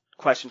last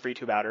question for you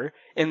two about her,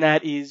 and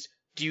that is,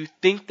 do you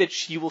think that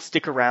she will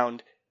stick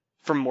around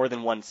for more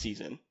than one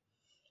season?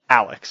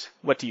 Alex,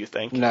 what do you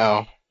think?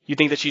 No. You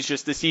think that she's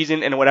just the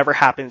season, and whatever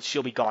happens,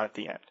 she'll be gone at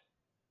the end?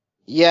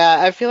 Yeah,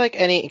 I feel like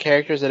any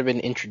characters that have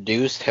been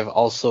introduced have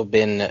also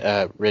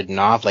been written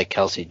off, like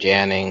Kelsey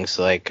Jennings,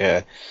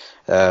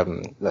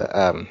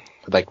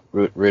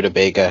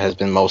 Rutabaga has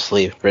been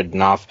mostly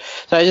written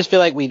off. So I just feel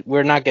like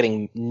we're not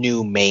getting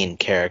new main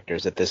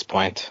characters at this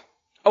point.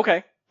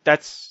 Okay.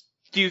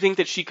 Do you think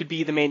that she could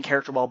be the main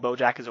character while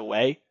BoJack is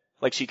away?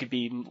 Like she could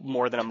be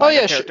more than a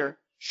minor character?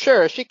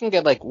 Sure, she can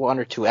get like 1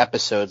 or 2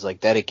 episodes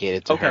like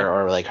dedicated to Okay. her,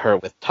 or like her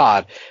with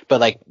Todd.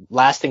 But like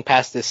lasting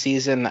past this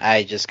season,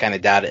 I just kind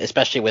of doubt it,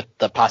 especially with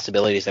the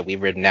possibilities that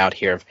we've written out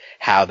here of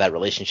how that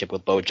relationship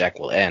with BoJack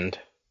will end.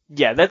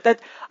 Yeah, that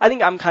I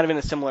think I'm kind of in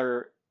a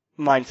similar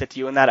mindset to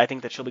you in that. I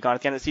think that she'll be gone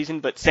at the end of the season.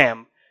 But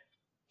Sam,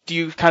 do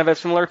you kind of have a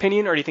similar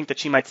opinion, or do you think that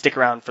she might stick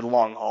around for the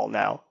long haul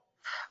now?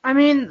 I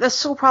mean,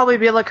 this will probably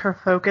be like her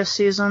focus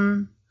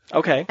season.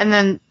 Okay. And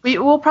then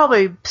we'll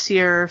probably see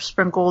her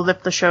sprinkled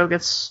if the show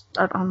gets,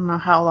 I don't know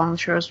how long the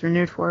show is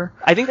renewed for.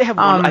 I think they have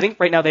one. I think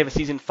right now they have a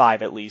season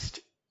 5 at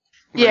least.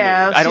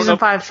 Yeah, renewed. I don't know season if-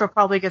 5 she'll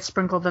probably get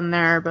sprinkled in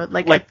there, but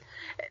Like-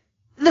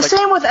 the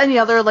same with any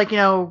other, like, you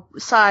know,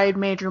 side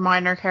major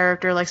minor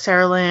character like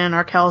Sarah Lynn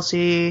or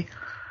Kelsey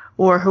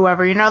or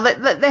whoever, you know,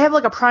 they have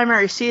like a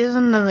primary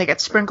season and they get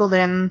sprinkled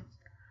in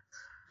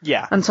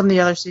Yeah. on some of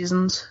the other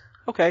seasons.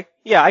 Okay.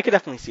 Yeah, I could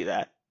definitely see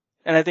that.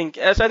 And I think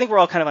we're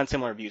all kind of on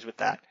similar views with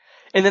that.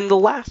 And then the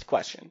last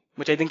question,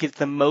 which I think is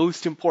the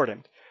most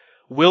important.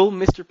 Will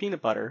Mr.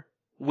 Peanut Butter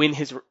win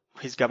his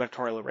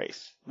gubernatorial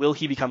race? Will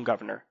he become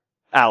governor?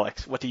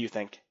 Alex, what do you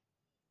think?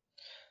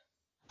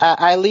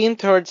 I lean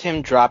towards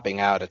him dropping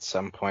out at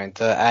some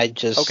point. I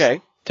just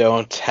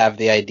don't have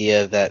the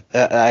idea that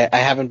I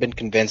haven't been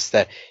convinced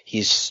that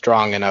he's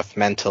strong enough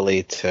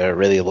mentally to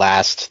really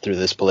last through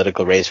this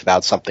political race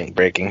without something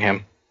breaking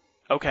him.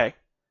 Okay.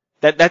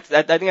 I think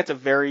that's a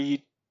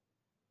very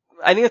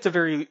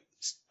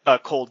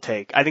cold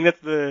take. I think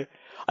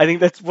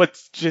that's what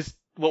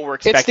we're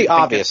expecting. It's the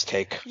obvious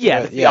take. Yeah,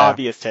 that's the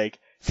obvious take.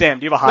 Sam,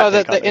 do you have a hot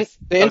take on this?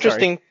 The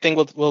interesting thing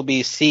will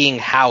be seeing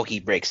how he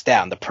breaks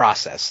down the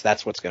process.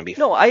 That's what's going to be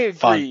No, I agree,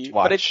 fun to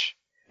watch.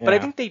 But I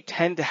think they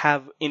tend to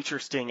have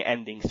interesting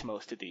endings to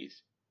most of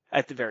these,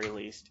 at the very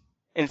least.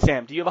 And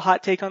Sam, do you have a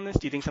hot take on this?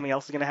 Do you think something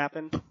else is going to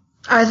happen?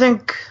 I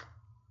think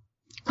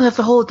that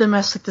the whole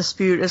domestic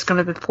dispute is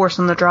going to force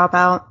him to drop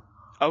out.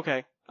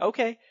 Okay.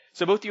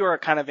 So both of you are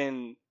kind of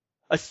in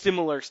a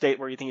similar state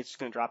where you think he's just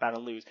going to drop out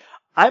and lose.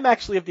 I'm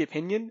actually of the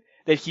opinion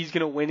that he's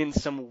going to win in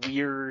some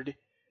weird,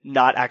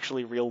 not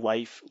actually real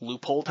life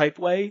loophole type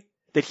way.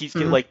 That he's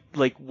going to,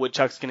 like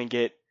Woodchuck's going to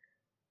get,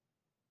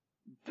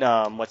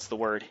 what's the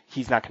word?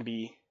 He's not going to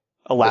be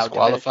allowed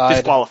disqualified.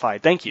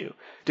 Disqualified. Thank you.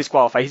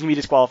 Disqualified. He's going to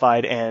be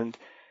disqualified and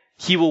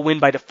he will win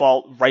by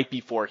default right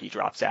before he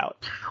drops out.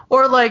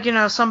 Or like, you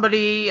know,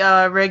 somebody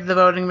rigged the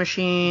voting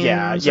machine.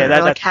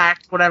 Like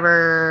hacked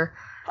whatever.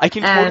 I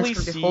can totally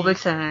it's see a whole big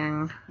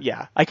thing.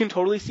 Yeah, I can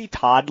totally see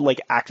Todd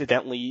like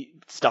accidentally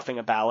stuffing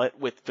a ballot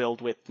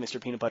filled with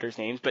Mr. Peanut Butter's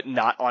names, but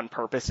not on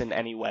purpose in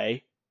any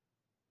way.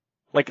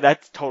 Like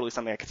that's totally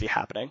something I could see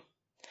happening.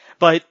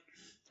 But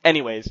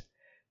anyways,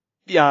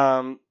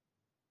 before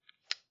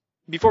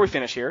we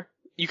finish here,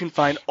 you can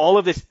find all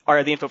of this,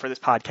 or the info for this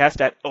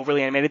podcast at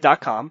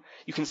overlyanimated.com.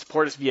 You can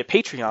support us via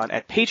Patreon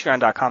at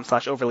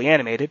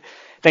patreon.com/overlyanimated.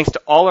 Thanks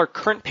to all our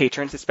current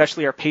patrons,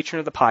 especially our patron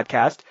of the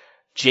podcast,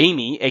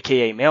 Jamie,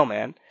 aka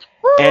Mailman.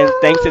 Woo! And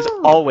thanks as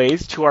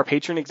always to our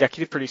patron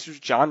executive producers,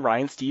 John,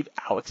 Ryan, Steve,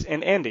 Alex,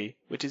 and Andy,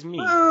 which is me.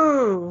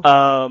 Woo!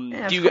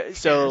 Do you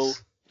guys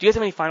have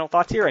any final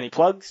thoughts here? Any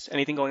plugs?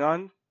 Anything going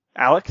on?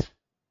 Alex?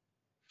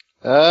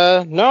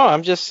 No,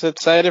 I'm just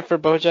excited for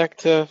BoJack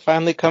to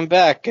finally come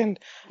back, and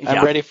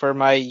I'm ready for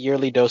my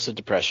yearly dose of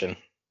depression.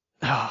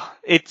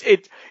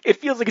 It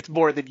feels like it's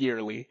more than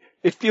yearly.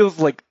 It feels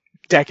like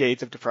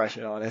decades of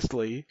depression,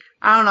 honestly.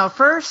 I don't know.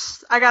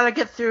 First, I gotta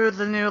get through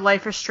the new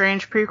Life is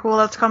Strange prequel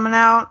that's coming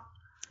out.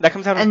 That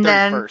comes out on the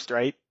 31st,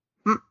 right?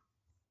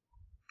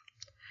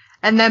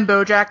 And then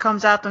BoJack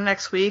comes out the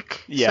next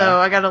week. Yeah. So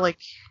I gotta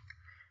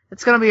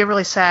it's gonna be a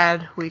really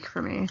sad week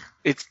for me.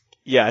 It's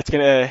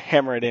gonna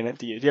hammer it in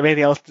at you. Do you have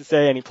anything else to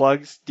say? Any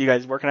plugs? Do you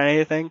guys working on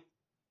anything?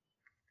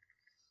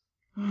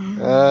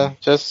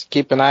 Just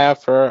keep an eye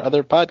out for our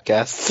other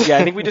podcasts. Yeah,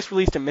 I think we just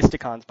released a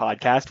Mysticons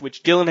podcast,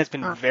 which Dylan has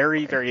been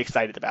very, very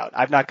excited about.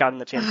 I've not gotten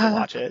the chance to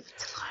watch it,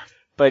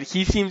 but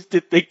he seems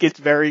to think it's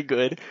very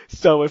good.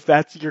 So if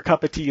that's your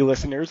cup of tea,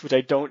 listeners, which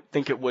I don't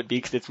think it would be,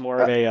 because it's more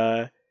of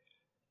a,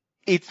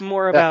 it's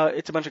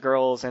a bunch of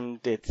girls, and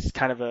it's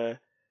kind of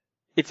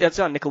it's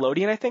on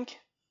Nickelodeon, I think.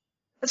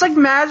 It's like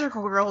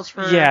Magical Girls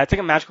for it's like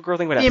a magical girl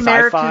thing, but the it's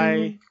sci-fi.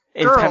 American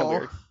It's girl. kind of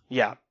weird.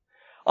 Yeah.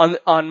 On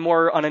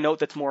a note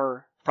that's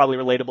more probably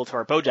relatable to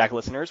our BoJack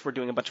listeners, we're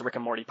doing a bunch of Rick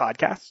and Morty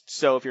podcasts.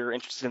 So if you're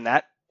interested in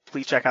that,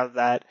 please check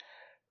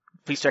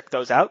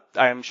those out.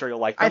 I'm sure you'll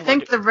like them. I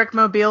think the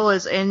Rickmobile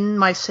is in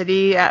my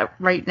city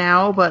right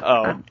now, but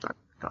I'm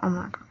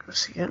not going to go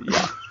see it.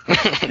 Yeah.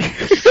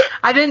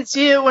 I didn't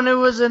see it when it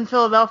was in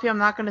Philadelphia. I'm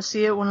not going to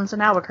see it when it's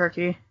in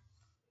Albuquerque.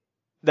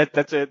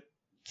 That's it.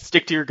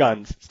 Stick to your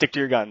guns. Stick to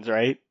your guns,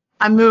 right?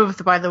 I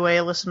moved, by the way,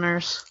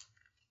 listeners.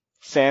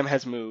 Sam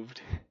has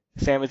moved.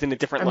 Sam is in a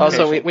different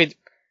location.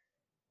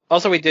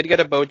 Also, we did get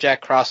a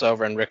BoJack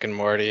crossover in Rick and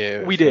Morty.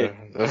 We did.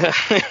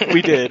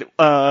 We did.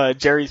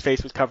 Jerry's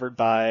face was covered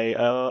by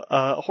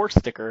a horse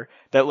sticker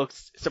that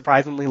looks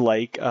surprisingly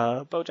like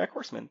BoJack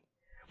Horseman.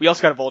 We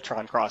also got a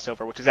Voltron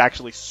crossover, which is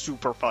actually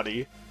super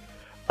funny.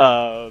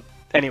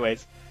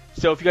 Anyways,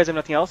 so if you guys have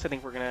nothing else, I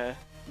think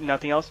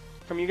nothing else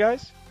from you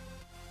guys?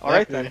 All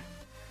right then.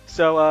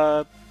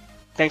 So,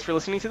 thanks for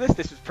listening to this.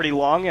 This was pretty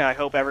long, and I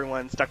hope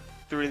everyone stuck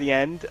through the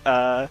end.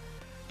 But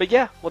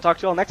yeah, we'll talk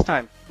to you all next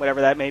time,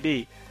 whatever that may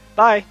be.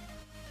 Bye.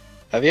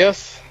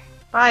 Adios.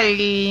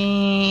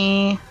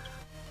 Bye.